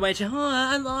don't hear nobody say, "Oh,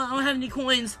 I don't have any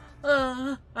coins.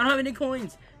 I don't have any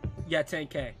coins." You got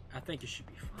 10K. I think it should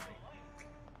be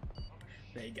fine.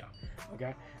 There you go.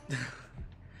 Okay.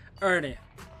 Earn it.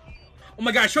 Oh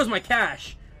my god, it shows my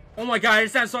cash. Oh my god,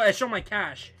 it showed my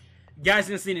cash. You guys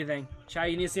didn't see anything. Chat,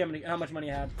 you need to see how much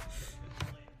money I had.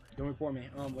 Don't report me.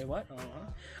 Wait, what?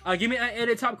 Give me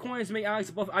 8 top coins to make Alex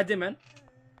above. I did, man.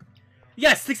 You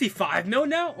got 65 mil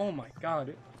now? Oh my god,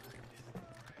 dude.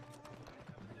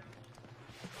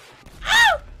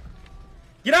 Ah!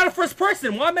 Get out of first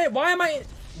person. Why am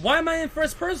I in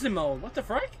first person mode? What the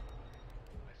frick?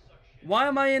 Why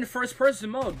am I in first person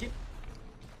mode?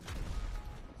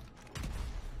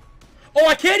 Oh,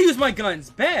 I can't use my guns.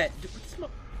 Bet. You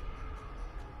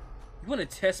want to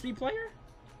test me, player?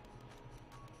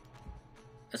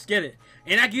 Let's get it.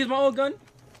 And I can use my old gun?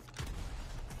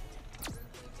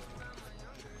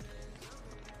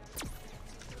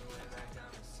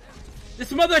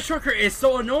 This mother trucker is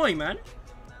so annoying, man.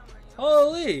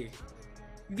 Holy.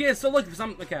 You getting so lucky because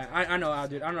I'm... Okay, I know how,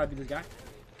 dude. I don't know how to beat this guy.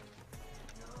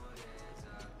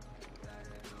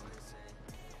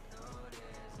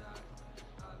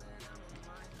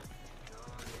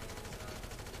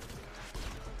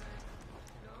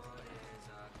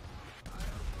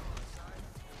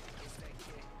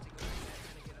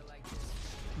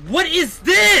 What is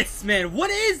this, man? What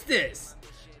is this?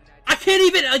 I can't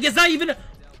even, like, it's not even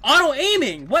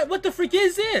auto-aiming. What the freak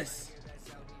is this?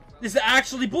 This is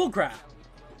actually bullcrap.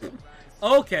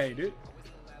 Okay, dude.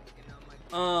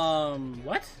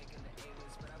 What?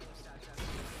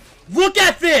 Look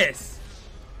at this!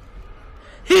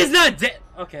 He's not dead!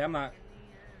 Okay, I'm not.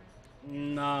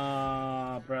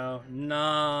 Nah, bro.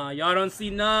 Nah, y'all don't see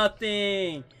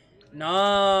nothing.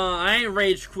 Nah, I ain't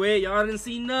rage quit. Y'all didn't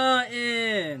see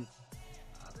nothing.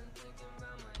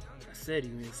 I said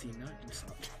you didn't see nothing.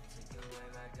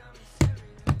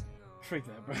 Freak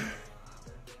that, bro.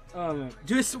 Oh man,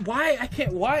 dude, why I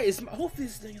can't? Why is my hopefully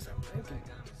this thing is broken?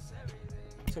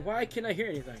 So why can't I hear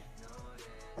anything?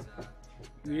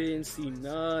 You didn't see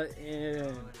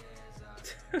nothing.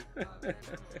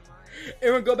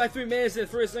 Everyone go back 3 minutes and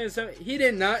first thing. He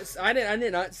did not. I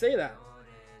did not say that.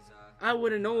 I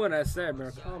wouldn't know what I said,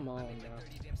 bro. Come on, bro.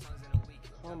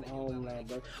 Come on, now,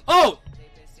 bro. Oh,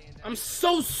 I'm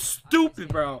so stupid,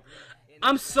 bro.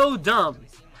 I'm so dumb.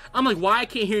 I'm like, why I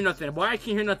can't hear nothing? Why I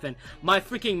can't hear nothing? My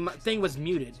freaking thing was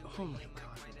muted. Oh my god.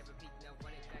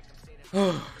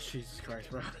 Oh, Jesus Christ,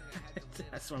 bro.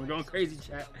 That's why I'm going crazy,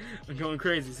 chat. I'm going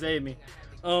crazy. Save me.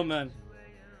 Oh man.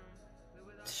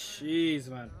 Jeez,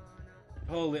 man.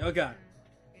 Holy, oh god.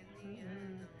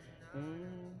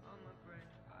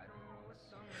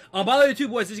 By the way, too,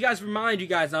 boys, just guys remind you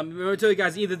guys, remember to tell you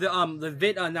guys either the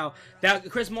vid now that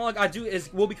Chris Moloch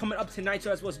will be coming up tonight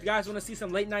as well. So if you guys want to see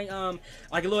some late night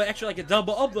like a little extra like a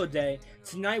double upload day,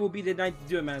 tonight will be the night to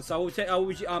do it, man. So I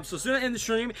will so soon as I end the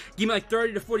stream, give me like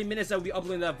 30 to 40 minutes. I will be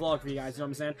uploading that vlog for you guys. You know what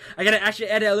I'm saying? I gotta actually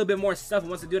edit a little bit more stuff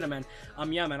once I do that, man.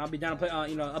 Yeah, man, I'll be down to play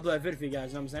upload a video for you guys.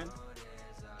 You know what I'm saying?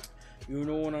 You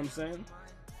know what I'm saying?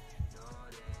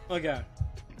 Okay.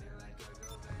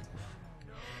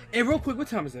 Hey, real quick, what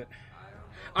time is it?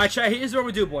 Alright, chat, here's what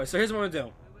we do, boys. So here's what I'm gonna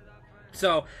do.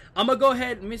 So I'm gonna go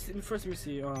ahead. Let me see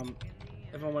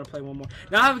if I want to play one more.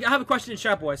 Now I have a question in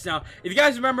chat, boys. Now, if you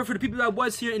guys remember, for the people that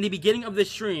was here in the beginning of this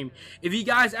stream, if you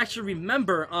guys actually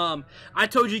remember, I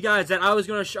told you guys that I was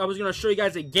gonna show you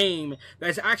guys a game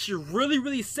that's actually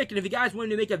really sick. And if you guys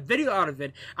wanted to make a video out of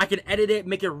it, I can edit it,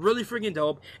 make it really freaking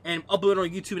dope, and upload it on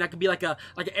YouTube. And that could be like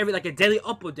a daily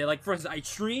upload day. Like for instance, I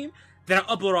stream. Then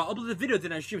I'll upload the video,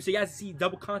 then I stream, so you guys see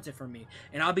double content from me,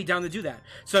 and I'll be down to do that.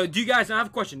 So, do you guys? Now I have a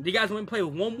question. Do you guys want to play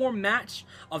one more match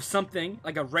of something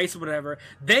like a race or whatever,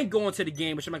 then go into the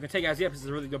game, which I'm not gonna take you guys yet because it's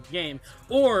a really good game,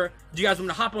 or do you guys want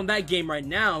to hop on that game right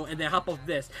now and then hop off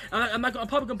this? I'm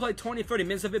probably gonna play 20-30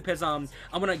 minutes of it because I'm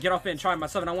gonna get off it and try it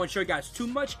myself, and I won't show you guys too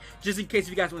much just in case if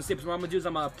you guys want to see. So what I'm gonna do is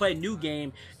I'm gonna play a new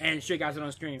game and show you guys it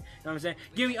on stream. You know what I'm saying?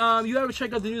 Give me you ever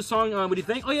check out the new song? What do you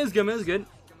think? Oh yeah, it's good, man. It's good.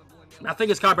 I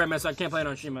think it's copyright, man, so I can't play it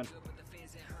on stream, man.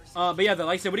 But yeah, though,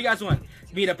 like I said, what do you guys want?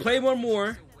 Me to play one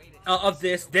more of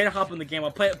this, then hop in the game. I'll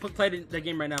play the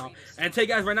game right now. And I tell you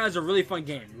guys right now, it's a really fun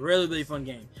game. Really fun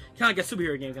game. Kind of like a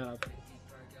superhero game, kind of.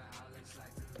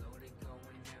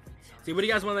 See, what do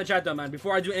you guys want in the chat, though, man?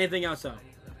 Before I do anything else, though.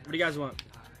 What do you guys want?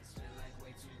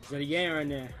 Ready game right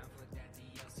there.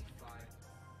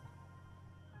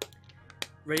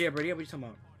 Ready up, what are you talking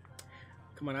about?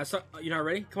 Come on, you not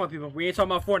ready? Come on, people. We ain't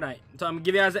talking about Fortnite. So I'm gonna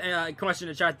give you guys a question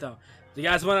in the chat, though. Do you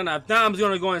guys want to know? Now I'm just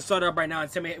gonna go and start it up right now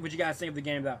and tell me what you guys think of the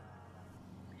game, though.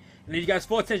 And if you guys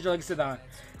full attention, like I said,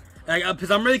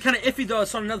 because I'm really kind of iffy though.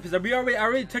 Starting another, because I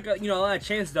already took a lot of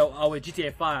chances though with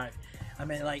GTA 5. I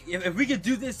mean, like if we could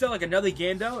do this though, like another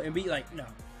game though, and be like,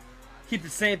 keep the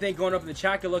same thing going up in the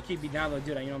chat, could look keep be down to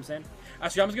do that. You know what I'm saying?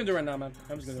 Actually, I'm just gonna do it right now, man.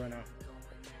 I'm just gonna do it right now.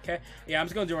 Okay? Yeah, I'm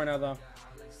just gonna do it right now though.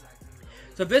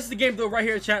 So this is the game though right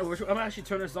here, chat. I'm gonna actually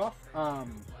turn this off.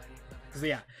 Cause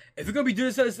yeah, if you're gonna be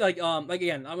doing this, like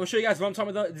again, I'm gonna show you guys what I'm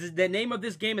talking about. The name of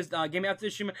this game is game after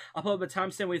this stream. I'll put up a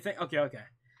timestamp. What do you think? Okay.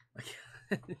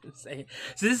 So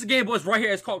this is a game, boys, right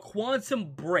here. It's called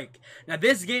Quantum Break. Now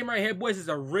this game right here, boys, is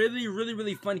a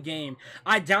really fun game.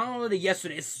 I downloaded it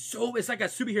yesterday. It's like a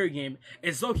superhero game.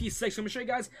 It's low-key sick. So I'm gonna show you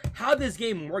guys how this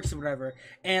game works or whatever.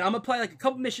 And I'm gonna play like a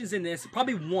couple missions in this.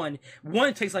 Probably one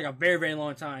takes like a very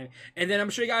long time. And then I'm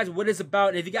gonna show you guys what it's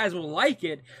about. And if you guys will like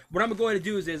it, what I'm gonna go ahead and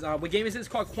do is what game is this? It's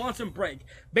called Quantum Break.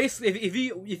 Basically, if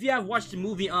you have watched the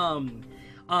movie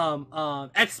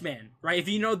X-Men, right? If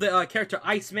you know the character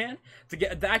Iceman,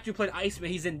 the actor who played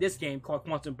Iceman, he's in this game called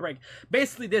Quantum Break.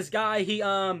 Basically, this guy, he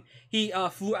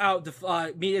flew out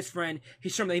to meet his friend. He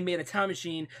showed him that he made a time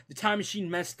machine. The time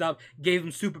machine messed up, gave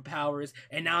him superpowers,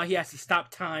 and now he has to stop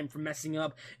time from messing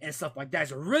up and stuff like that.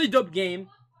 It's a really dope game.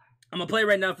 I'm gonna play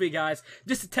right now for you guys,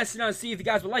 just to test it out and see if you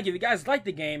guys would like it. If you guys like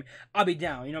the game, I'll be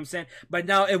down, you know what I'm saying? But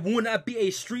now, it will not be a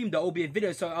stream, though. It will be a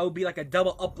video, so it will be like a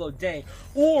double upload day.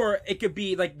 Or, it could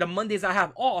be, like, the Mondays I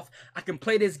have off, I can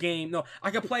play this game. No,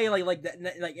 I can play, like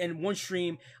in one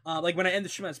stream, like, when I end the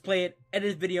stream, let's play it,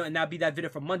 edit the video, and that'll be that video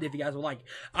for Monday, if you guys would like.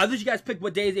 I'll let you guys pick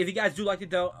what days. If you guys do like it,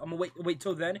 though, I'm gonna wait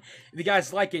till then. If you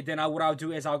guys like it, then what I'll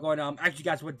do is I'll go and ask you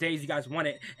guys what days you guys want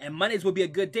it. And Mondays will be a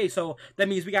good day, so that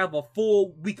means we got a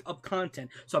full week of content.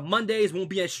 So Mondays won't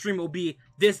be a stream, it will be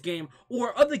this game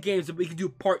or other games that we can do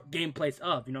part gameplays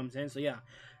of, you know what I'm saying? So yeah,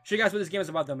 show you guys what this game is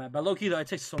about though, man. But low-key though, it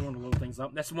takes so long to load things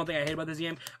up. That's one thing I hate about this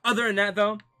game. Other than that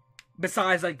though,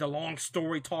 besides like the long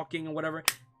story talking or whatever,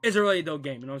 it's a really dope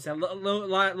game, you know what I'm saying?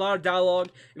 A lot of dialogue.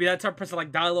 If you're that type of person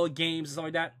like dialogue games and stuff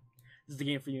like that, this is the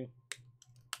game for you.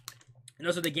 And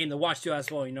also the game to watch too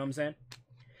as well, you know what I'm saying?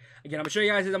 Again, I'm going to show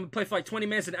you guys this. I'm going to play for like 20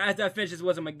 minutes, and after I finish this, I'm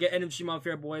going to get end of stream on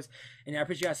Fair Boys. And yeah, I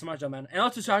appreciate you guys so much, though, man. And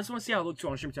also, so I just want to see how it looks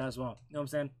on stream too as well. You know what I'm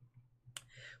saying?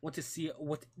 Want to see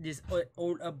what this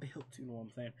old built to, you know what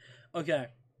I'm saying? Okay.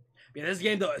 Yeah, this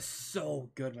game, though, is so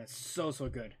good, man. So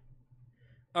good.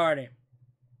 Alrighty.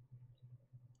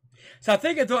 So I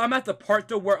think, though, I'm at the part,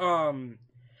 though, where,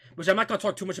 which I'm not going to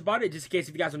talk too much about it, just in case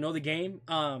if you guys don't know the game.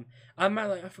 I'm at,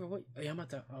 like, I forgot what, yeah, I'm at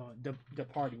the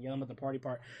party. Yeah, I'm at the party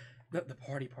part. The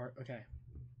party part, okay.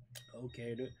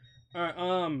 Okay, dude.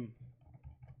 Alright,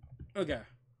 okay.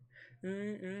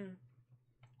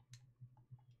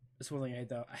 That's one thing I hate,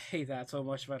 though. I hate that so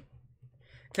much, man.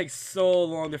 It takes so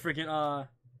long to freaking,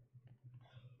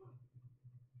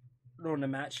 ruin the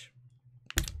match.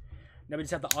 Now we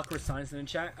just have the awkward silence in the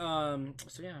chat.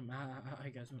 So yeah, hi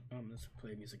guys. Let's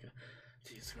play music.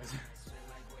 Jesus Christ.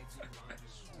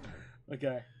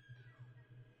 Okay.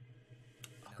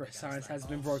 Silence has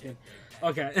been broken.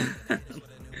 Okay.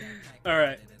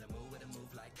 Alright.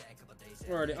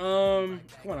 Alrighty.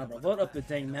 Come on now, bro. Load up the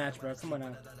dang match, bro. Come on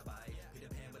now.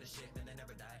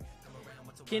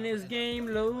 Can this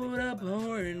game load up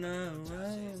or not?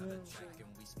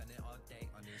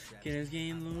 Can this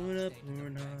game load up or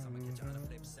not?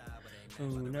 Oh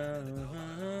no.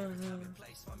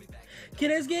 Can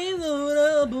this game load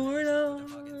up or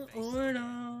not? Or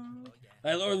not?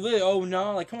 Like, oh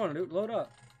no. Like, come on, dude. Load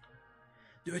up.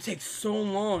 Dude, it takes so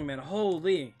long, man.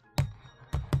 Holy.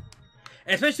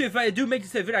 And especially if I do make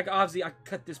this a video, I can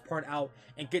cut this part out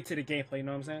and get to the gameplay, you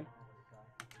know what I'm saying?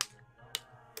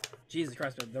 Jesus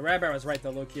Christ, man. The rabbit was right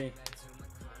though, low-key.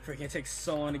 Freaking it takes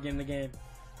so long to get in the game.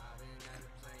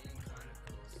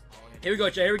 Here we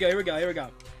go, Jay. Here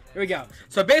we go.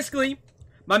 So basically,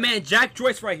 my man Jack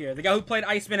Joyce right here, the guy who played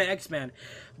Iceman and X-Man.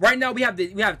 Right now we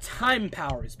have time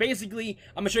powers. Basically,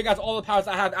 I'm gonna show you guys all the powers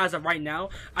I have as of right now.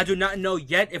 I do not know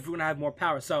yet if we're gonna have more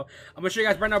power. So I'm gonna show you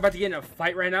guys right now. I'm about to get in a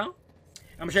fight right now.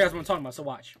 I'm gonna show you guys what I'm talking about. So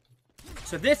watch.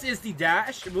 So this is the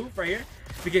dash move right here.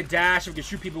 We can dash, we can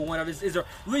shoot people. One of this is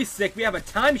really sick. We have a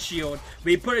time shield.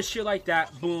 We put a shield like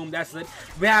that. Boom, that's lit.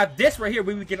 We have this right here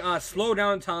where we can slow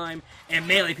down time and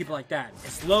melee people like that.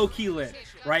 It's low key lit,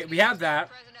 right? We have that.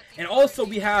 And also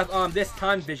we have this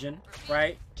time vision,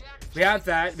 right? We have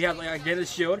that. We have like again the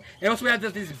shield. And also we have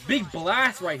this big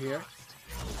blast right here.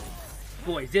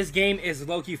 Boys, this game is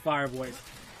low-key fire, boys.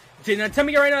 Now tell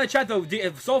me right now in the chat though,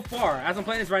 if so far, as I'm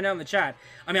playing this right now in the chat,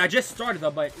 I mean I just started though,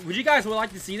 but would you guys would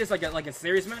like to see this like a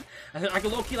series, man? I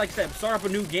can low-key, like I said, start up a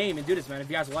new game and do this, man, if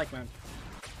you guys would like, man. You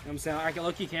know what I'm saying? I can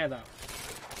low-key can though.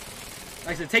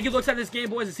 Like I said, take a look at this game,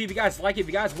 boys, and see if you guys like it. If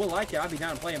you guys will like it, I'll be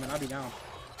down to play it, man. I'll be down.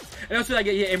 And also, like,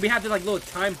 yeah, and we have this like little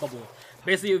time bubble.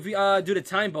 Basically, if we do the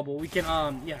time bubble, we can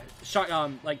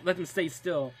like let them stay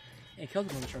still and kill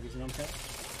them on the truckies. You know what I'm saying?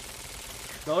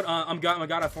 Load. I'm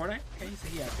God at Fortnite. Okay, you say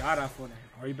yeah, God at Fortnite.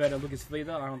 Are you better Lucas Flea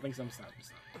though? I don't think so. I'm stop.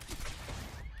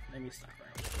 Let me stop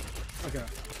right. Okay.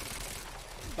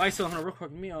 Like so, hold on real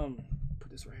quick. Let me put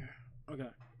this right here. Okay.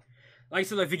 Like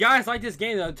so, if you guys like this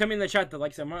game though, tell me in the chat though.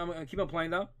 Like so, I'm gonna keep on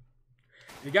playing though.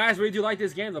 If you guys really do like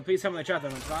this game though, please tell me in the chat though.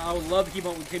 So I would love to keep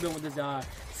on with this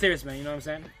series, man. You know what I'm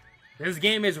saying? This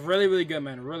game is really, really good,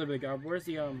 man. Really, really good. Where's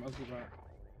the other part?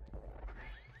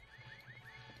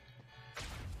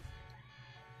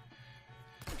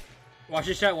 Watch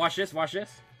this, chat. Watch this. Watch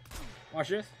this. Watch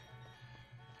this.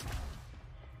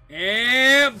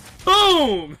 And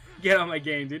boom! Get on my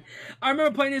game, dude. I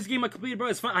remember playing this game I completed, bro.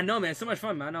 It's fun. I know, man. It's so much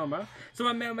fun, man. I know, bro. So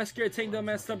my man, my scared tank though,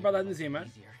 man. Stuff, brother, in this game,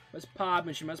 man. Let's pop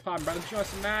and shit, man. Let's pop, brother. Show us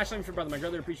smash something for brother, man.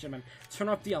 Really appreciate it, man. Turn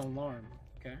off the alarm,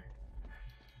 okay?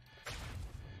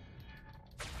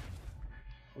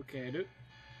 Okay, dude.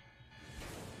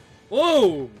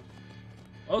 Whoa!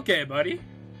 Okay, buddy.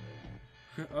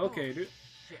 Okay, dude.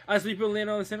 I sleep with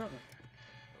Leonardo and Senna.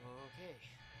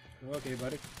 Okay,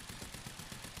 buddy.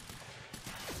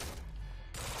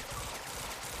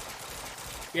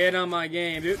 Get on my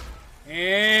game, dude.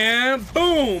 And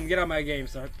boom! Get on my game,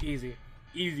 sir. Easy.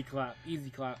 Easy clap. Easy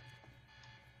clap.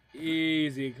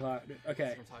 Easy clap. Dude. Okay.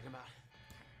 That's what I'm talking about.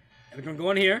 We're gonna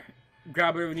go in here,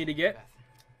 grab whatever we need to get. Beth,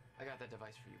 I got that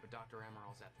device for you, but Dr.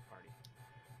 Emerald's at the party.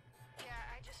 Yeah,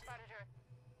 I just spotted her.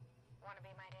 Wanna be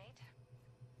my date?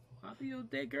 I'll be your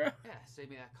date, girl. Yeah, save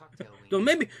me that cocktail weenie.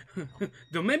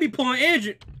 Don't make me pull an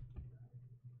engine.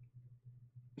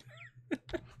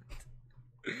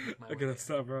 Okay, let's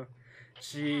stop, bro.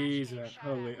 Jeez, man.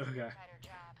 Holy, okay.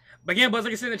 But again, boys,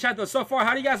 like I said in the chat though, so far,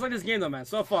 how do you guys like this game though, man?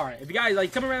 So far, if you guys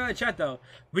like, tell me right in the chat though,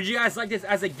 would you guys like this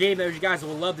as a game that you guys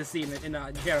would love to see in the channel?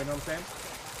 You know what I'm saying?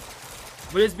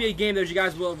 Would this be a game that you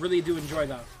guys will really do enjoy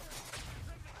though?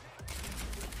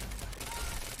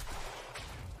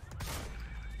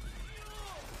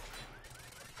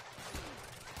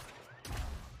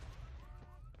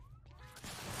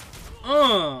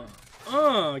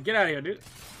 Get out of here, dude.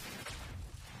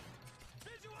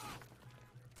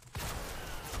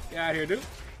 Get out of here, dude.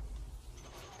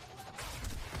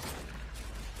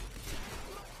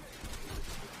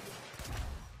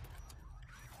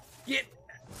 Get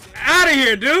out of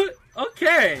here, dude.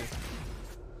 Okay.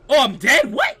 Oh, I'm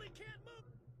dead? What?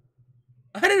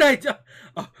 How did I die?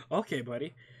 Oh, okay,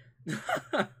 buddy.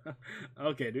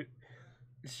 Okay, dude.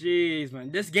 Jeez, man.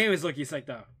 This game is looking sick,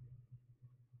 though.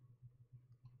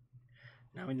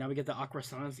 Now we get the Aqua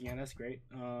Sons again. That's great.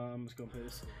 Let's go play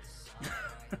this.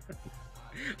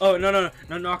 Oh, no,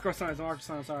 Aqua Sons. No Aqua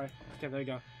Sons, sorry. Okay, there you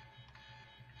go.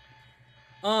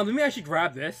 Let me actually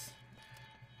grab this.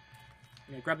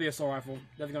 Yeah, grab the assault rifle.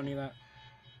 Definitely gonna need that.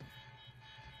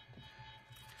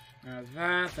 There's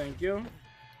that. Thank you.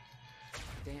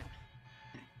 Damn. The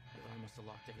alarm must have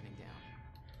locked everything down.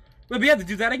 Wait, we have to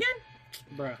do that again?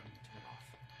 Bruh. Turn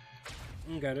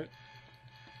it off. Got it.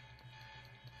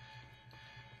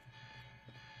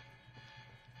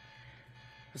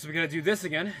 So we gotta do this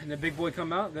again, and the big boy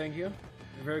come out. Thank you.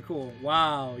 Very cool.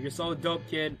 Wow, you're so dope,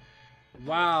 kid.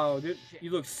 Wow, dude,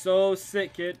 you look so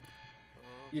sick, kid.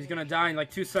 He's gonna die in like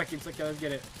 2 seconds. Okay, let's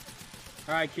get it.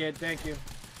 All right, kid. Thank you.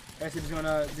 Next, he's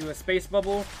gonna do a space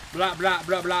bubble. Blah blah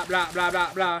blah blah blah blah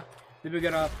blah blah. Then we're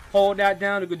gonna hold that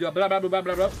down. We're gonna do a blah blah blah blah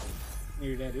blah blah.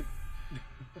 You're dead, dude.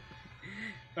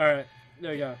 All right,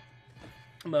 there we go.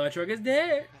 My truck is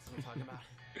dead. That's what I'm talking about.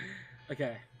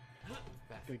 Okay.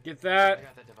 Beth, Good, get that. I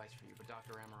got that device for you, but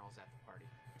Dr. Emerald's at the party.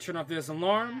 Turn off this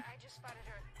alarm. I just spotted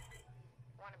her.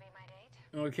 Wanna be my date?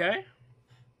 Okay.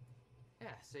 Yeah,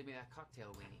 save me that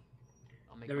cocktail weenie.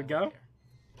 I'll make There we my go. way there.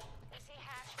 You see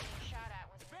Hash being shot at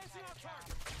with an inside job.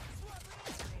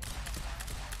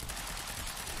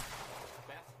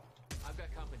 Beth, I've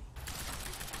got company.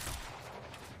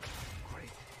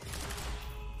 Great.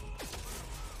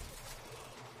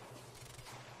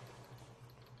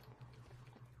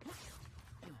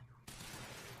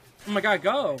 Oh my god,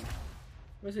 go!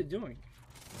 What is it doing?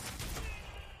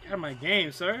 Get out of my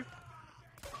game, sir.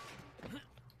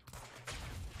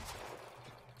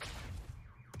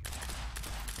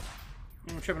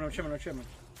 I'm tripping.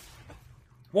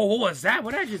 Whoa, what was that?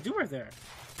 What did I just do right there?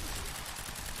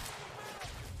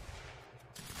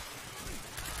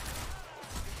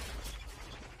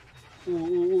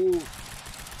 Ooh.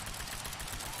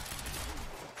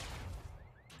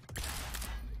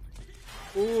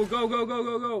 Ooh, go.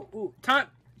 Ooh, time.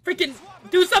 Freaking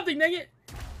do something, dang it.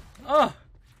 Oh.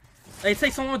 It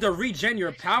takes so long to regen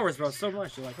your powers, bro. So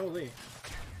much. You're like, holy.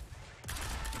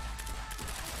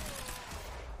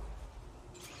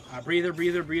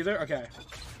 Breather. Okay.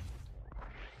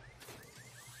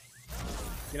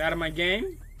 Get out of my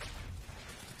game.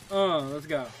 Let's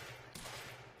go.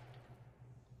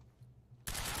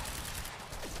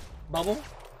 Bubble.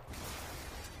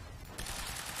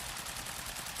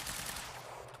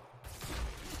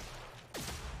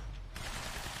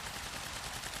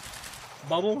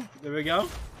 Bubble. There we go.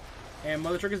 And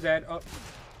Mother Trick is dead. Oh.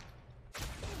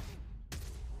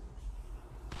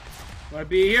 Wanna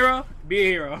be a hero? Be a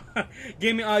hero.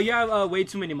 Give me. You have way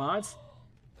too many mods.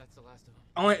 That's the last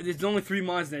of them. There's only 3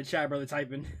 mods in the chat, brother.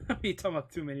 Typing. You talking about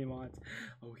too many mods?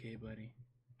 Okay, buddy.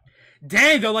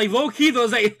 Dang, though, like low key,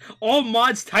 those like all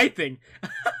mods typing.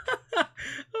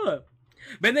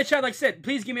 But in the chat, like I said,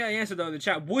 please give me an answer though in the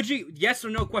chat. Would you, yes or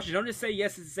no question? Don't just say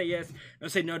yes to say yes. Don't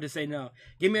say no to say no.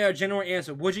 Give me a general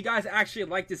answer. Would you guys actually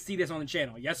like to see this on the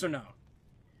channel? Yes or no?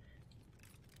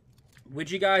 Would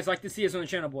you guys like to see this on the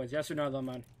channel, boys? Yes or no, though,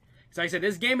 man? Because like I said,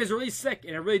 this game is really sick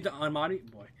and it really on mod.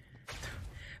 Boy,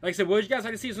 like I said, would you guys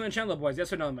like to see this on the channel, boys?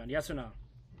 Yes or no, man? Yes or no?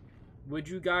 Would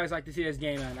you guys like to see this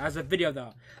game, man? As a video,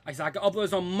 though. Like I said, I can upload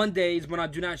this on Mondays when I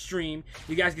do not stream.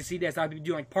 You guys can see this. I'll be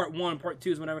doing like part 1, part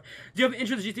 2s, whatever. Do you have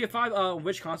interest in GTA 5?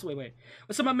 Which console? Wait.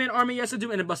 What's up, my man Army? Yes, I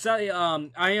do. And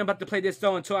I am about to play this,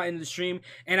 though, until I end the stream.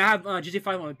 And I have GTA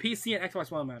 5 on PC and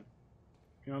Xbox One, man.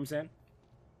 You know what I'm saying?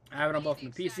 I have it on both,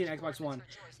 on the PC and Xbox One.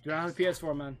 Do not have a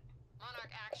PS4, man.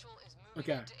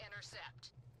 Okay.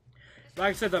 Like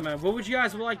I said, though, man, what would you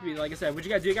guys like me? Like I said, do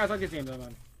you guys like this game, though,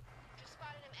 man? Just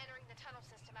spotted him entering the tunnel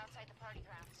system outside the party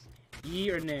grounds.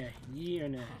 Yee or nay? Yee or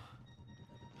nay?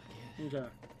 Okay.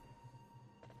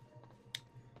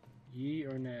 Yee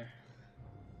or nay?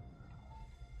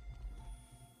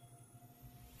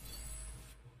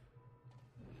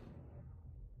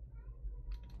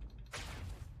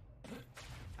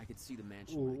 I could see the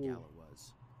mansion where the gala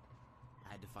was.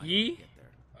 I had to find a way Yee? to get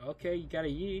there. Okay, you got a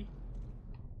yee.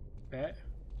 Bet.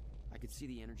 I could see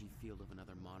the energy field of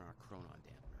another Monarch Chronon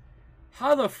dampener.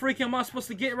 How the freak am I supposed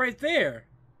to get right there?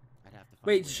 I'd have to find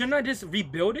Wait, shouldn't I just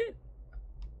rebuild it?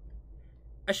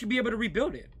 I should be able to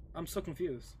rebuild it. I'm so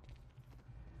confused.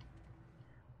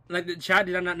 Like the chat,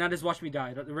 did I not just watch me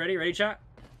die? Ready? Ready, chat?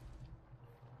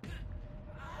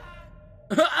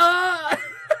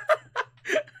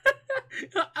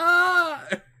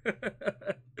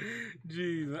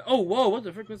 Jeez. Oh, whoa, what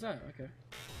the frick was that? Okay.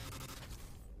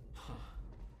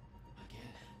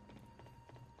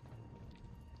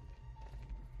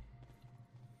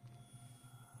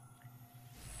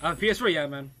 PS4, yeah,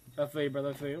 man. I feel you, brother.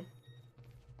 I feel you.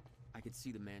 I could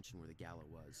see the mansion where the gala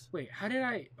was. Wait, how did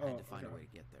I? Oh, I had to find okay. a way to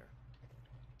get there.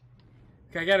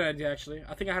 Okay, I got an idea, actually.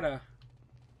 I think I had a...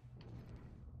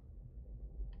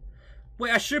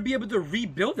 Wait, I should be able to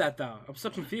rebuild that, though. I'm so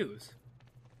confused.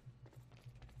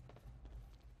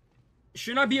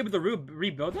 Shouldn't I be able to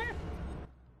rebuild that?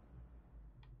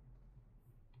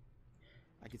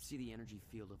 I could see the energy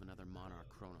field of another Monarch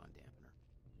Chronon dampener.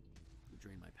 It would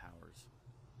drain my powers.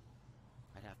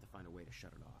 I'd have to find a way to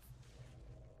shut it off.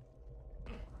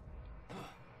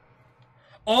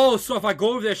 Oh, so if I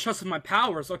go over there, it shuts my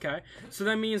powers. Okay. So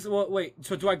that means, well, wait.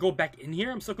 So do I go back in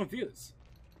here? I'm so confused.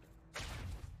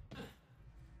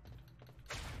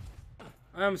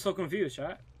 I'm so confused,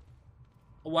 chat.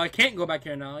 Well, I can't go back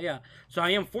here now. Yeah. So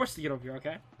I am forced to get over here.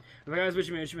 Okay. Guys, what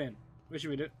you mean? What you mean? What you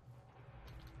mean, dude?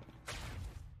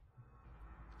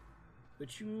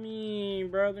 What you mean,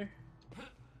 brother?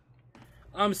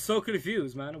 I'm so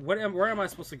confused, man. Where am I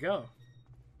supposed to go?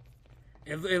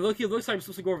 It looks like I'm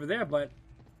supposed to go over there, but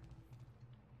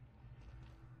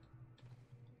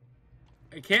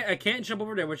I can't jump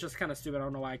over there, which is kind of stupid. I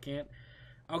don't know why I can't.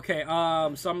 Okay,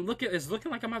 so I'm looking. It's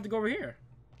looking like I'm gonna have to go over here.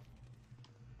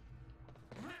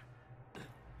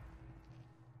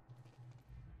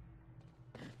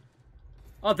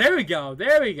 Oh, there we go.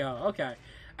 There we go. Okay,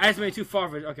 I just made too far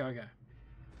for it. Okay, okay.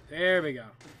 There we go.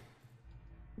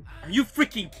 Are you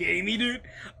freaking kidding me, dude?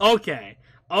 Okay.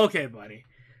 Okay, buddy.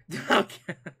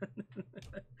 Okay.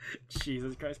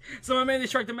 Jesus Christ. So my man, the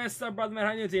Shark, the man, stuff, brother, man.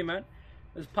 How you doing, man?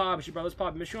 Let's pop, brother. Let's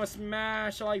pop. Make sure you want to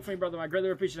smash a like for me, brother. I greatly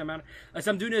appreciate it, man. As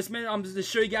I'm doing this, man, I'm just to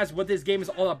show you guys what this game is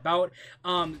all about.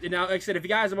 And now, like I said, if you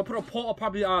guys, I'm gonna put a poll up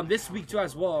probably this week too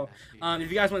as well. If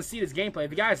you guys want to see this gameplay,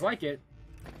 if you guys like it,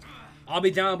 I'll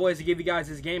be down, boys, to give you guys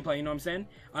this gameplay. You know what I'm saying?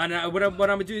 And what I'm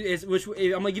gonna do is, I'm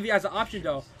gonna give you guys an option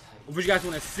though, of what you guys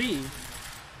want to see.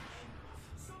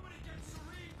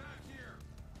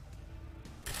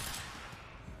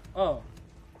 Oh.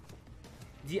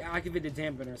 Deactivate the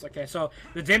dampeners. Okay, so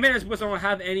the dampeners supposed to don't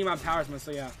have any of my powers, man.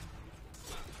 So yeah.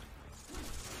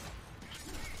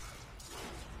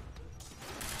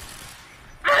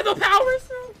 I have no powers.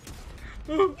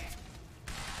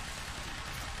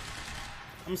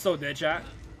 I'm so dead, chat.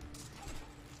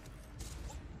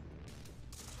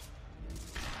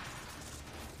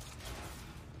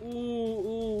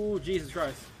 Ooh, Jesus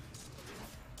Christ.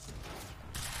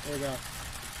 There we go.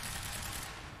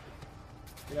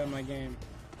 Get out of my game.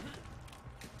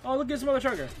 Oh, look at this mother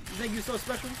trucker. You think you're so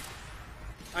special?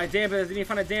 Alright, dampeners. You need to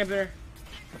find a dampener.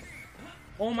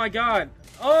 Oh my god.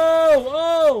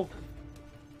 Oh!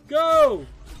 Go!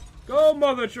 Go,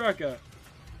 mother trucker.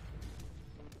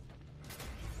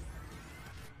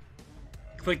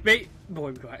 Clickbait?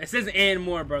 Boy, God. It says and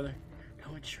more, brother.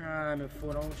 Don't try me,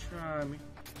 fool. Don't try me.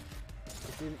 It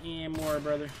says and more,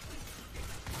 brother.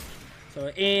 So,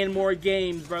 and more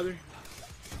games, brother.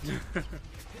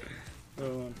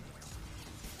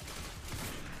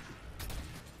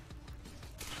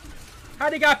 How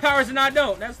they got powers and I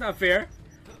don't? That's not fair.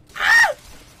 Ah!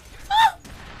 Ah!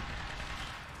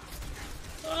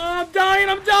 Oh, I'm dying!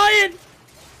 I'm dying!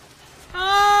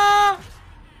 Ah!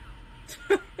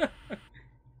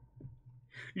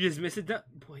 You just missed it.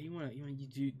 Boy,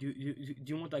 do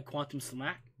you want that quantum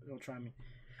smack? Don't try me.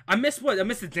 I missed what? I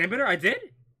missed the dampener. I did.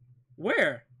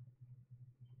 Where?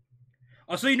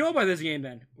 Oh, so you know about this game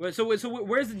then? So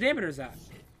where's the dampeners at?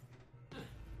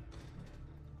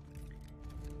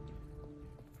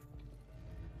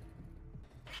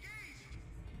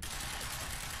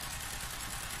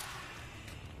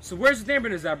 So where's the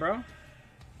dampeners at, bro?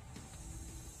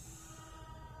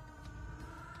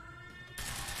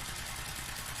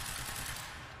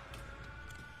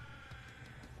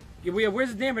 Yeah,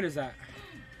 where's the dampeners at?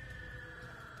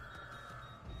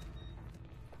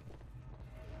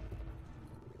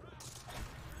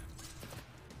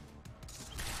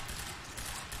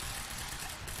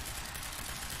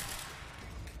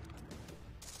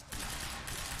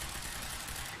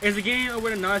 Is the game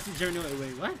over the Nazi journey?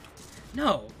 Wait, what?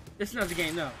 No, this is not the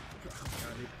game. No. Oh,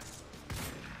 God, dude.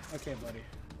 Okay, buddy.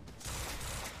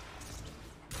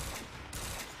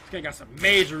 This guy got some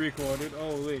major recoil, dude.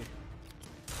 Holy.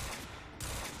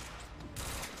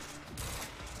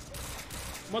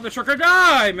 Mother trucker,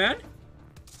 die, man!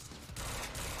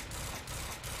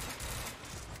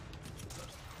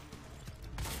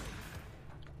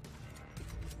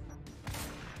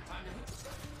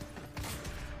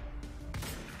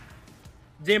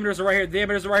 Dampeners are right here.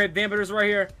 Dampeners are right here. Dampeners are right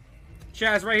here.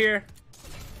 Chaz right here.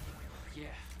 Yeah.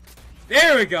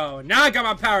 There we go. Now I got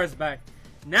my powers back.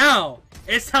 Now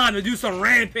it's time to do some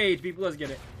rampage, people. Let's get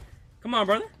it. Come on,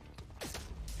 brother.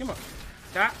 Come on.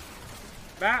 Tap.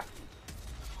 Back.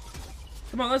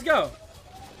 Come on, let's go.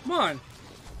 Come on.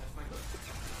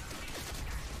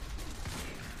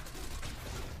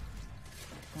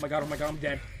 Oh my god, I'm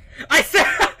dead. I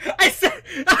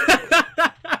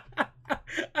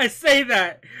say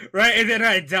that, right, and then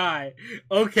I die.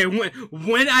 Okay,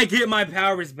 when I get my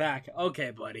powers back.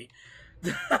 Okay, buddy.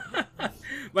 But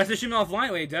it's streaming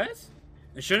offline. Wait, it does?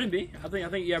 It shouldn't be. I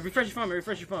think, yeah, refresh your phone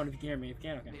if you can hear me. If you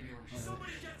can, okay.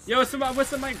 Yo, what's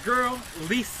up, my girl,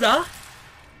 Lisa?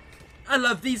 I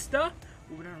love these stuff.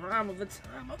 Moving around all the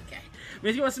time, okay. Man,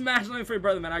 if you want some smash link for your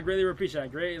brother, man, I greatly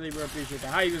appreciate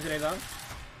that. How you doing today, though?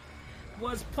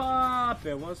 What's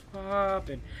poppin'? What's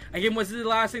poppin'? Again, what's the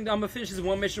last thing that I'm gonna finish is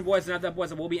one mission, boys. Not that, boys.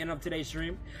 That will be end of today's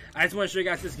stream. I just want to show you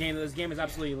guys this game. This game is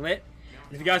absolutely lit.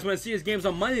 And if you guys want to see this games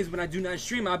on Mondays when I do not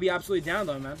stream, I'll be absolutely down,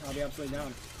 though, man. I'll be absolutely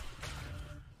down.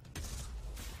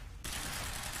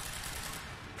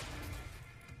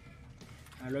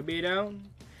 I'll be down.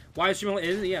 Why is streaming?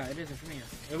 Yeah, it isn't for me.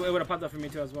 It would have popped up for me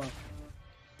too as well.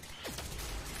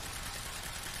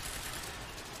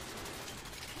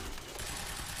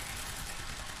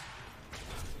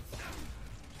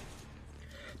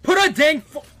 Put a dang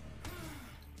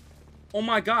oh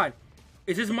my god.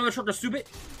 Is this mother trucker stupid?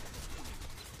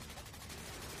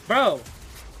 Bro,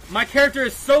 my character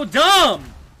is so dumb.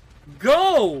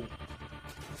 Go.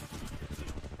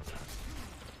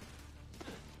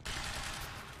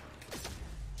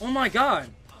 Oh my god.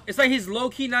 It's like he's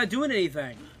low-key not doing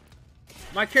anything.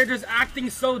 My character's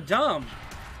acting so dumb.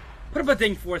 Put up a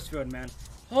dang force field, man.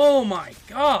 Oh my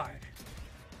god.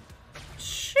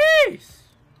 Jeez.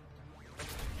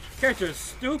 Character is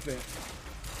stupid.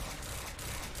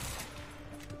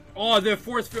 Oh, they're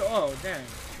force field. Oh, dang.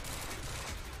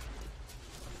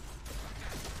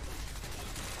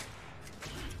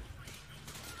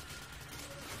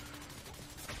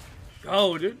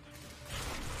 Go, dude.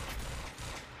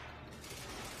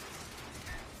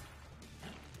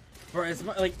 Bro, it's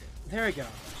like, there we go.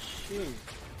 Jeez.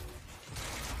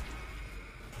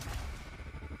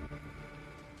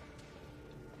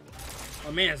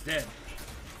 Oh, man is dead.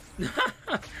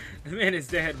 The man is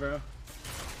dead, bro.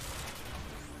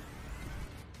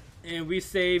 And we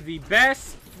save the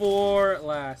best for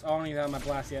last. Oh, I don't even have my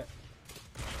blast yet.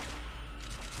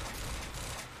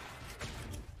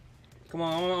 Come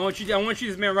on, I want you to treat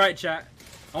this man right, chat.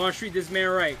 I want to treat this man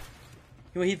right.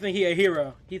 He think he a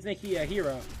hero. He think he a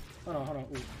hero. Hold on.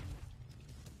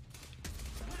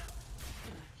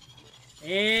 Ooh.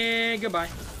 And goodbye.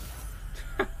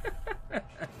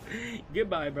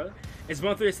 Goodbye, brother. It's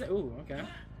 136. Ooh, okay.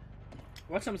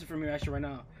 What's something for me actually right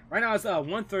now? Right now it's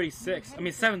 136. I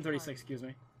mean 736. Excuse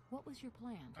me. What was your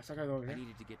plan? I gotta go over here. I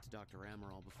needed to get to Dr.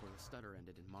 Amaral before the stutter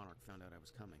ended and Monarch found out I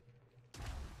was coming.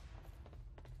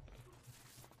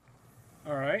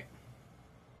 All right.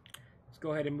 Let's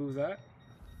go ahead and move that.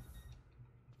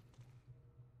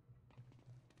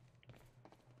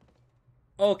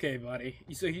 Okay, buddy.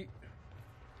 So he.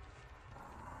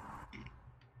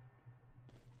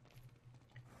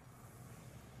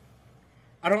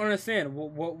 I don't understand.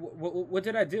 What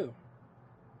did I do?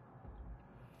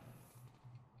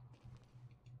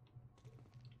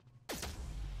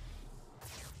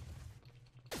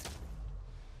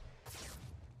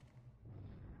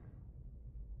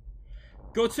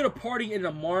 Go to the party in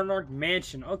the Monarch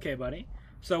Mansion. Okay, buddy.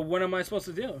 So what am I supposed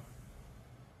to do?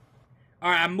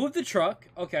 Alright, I moved the truck.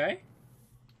 Okay.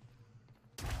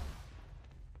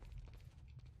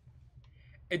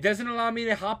 It doesn't allow me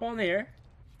to hop on there.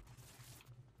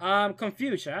 I'm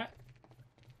confused, chat.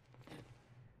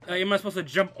 Am I supposed to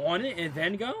jump on it and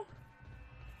then go?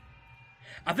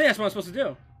 I think that's what I'm supposed to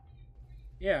do.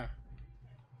 Yeah.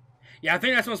 Yeah, I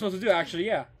think that's what I'm supposed to do, actually,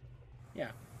 yeah.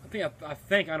 Yeah. I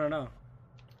think, I don't know.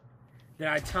 Then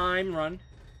I time run.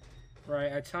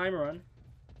 Right, I time run.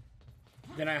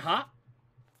 Then I hop.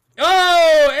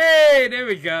 Oh, hey, there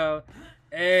we go.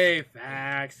 Hey,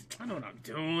 facts. I know what I'm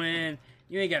doing.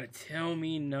 You ain't gotta tell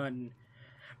me nothing.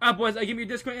 Alright, boys, give me your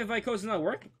Discord invite code. Does not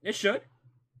work. It should.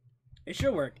 It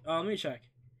should work. Let me check.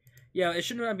 Yeah, it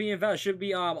should not be invalid. It should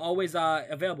be always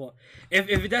available. If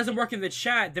it doesn't work in the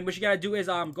chat, then what you gotta do is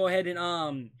go ahead and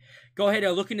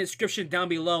look in the description down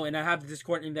below, and I have the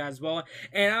Discord in there as well.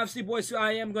 And obviously, boys, so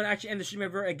I am gonna actually end the stream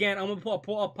over again. I'm gonna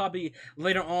pull up probably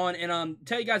later on and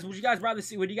tell you guys, would you guys rather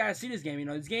see? Would you guys see this game? You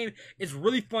know, this game is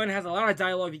really fun. It has a lot of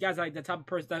dialogue. If you guys like the type of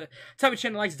person, that type of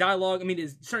channel likes dialogue. I mean,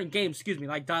 there's certain games, excuse me,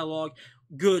 like dialogue,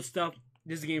 good stuff.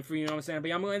 This is a game for you, know what I'm saying? But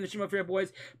yeah, I'm going to end the stream up here,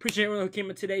 boys. Appreciate everyone who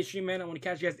came in today's stream, man. I want to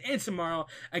catch you guys in tomorrow.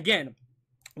 Again,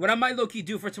 what I might low-key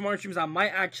do for tomorrow's stream is I might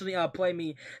actually play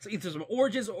me either some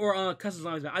Origins or Custom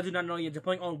Zombies. I do not know yet,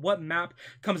 depending on what map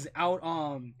comes out,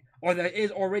 or that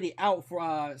is already out for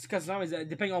Custom Zombies.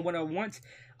 Depending on what I want,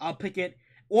 I'll pick it.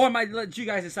 Or I might let you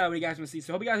guys decide what you guys want to see.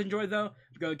 So hope you guys enjoyed, though.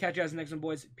 Go catch you guys in the next one,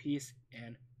 boys. Peace,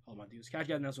 and all my dudes. Catch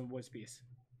you guys in the next one, boys. Peace.